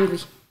was angry.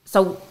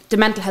 So the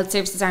mental health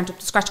services aren't up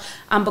to scratch.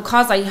 And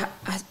because I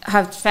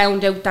have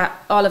found out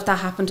that all of that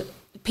happened,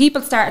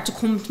 people started to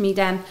come to me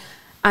then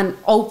and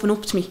open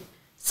up to me.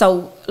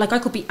 So, like, I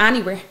could be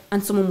anywhere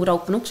and someone would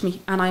open up to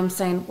me and I'm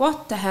saying,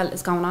 what the hell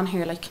is going on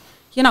here? Like,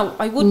 you know,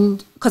 I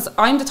wouldn't, because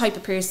I'm the type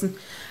of person,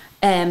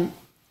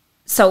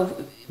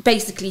 so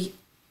basically,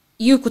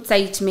 you could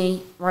say to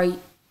me, right,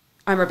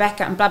 I'm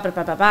Rebecca and blah, blah,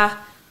 blah, blah, blah,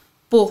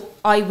 but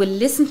I will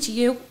listen to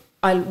you.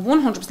 I'll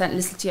 100%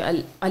 listen to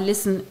you. I'll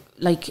listen,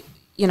 like,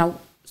 you know,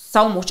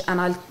 so much, and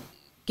I'll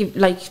give,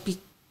 like, be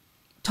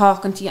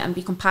talking to you and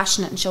be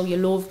compassionate and show you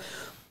love,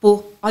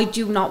 but I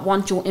do not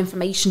want your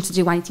information to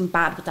do anything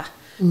bad with that.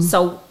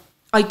 So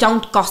I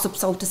don't gossip,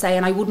 so to say,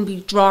 and I wouldn't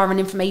be drawing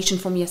information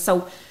from you.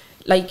 So,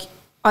 like,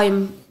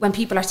 when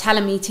people are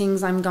telling me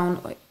things, I'm going,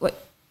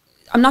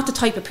 I'm not the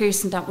type of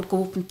person that would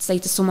go up and say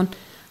to someone,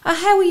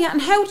 how are you,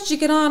 and how did you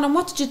get on, and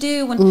what did you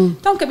do?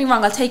 And don't get me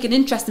wrong, I'll take an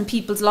interest in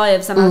people's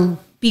lives and I'll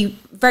be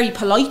very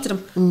polite to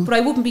them, but I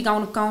wouldn't be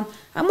going,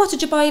 and what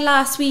did you buy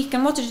last week,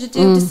 and what did you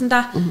do, this and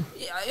that.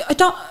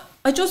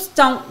 I just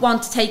don't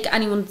want to take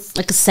anyone's...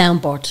 Like a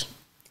soundboard.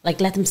 Like,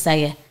 let them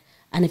say it,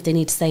 and if they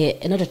need to say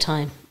it another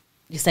time,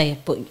 you say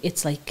it, but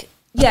it's like...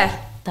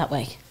 Yeah. That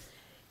way.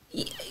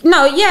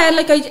 No, yeah,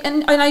 like,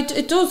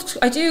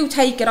 I do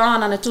take it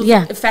on, and it does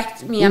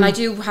affect me, and I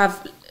do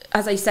have,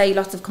 as I say,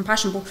 lots of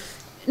compassion, but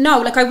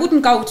no, like, I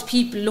wouldn't go to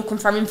people looking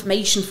for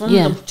information from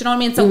them. Do you know what I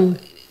mean? So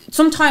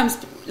sometimes,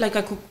 like,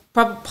 I could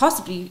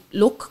possibly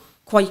look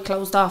quite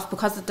closed off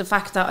because of the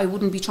fact that I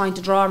wouldn't be trying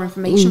to draw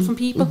information from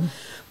people.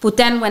 But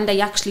then when they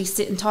actually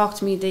sit and talk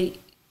to me,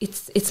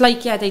 it's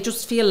like, yeah, they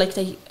just feel like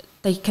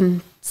they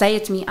can say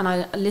it to me, and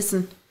I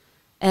listen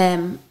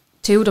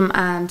to them,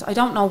 and I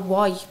don't know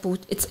why,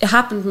 but it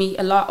happened to me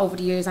a lot over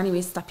the years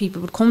anyways, that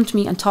people would come to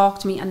me and talk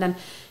to me, and then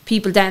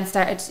people then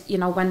started, you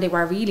know, when they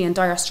were really in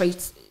dire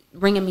straits,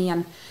 ringing me,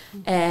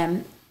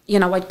 and you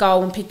know, I'd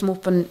go and pick them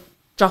up and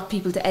drop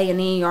people to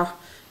A&E, or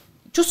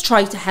just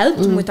try to help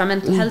them with their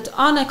mental health,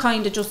 on a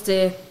kind of just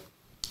a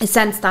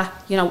sense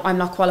that, you know, I'm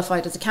not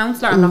qualified as a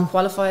counsellor, I'm not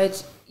qualified,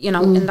 you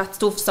know, in that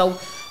stuff, so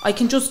I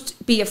can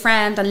just be a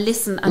friend and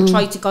listen and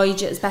try to guide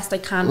you as best I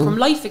can from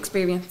life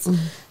experience.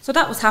 So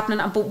that was happening,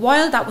 but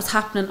while that was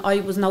happening,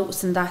 I was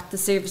noticing that the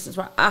services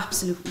were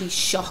absolutely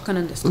shocking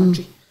in this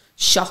country.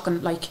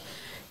 Shocking, like,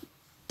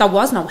 there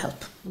was no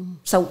help.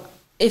 So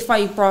if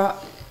I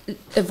brought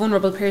a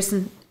vulnerable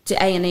person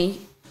to A&E,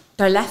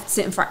 they're left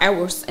sitting for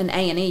hours in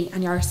A&E,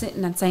 and you're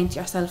sitting and saying to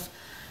yourself,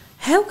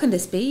 how can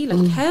this be?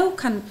 Like, how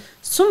can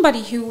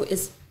somebody who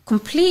is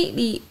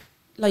completely,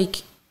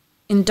 like,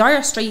 in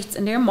dire straits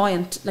in their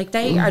mind, like,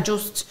 they are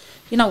just,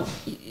 you know,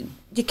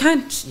 you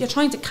can't, you're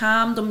trying to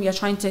calm them, you're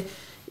trying to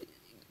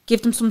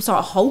give them some sort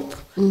of hope.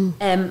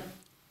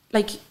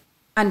 Like,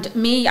 and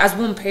me as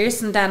one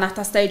person then at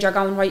that stage, you're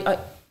going, right,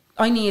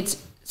 I need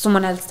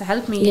someone else to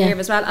help me here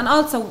as well. And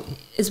also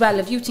as well,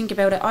 if you think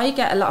about it, I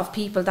get a lot of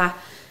people that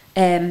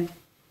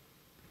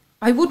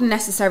I wouldn't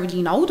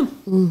necessarily know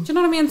them. Do you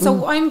know what I mean?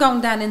 So I'm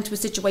going then into a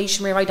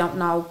situation where I don't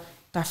know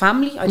their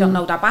family, I don't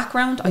know their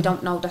background, I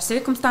don't know their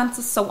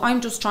circumstances, so I'm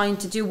just trying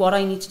to do what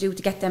I need to do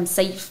to get them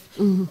safe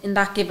in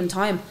that given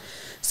time.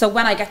 So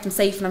when I get them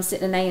safe and I'm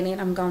sitting in A&E and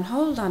I'm going,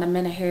 hold on a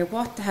minute here,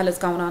 what the hell is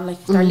going on?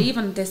 Like, they're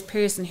leaving this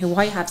person who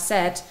I have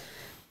said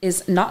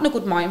is not in a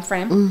good mind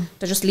frame,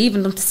 they're just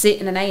leaving them to sit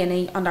in an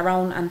A&E on their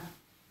own, and,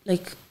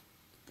 like,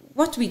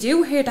 what do we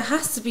do here? There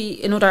has to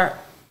be another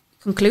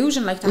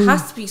conclusion, like, there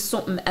has to be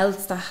something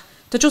else, there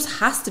just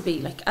has to be,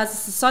 like, as a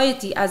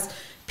society, as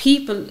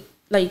people,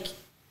 like,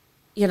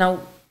 you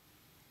know,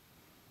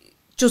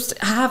 just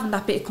having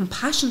that bit of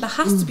compassion, there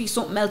has to be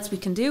something else we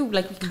can do.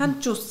 Like, we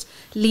can't just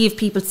leave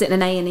people sitting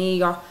in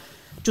A&E, or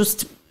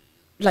just,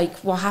 like,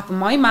 what happened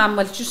my mum,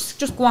 well,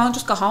 just go on,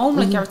 just go home,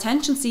 like, you're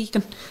attention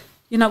seeking,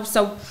 you know.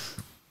 So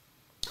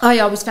I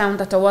always found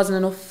that there wasn't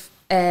enough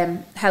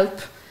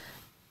help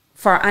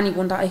for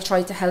anyone that I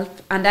tried to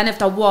help, and then if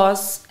there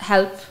was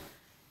help,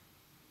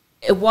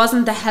 it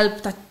wasn't the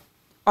help that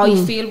I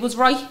feel was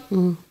right,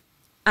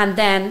 and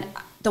then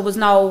there was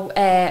no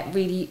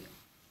really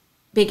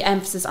big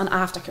emphasis on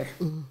aftercare.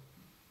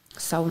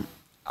 So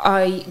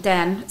I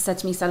then said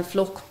to myself,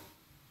 look,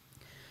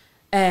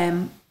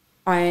 I'm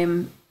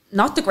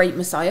not the great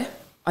messiah.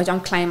 I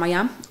don't claim I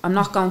am. I'm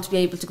not going to be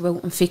able to go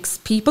out and fix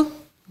people.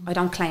 I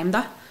don't claim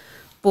that.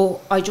 But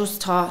I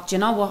just thought, you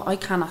know what, I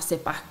cannot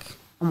sit back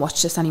and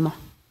watch this anymore.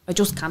 I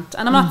just can't.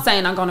 And I'm not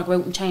saying I'm going to go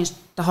out and change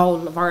the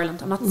whole of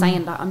Ireland. I'm not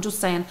saying that. I'm just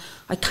saying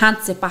I can't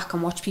sit back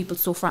and watch people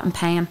suffer and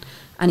pain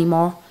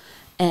anymore.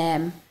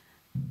 And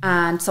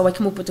so I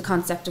came up with the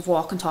concept of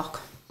walk and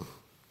talk.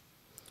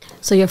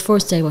 So your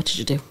first day, what did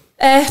you do?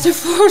 The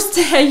first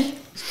day,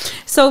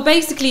 so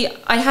basically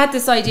I had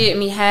this idea in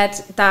my head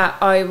that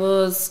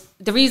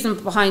the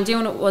reason behind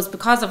doing it was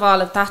because of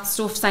all of that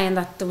stuff, saying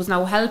that there was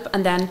no help,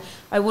 and then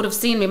I would have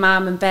seen my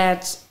mum in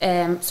bed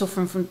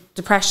suffering from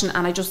depression,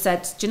 and I just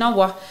said, do you know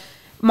what,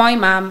 my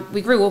mum,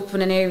 we grew up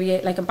in an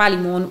area like in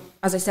Ballymun,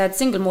 as I said,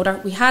 single mother,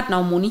 we had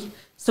no money,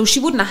 so she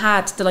wouldn't have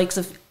had the likes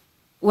of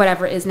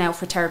whatever it is now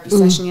for a therapy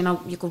session, you know,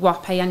 you could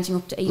pay anything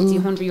up to 80,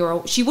 100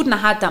 euro. She wouldn't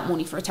have had that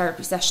money for a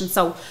therapy session.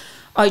 So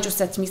I just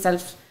said to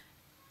myself,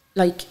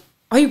 like,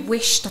 I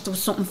wish that there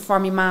was something for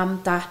me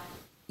mum that,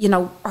 you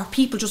know, or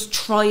people just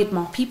tried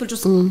more. People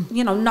just,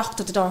 you know, knocked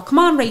at the door. Come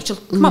on, Rachel.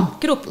 Come on,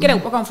 get up, get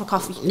out. We're going for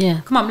coffee.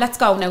 Yeah. Come on, let's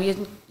go now.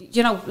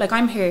 You know, like,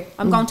 I'm here.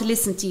 I'm going to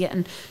listen to you.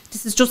 And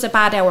this is just a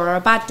bad hour or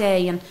a bad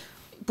day.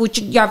 But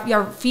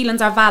your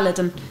feelings are valid.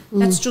 And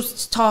let's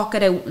just talk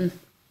it out. And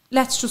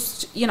let's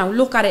just, you know,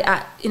 look at it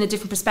in a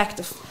different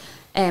perspective.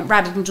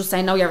 Rather than just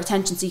saying, no, your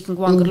attention seeking,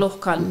 go on, good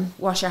luck. We'll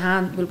wash our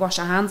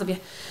hands of you.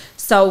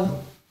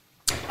 So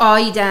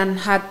I then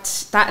had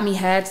that in my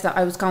head that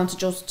I was going to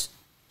just,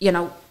 you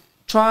know,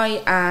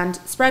 try and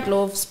spread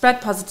love,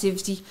 spread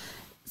positivity,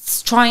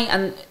 try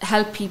and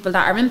help people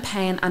that are in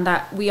pain, and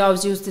that we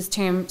always use this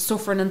term,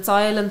 suffering in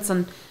silence,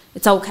 and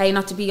it's okay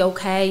not to be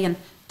okay. And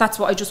that's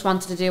what I just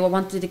wanted to do. I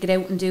wanted to get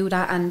out and do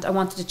that, and I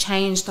wanted to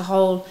change the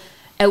whole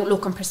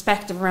outlook and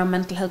perspective around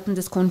mental health in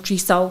this country.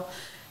 So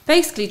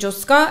basically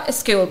just got a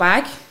school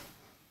bag,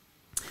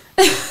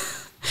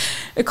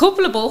 a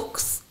couple of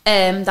books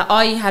that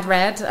I had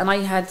read and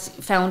I had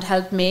found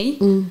helped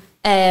me.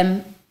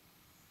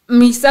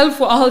 Myself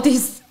with all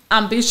these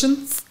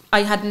ambitions,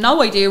 I had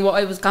no idea what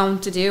I was going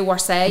to do or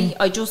say.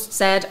 I just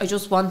said, I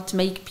just want to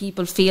make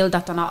people feel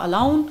that they're not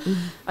alone.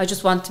 I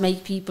just want to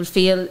make people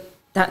feel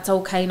that it's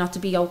okay not to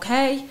be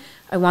okay.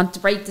 I want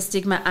to break the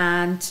stigma,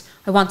 and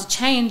I want to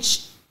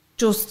change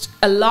just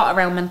a lot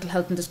around mental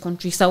health in this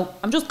country. So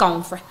I'm just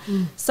going for it.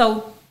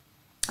 So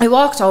I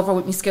walked over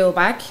with my school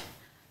bag,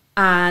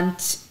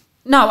 and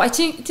no, I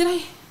think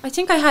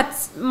I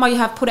might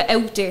have put it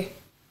out there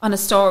on a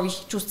story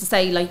just to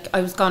say, like, I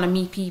was going to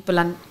meet people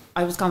and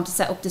I was going to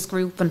set up this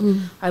group,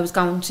 and I was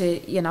going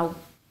to, you know,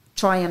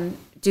 try and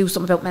do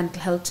something about mental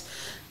health.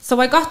 So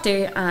I got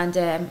there,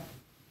 and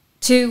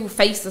two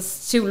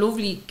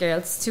lovely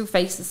girls, two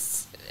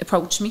faces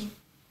approached me,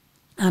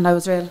 and I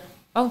was real,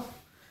 I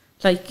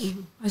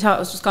thought it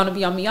was just going to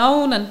be on my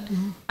own.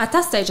 And at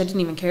that stage I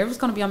didn't even care if it was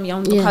going to be on my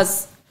own,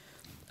 because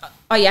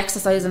I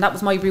exercise, and that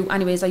was my route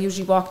anyways. I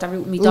usually walk that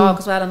route with my dog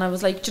as well, and I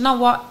was like, do you know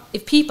what,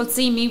 if people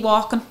see me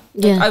walking,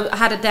 I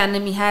had it then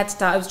in my head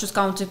that I was just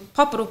going to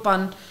pop it up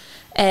on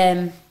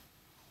a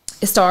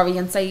story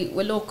and say,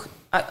 well, look,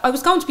 I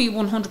was going to be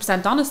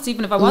 100% honest,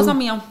 even if I was on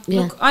my own.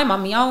 Look, I'm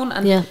on my own,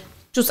 and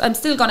just, I'm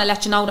still going to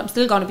let you know that I'm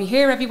still going to be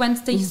here every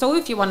Wednesday. So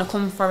if you want to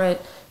come for a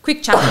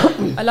quick chat,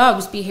 I'll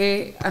always be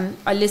here, and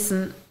I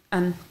listen.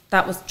 And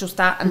that was just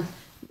that. And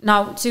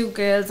now 2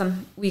 girls,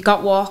 and we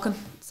got walking.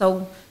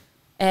 So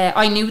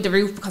I knew the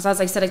route, because,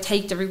 as I said, I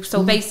take the route.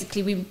 So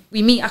basically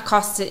we meet at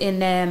Costa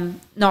in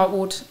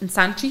Norwood in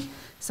Santry,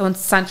 so in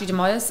Santry de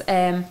Moyes.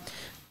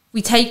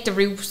 We take the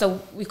route,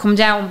 so we come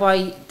down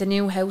by the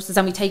new houses,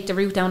 and we take the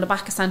route down the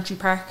back of Santry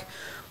Park.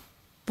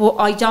 But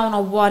I don't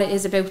know what it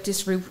is about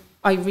this route.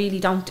 I really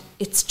don't.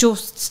 It's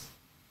just,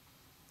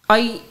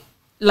 I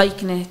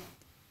liken it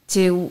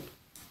to,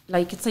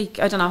 like, it's like,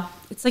 I don't know,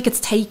 it's like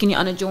it's taking you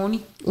on a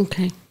journey.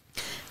 Okay.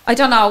 I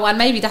don't know, and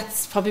maybe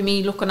that's probably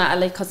me looking at it,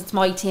 like, because it's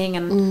my thing,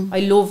 and I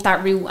love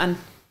that route and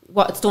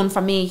what it's done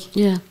for me.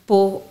 Yeah.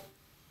 But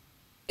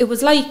it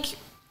was like,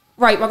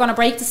 right, we're going to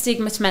break the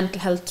stigma to mental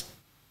health,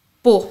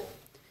 but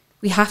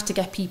we have to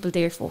get people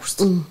there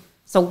first.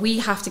 So we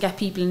have to get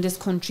people in this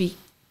country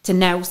to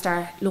now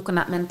start looking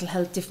at mental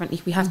health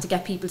differently. We have to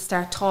get people to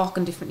start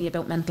talking differently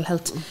about mental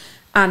health.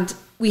 And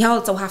we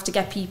also have to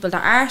get people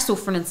that are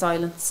suffering in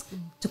silence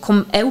to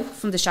come out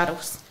from the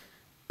shadows.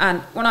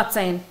 And we're not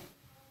saying,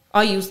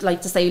 I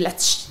like to say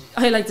let's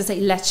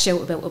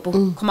shout about it, but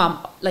come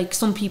on, like,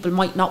 some people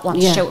might not want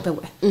to shout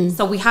about it.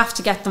 So we have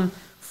to get them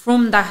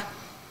from that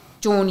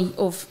journey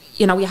of,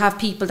 you know, you have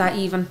people that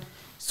even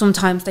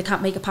sometimes they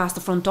can't make it past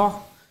the front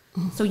door.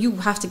 So you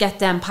have to get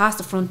them past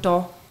the front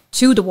door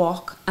to the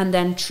walk, and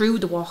then through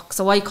the walk.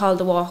 So I call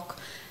the walk,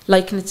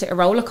 liken it to a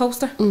roller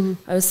coaster.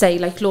 I would say,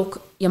 like,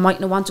 look, you might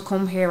not want to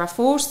come here at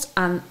first,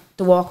 and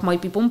the walk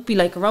might be bumpy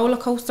like a roller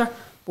coaster,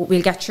 but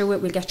we'll get through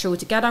it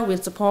together, we'll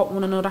support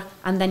one another,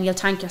 and then you'll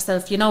thank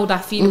yourself. You know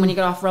that feeling when you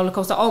get off a roller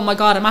coaster, oh my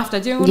God, I'm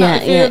after doing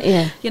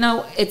that. You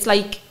know, it's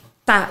like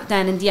that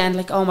then in the end,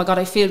 like, oh my God,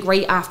 I feel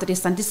great after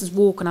this, and this is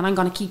working, and I'm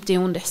going to keep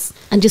doing this.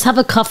 And just have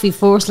a coffee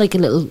first, like a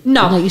little,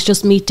 no, you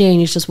just meet there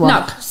and you just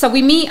walk. No, so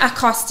we meet at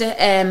Costa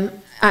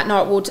at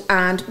Norwood,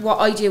 and what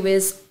I do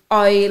is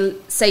I'll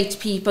say to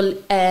people,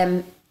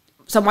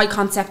 so my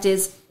concept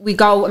is we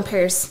go in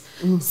pairs.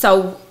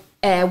 So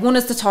one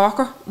is the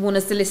talker, one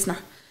is the listener.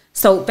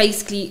 So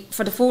basically,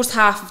 for the first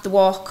half of the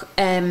walk,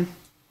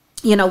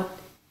 you know,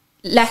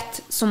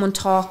 let someone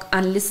talk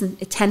and listen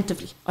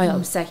attentively, I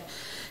always say.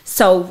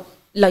 So,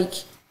 like,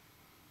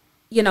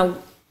 you know,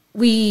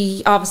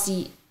 we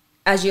obviously,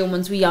 as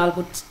humans, we all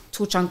would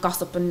touch on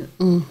gossip, and,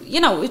 you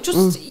know, it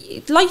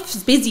just, life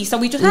is busy. So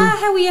we just,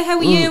 how are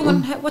you,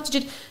 and what did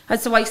you do? And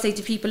so I say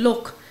to people,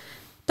 look,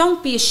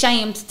 don't be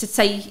ashamed to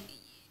say,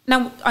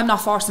 now, I'm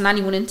not forcing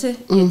anyone into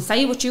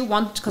say what you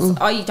want, because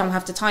I don't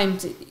have the time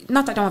to,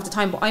 not that I don't have the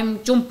time, but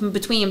I'm jumping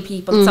between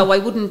people, so I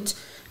wouldn't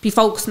be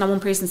focusing on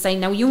one person saying,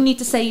 now you need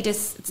to say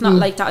this. It's not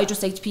like that. I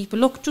just say to people,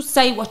 look, just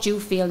say what you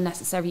feel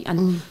necessary,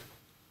 and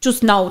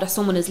just know that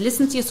someone is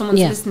listening to you, someone's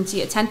listening to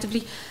you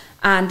attentively.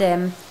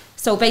 And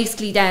so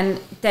basically then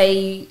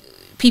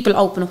people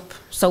open up.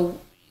 So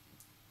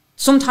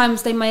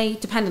sometimes they may,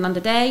 depending on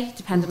the day,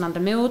 depending on the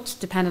mood,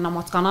 depending on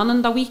what's gone on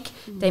in the week,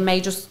 they may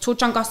just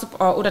touch on gossip,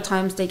 or other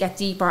times they get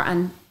deeper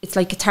and it's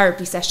like a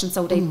therapy session.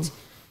 So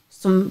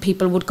some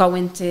people would go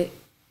into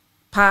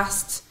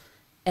past.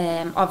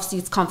 Obviously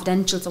it's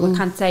confidential, so I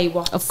can't say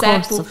what Of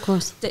said, course, of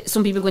course.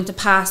 Some people go into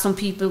past, some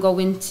people go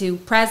into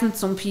present,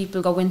 some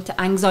people go into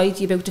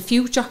anxiety about the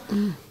future.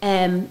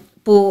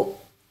 But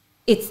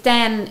it's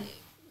then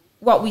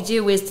what we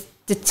do is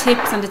the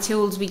tips and the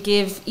tools we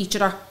give each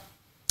other,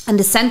 and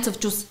the sense of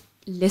just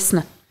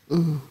listening.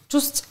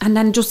 And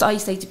then I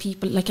say to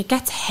people, like, it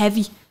gets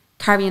heavy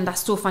carrying that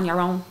stuff on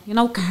your own, you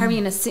know,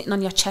 carrying it sitting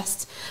on your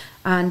chest.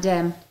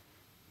 And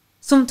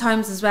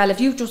sometimes as well, if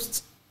you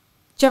just,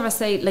 do you ever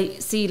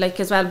see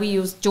as well, we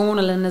use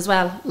journaling as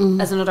well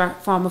as another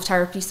form of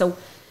therapy. So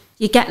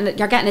you're getting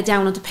it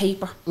down onto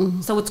paper.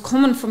 So it's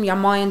coming from your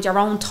mind, your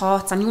own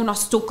thoughts, and you're not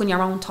stuck in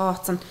your own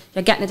thoughts, and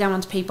you're getting it down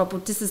onto paper.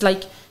 But this is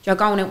like you're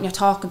going out and you're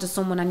talking to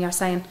someone and you're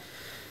saying,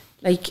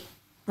 like,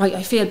 right,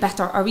 I feel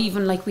better. Or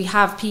even like we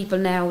have people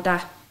now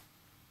that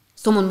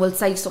someone will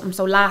say something.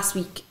 So last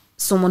week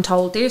someone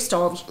told their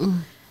story.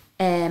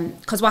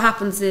 Because what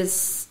happens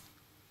is,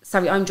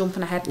 sorry, I'm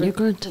jumping ahead. You're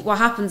good. What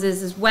happens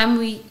is when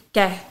we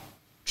get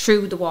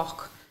through the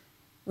walk,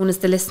 one is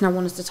the listener,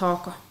 one is the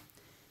talker,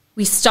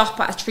 we stop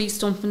at a tree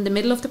stump in the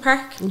middle of the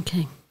park.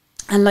 Okay.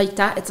 And like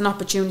that, it's an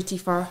opportunity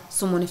for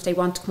someone, if they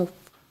want to come up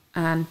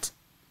and,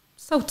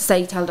 so to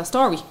say, tell their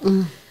story.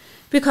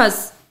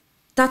 Because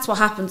that's what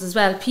happens as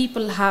well.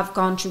 People have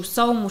gone through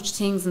so much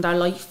things in their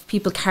life.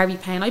 People carry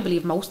pain. I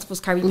believe most of us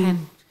carry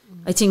pain.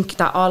 I think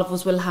that all of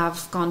us will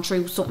have gone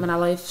through something in our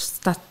lives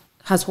that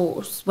has hurt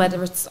us,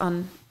 whether it's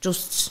on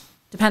just,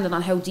 depending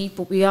on how deep,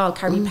 but we all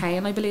carry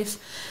pain, I believe.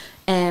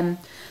 And,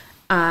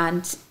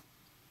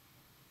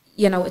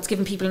 you know, it's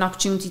giving people an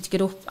opportunity to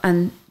get up,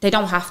 and they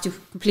don't have to,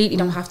 completely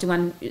don't have to.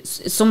 And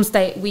some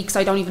weeks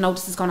I don't even know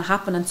this is going to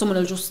happen, and someone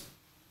will just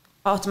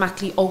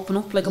automatically open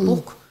up like a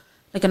book,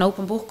 like an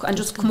open book, and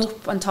just come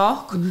up and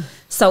talk.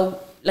 So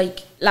like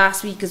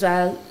last week as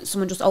well,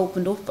 someone just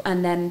opened up,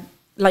 and then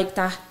like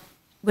that,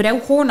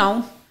 without her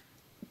knowing,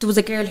 there was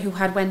a girl who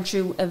had went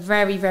through a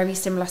very, very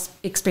similar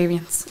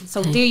experience.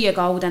 So there you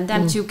go. Then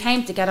them two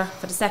came together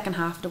for the second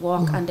half of the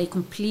walk, and they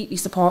completely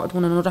supported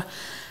one another.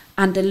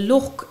 And the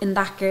look in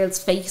that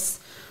girl's face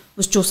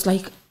was just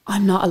like,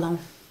 I'm not alone.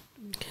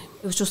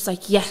 It was just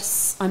like,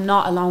 yes, I'm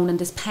not alone in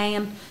this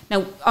pain.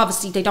 Now,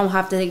 obviously, they don't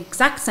have the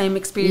exact same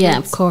experience. Yeah,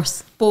 of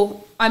course. But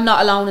I'm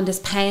not alone in this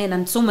pain,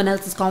 and someone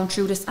else is going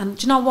through this. And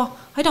do you know what?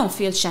 I don't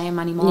feel shame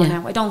anymore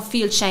now. I don't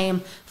feel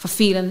shame for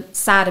feeling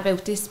sad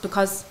about this,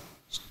 because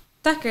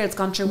that girl's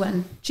gone through it,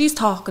 and she's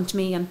talking to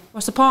me, and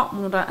we're supporting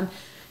one another, and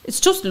it's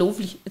just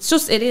lovely.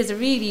 It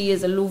really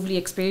is a lovely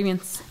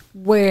experience.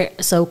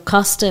 So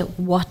Costa,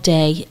 what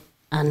day,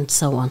 and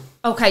so on?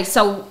 Okay,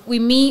 so we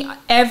meet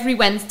every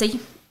Wednesday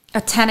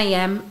at 10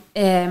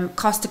 a.m.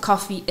 Costa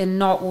Coffee in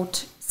Northwood,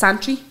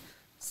 Santry.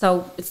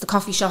 So it's the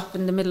coffee shop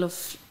in the middle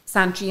of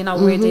Santry, you know,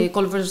 where the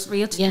Gulliver's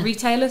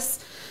retail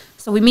is.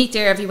 So we meet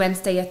there every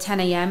Wednesday at 10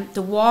 a.m.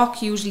 The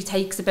walk usually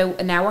takes about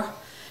an hour.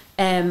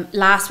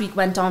 Last week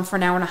went on for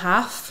an hour and a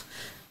half.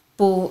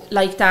 But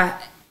like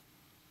that,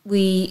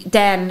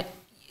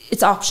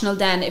 it's optional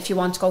then if you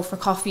want to go for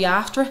coffee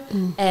after.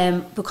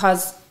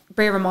 Because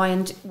bear in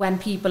mind, when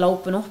people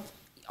open up,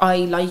 I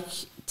like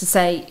to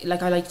say,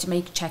 like, I like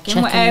to check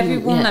in with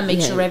everyone and make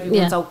sure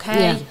everyone's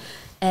okay.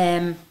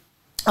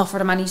 Offer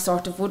them any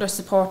sort of other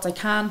support I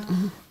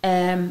can.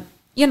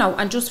 You know,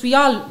 and just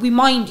we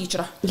mind each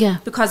other. Yeah.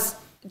 Because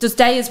there's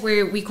days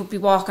where we could be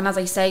walking, as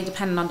I say,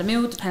 depending on the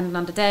mood, depending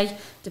on the day,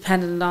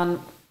 depending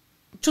on,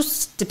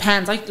 just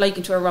depends. I like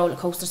into a roller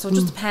coaster, so it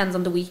just depends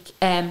on the week.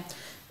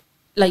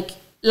 Like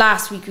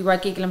last week we were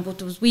giggling, but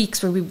there was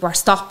weeks where we were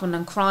stopping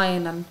and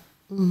crying and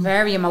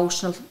very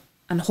emotional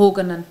and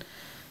hugging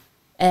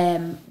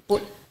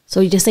but so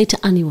you just say to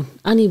anyone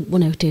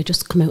out there,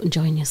 just come out and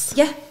join us.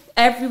 Yeah,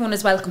 everyone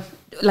is welcome.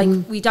 Like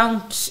we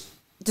don't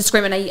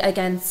discriminate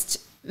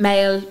against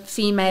male,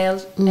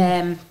 female.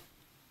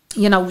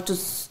 You know,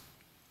 just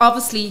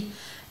obviously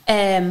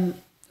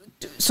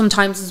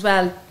sometimes as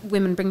well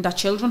women bring their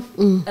children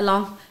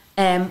along,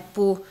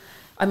 but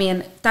I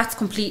mean, that's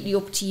completely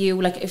up to you.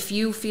 Like, if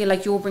you feel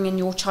like you're bringing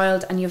your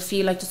child and you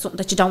feel like there's something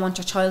that you don't want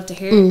your child to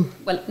hear,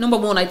 well, number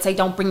one, I'd say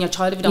don't bring your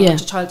child if you don't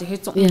want your child to hear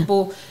something.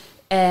 But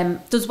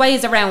there's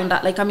ways around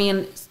that. Like, I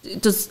mean,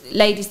 there's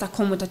ladies that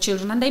come with their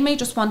children and they may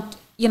just want,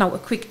 you know, a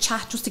quick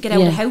chat just to get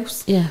out of the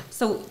house.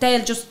 So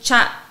they'll just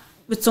chat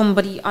with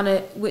somebody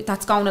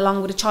that's going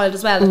along with a child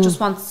as well that just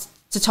wants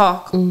to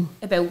talk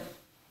about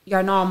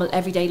your normal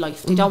everyday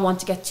life. They don't want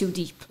to get too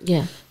deep.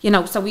 You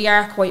know, so we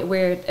are quite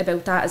aware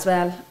about that as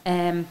well.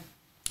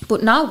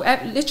 But now,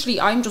 literally,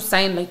 I'm just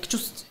saying, like,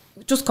 just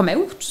come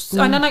out.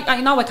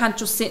 I know I can't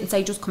just sit and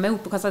say just come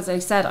out, because as I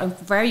said, I'm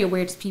very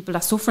aware there's people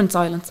that suffer in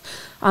silence.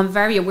 I'm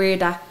very aware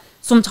that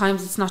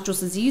sometimes it's not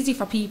just as easy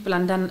for people,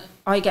 and then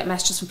I get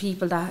messages from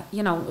people that,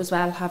 you know, as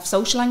well have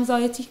social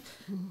anxiety.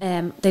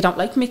 They don't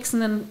like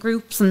mixing in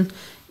groups, and,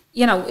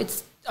 you know,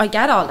 I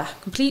get all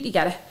that, completely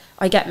get it.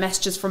 I get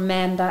messages from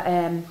men that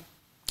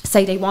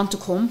say they want to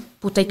come,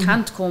 but they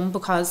can't come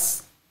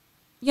because,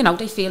 you know,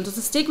 they feel there's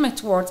a stigma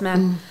towards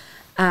men.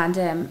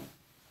 And,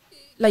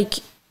 like,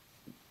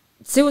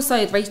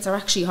 suicide rates are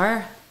actually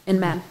higher in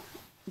men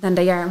than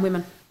they are in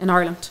women in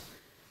Ireland.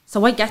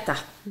 So I get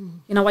that.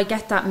 You know, I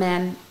get that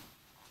men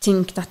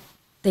think that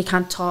they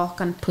can't talk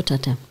and... Put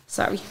that down.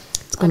 Sorry.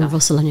 It's going to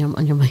rustle on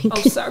your mic.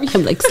 Oh, sorry.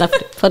 I'm like, stop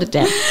it. Put it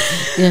down.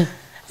 Yeah.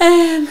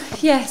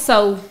 Yeah,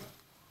 so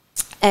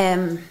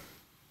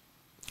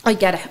I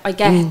get it. I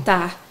get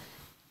that,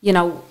 you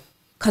know,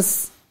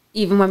 because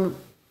even when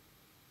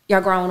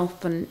you're growing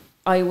up, and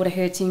I would have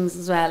heard things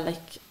as well,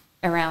 like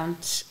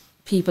around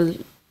people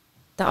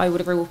that I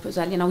would have grew up as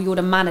well, you know, you're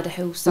the man of the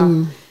house,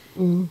 or,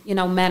 you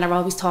know, men are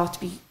always taught to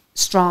be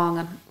strong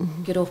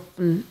and get up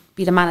and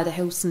be the man of the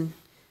house, and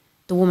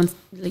the woman's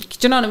like,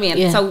 do you know what I mean?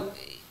 Yeah. So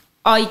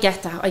I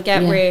get that. I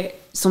get where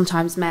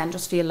sometimes men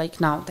just feel like,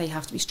 no, they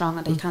have to be strong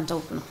and they can't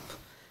open up.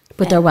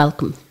 But they're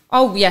welcome.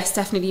 Oh, yes,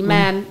 definitely.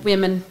 Men,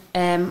 women,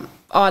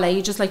 all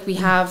ages. Like, we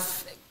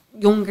have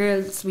young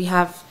girls, we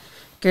have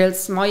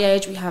girls my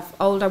age, we have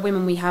older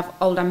women, we have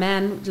older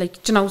men.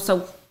 Like, you know,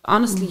 so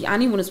honestly,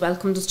 anyone is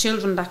welcome. There's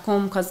children that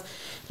come because,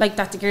 like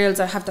that, the girls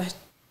that have the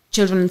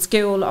children in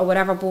school or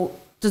whatever, but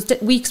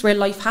there's weeks where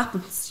life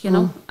happens, you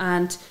know,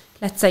 and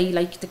let's say,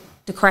 like,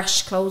 the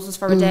creche closes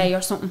for a day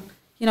or something.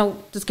 You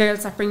know, there's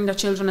girls that bring their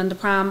children in the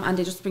pram and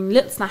they just bring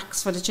little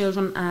snacks for the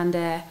children,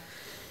 and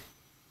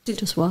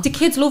just walk. The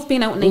kids love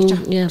being out in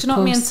nature. Yeah, do you know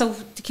what I mean? So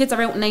the kids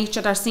are out in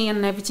nature, they're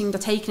seeing everything, they're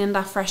taking in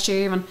that fresh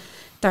air, and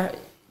they're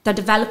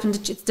developing.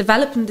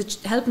 Helping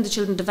the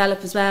children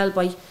develop as well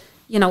by,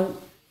 you know,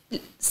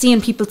 seeing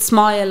people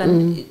smile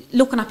and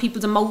looking at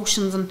people's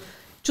emotions and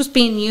just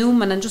being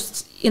human and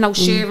just, you know,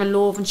 sharing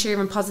love and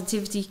sharing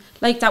positivity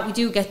like that. We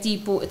do get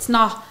deep, but it's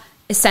not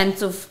a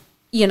sense of,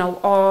 you know,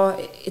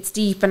 oh, it's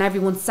deep and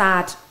everyone's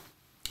sad.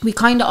 We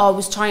kind of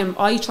always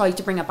I try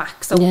to bring it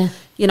back. So,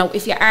 you know,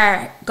 if you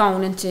are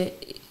going into,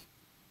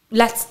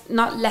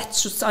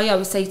 I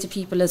always say to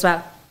people as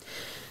well.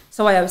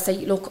 So I always say,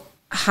 look,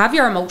 have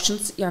your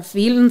emotions, your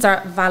feelings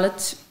are valid,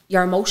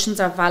 your emotions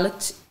are valid.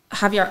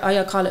 Have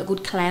I call it a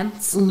good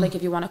cleanse, like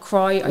if you want to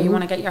cry or you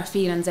want to get your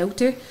feelings out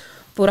there.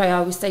 But I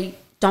always say,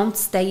 don't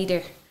stay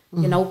there,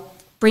 you know,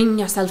 bring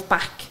yourself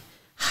back.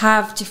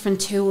 Have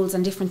different tools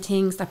and different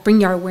things that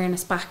bring your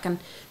awareness back, and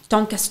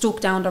don't get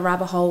stuck down the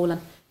rabbit hole,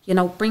 and, you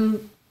know,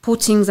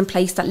 put things in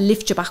place that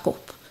lift you back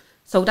up.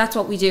 So that's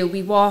what we do.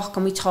 We walk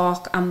and we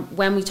talk, and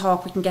when we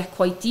talk we can get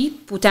quite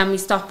deep, but then we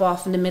stop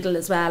off in the middle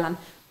as well, and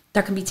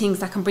there can be things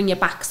that can bring you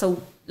back.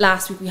 So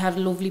last week we had a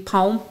lovely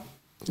poem.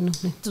 There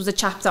was a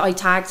chap that I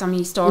tagged on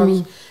my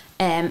story.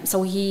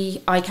 So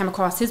I came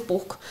across his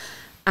book,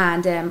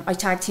 and I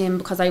tagged him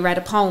because I read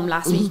a poem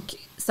last week.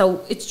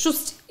 So it's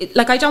just,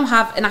 like, I don't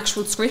have an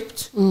actual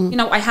script. You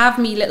know, I have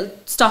me little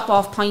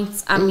stop-off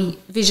points and me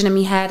vision in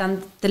my head,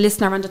 and the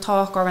listener and the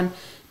talker, and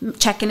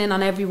checking in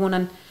on everyone,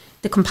 and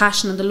the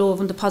compassion and the love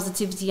and the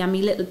positivity, and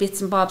me little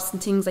bits and bobs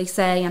and things I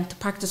say, and to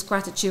practice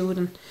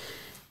gratitude.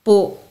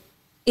 But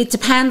it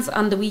depends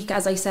on the week,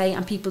 as I say,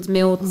 and people's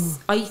moods.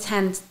 I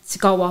tend to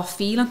go off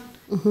feeling.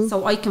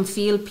 So I can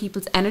feel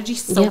people's energy.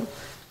 So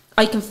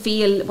I can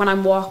feel when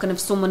I'm walking if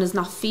someone is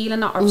not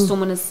feeling it, or if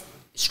someone is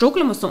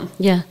struggling with something.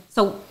 Yeah.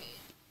 So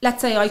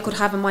let's say I could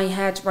have in my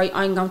head, right,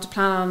 I'm going to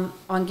plan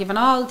on giving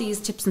all these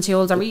tips and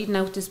tools, or reading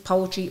out this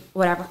poetry,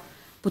 whatever.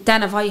 But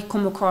then if I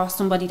come across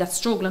somebody that's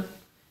struggling,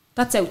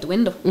 that's out the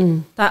window.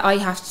 That I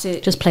have to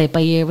just play it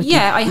by ear with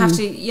them. I have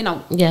to, you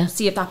know,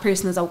 see if that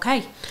person is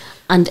okay.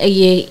 And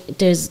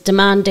there's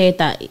demand date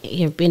that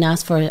you've been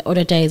asked for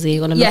other days. Are you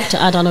going to look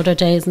to add on other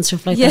days and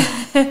stuff like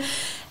that?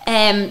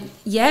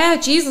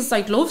 Jesus,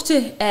 I'd love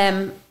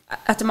to.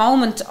 At the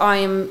moment,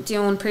 I'm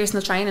doing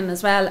personal training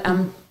as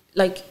well.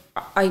 Like,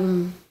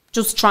 I'm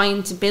just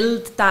trying to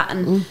build that,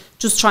 and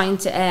just trying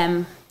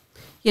to,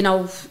 you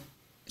know,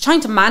 trying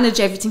to manage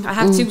everything. I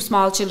have 2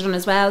 small children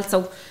as well,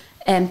 so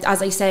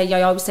as I say,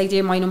 I always say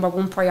they're my number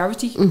 1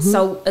 priority.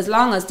 So as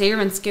long as they're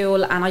in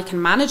school and I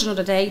can manage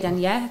another day,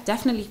 then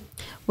definitely.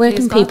 Where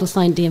can people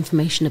find the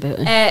information about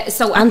it?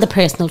 And the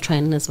personal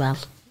training as well?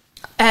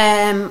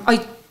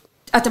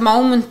 At the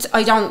moment,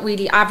 I don't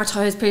really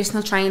advertise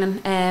personal training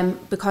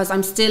because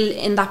I'm still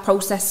in that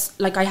process.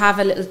 Like, I have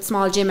a little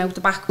small gym out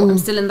the back, but I'm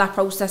still in that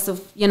process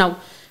of, you know,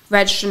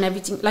 registering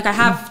everything. Like, I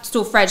have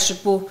stuff registered,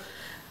 but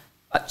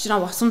you know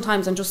what,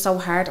 sometimes I'm just so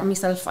hard on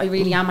myself. I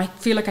really am. I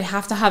feel like I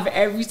have to have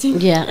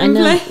everything. I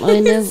know.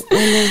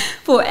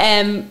 But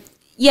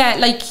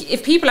like,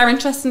 if people are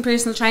interested in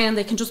personal training,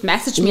 they can just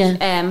message me.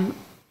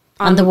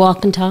 And the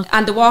walk and talk.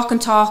 And the walk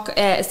and talk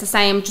is the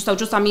same. Just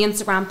on my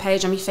Instagram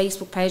page and my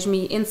Facebook page.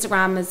 My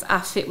Instagram is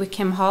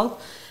 @FitWithKimHall,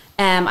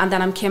 and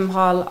then I'm Kim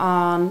Hall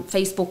on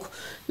Facebook.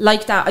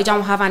 Like that, I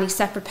don't have any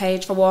separate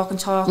page for walk and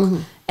talk.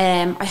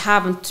 I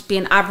haven't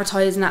been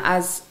advertising it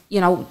as,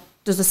 you know,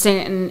 there's a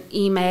certain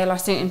email or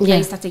certain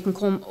place that they can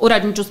come,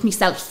 other than just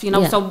myself, you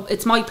know. So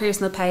it's my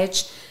personal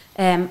page,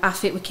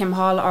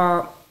 @FitWithKimHall,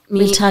 or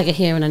We'll tag it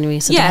here anyway,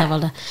 so they have all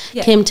that.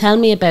 Yeah. Kim, tell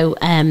me about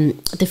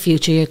the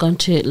future. You're going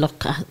to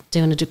look at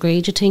doing a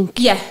degree, do you think?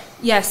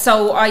 Yeah.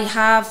 So I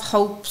have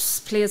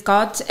hopes, please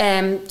God,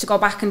 to go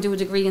back and do a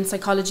degree in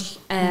psychology.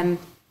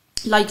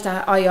 Like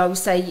that, I always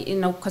say, you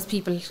know, because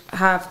people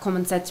have come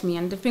and said to me,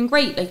 and they've been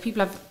great. Like, people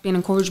have been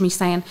encouraging me,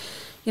 saying,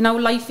 you know,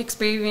 life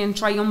experience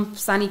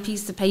triumphs any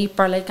piece of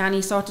paper, like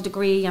any sort of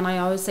degree. And I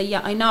always say,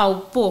 yeah, I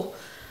know, but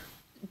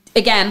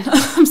again,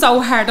 I'm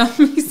so hard on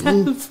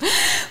myself.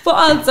 But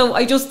also,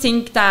 I just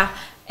think that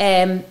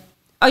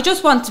I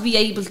just want to be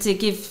able to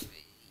give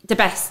the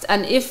best.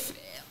 And if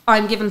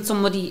I'm giving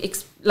somebody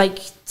like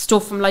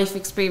stuff from life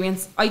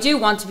experience, I do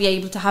want to be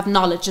able to have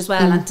knowledge as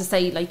well, and to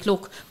say, like,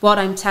 look, what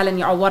I'm telling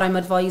you or what I'm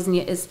advising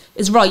you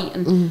is right.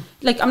 And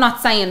like, I'm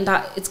not saying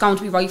that it's going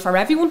to be right for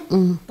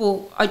everyone,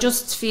 but I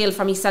just feel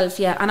for myself,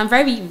 and I'm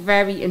very,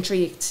 very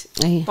intrigued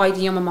by the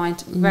human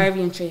mind,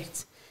 very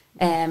intrigued.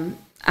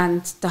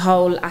 And the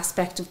whole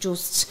aspect of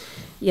just,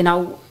 you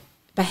know,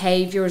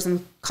 behaviours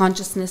and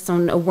consciousness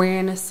and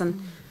awareness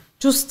and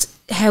just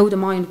how the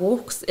mind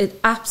works. It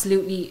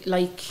absolutely,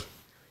 like,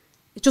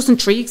 it just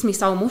intrigues me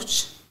so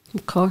much.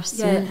 Of course,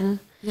 yeah.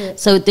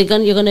 So you're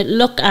going to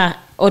look at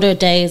other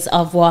days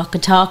of walk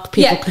and talk.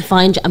 People can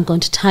find you. I'm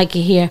going to tag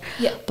you here.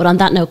 Yeah. But on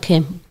that note,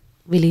 Kim,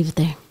 we leave it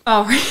there.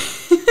 Oh,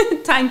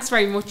 thanks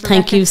very much, Rebecca.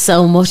 Thank you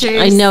so much.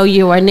 Cheers. I know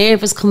you were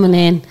nervous coming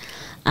in,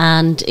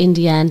 and in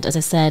the end, as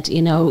I said,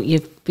 you know, you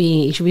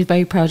should be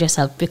very proud of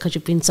yourself, because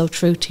you've been so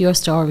true to your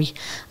story,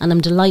 and I'm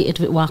delighted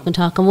with Walk and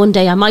Talk. And one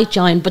day I might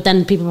join, but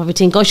then people probably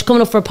think, oh, she's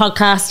coming up for a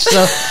podcast,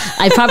 so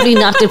I probably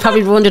not. They'll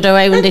probably wonder their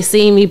way when they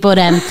see me, but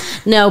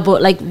no,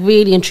 but like,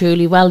 really and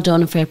truly well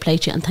done, and fair play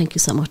to you, and thank you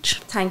so much.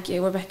 Thank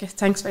you, Rebecca.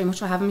 Thanks very much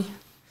for having me.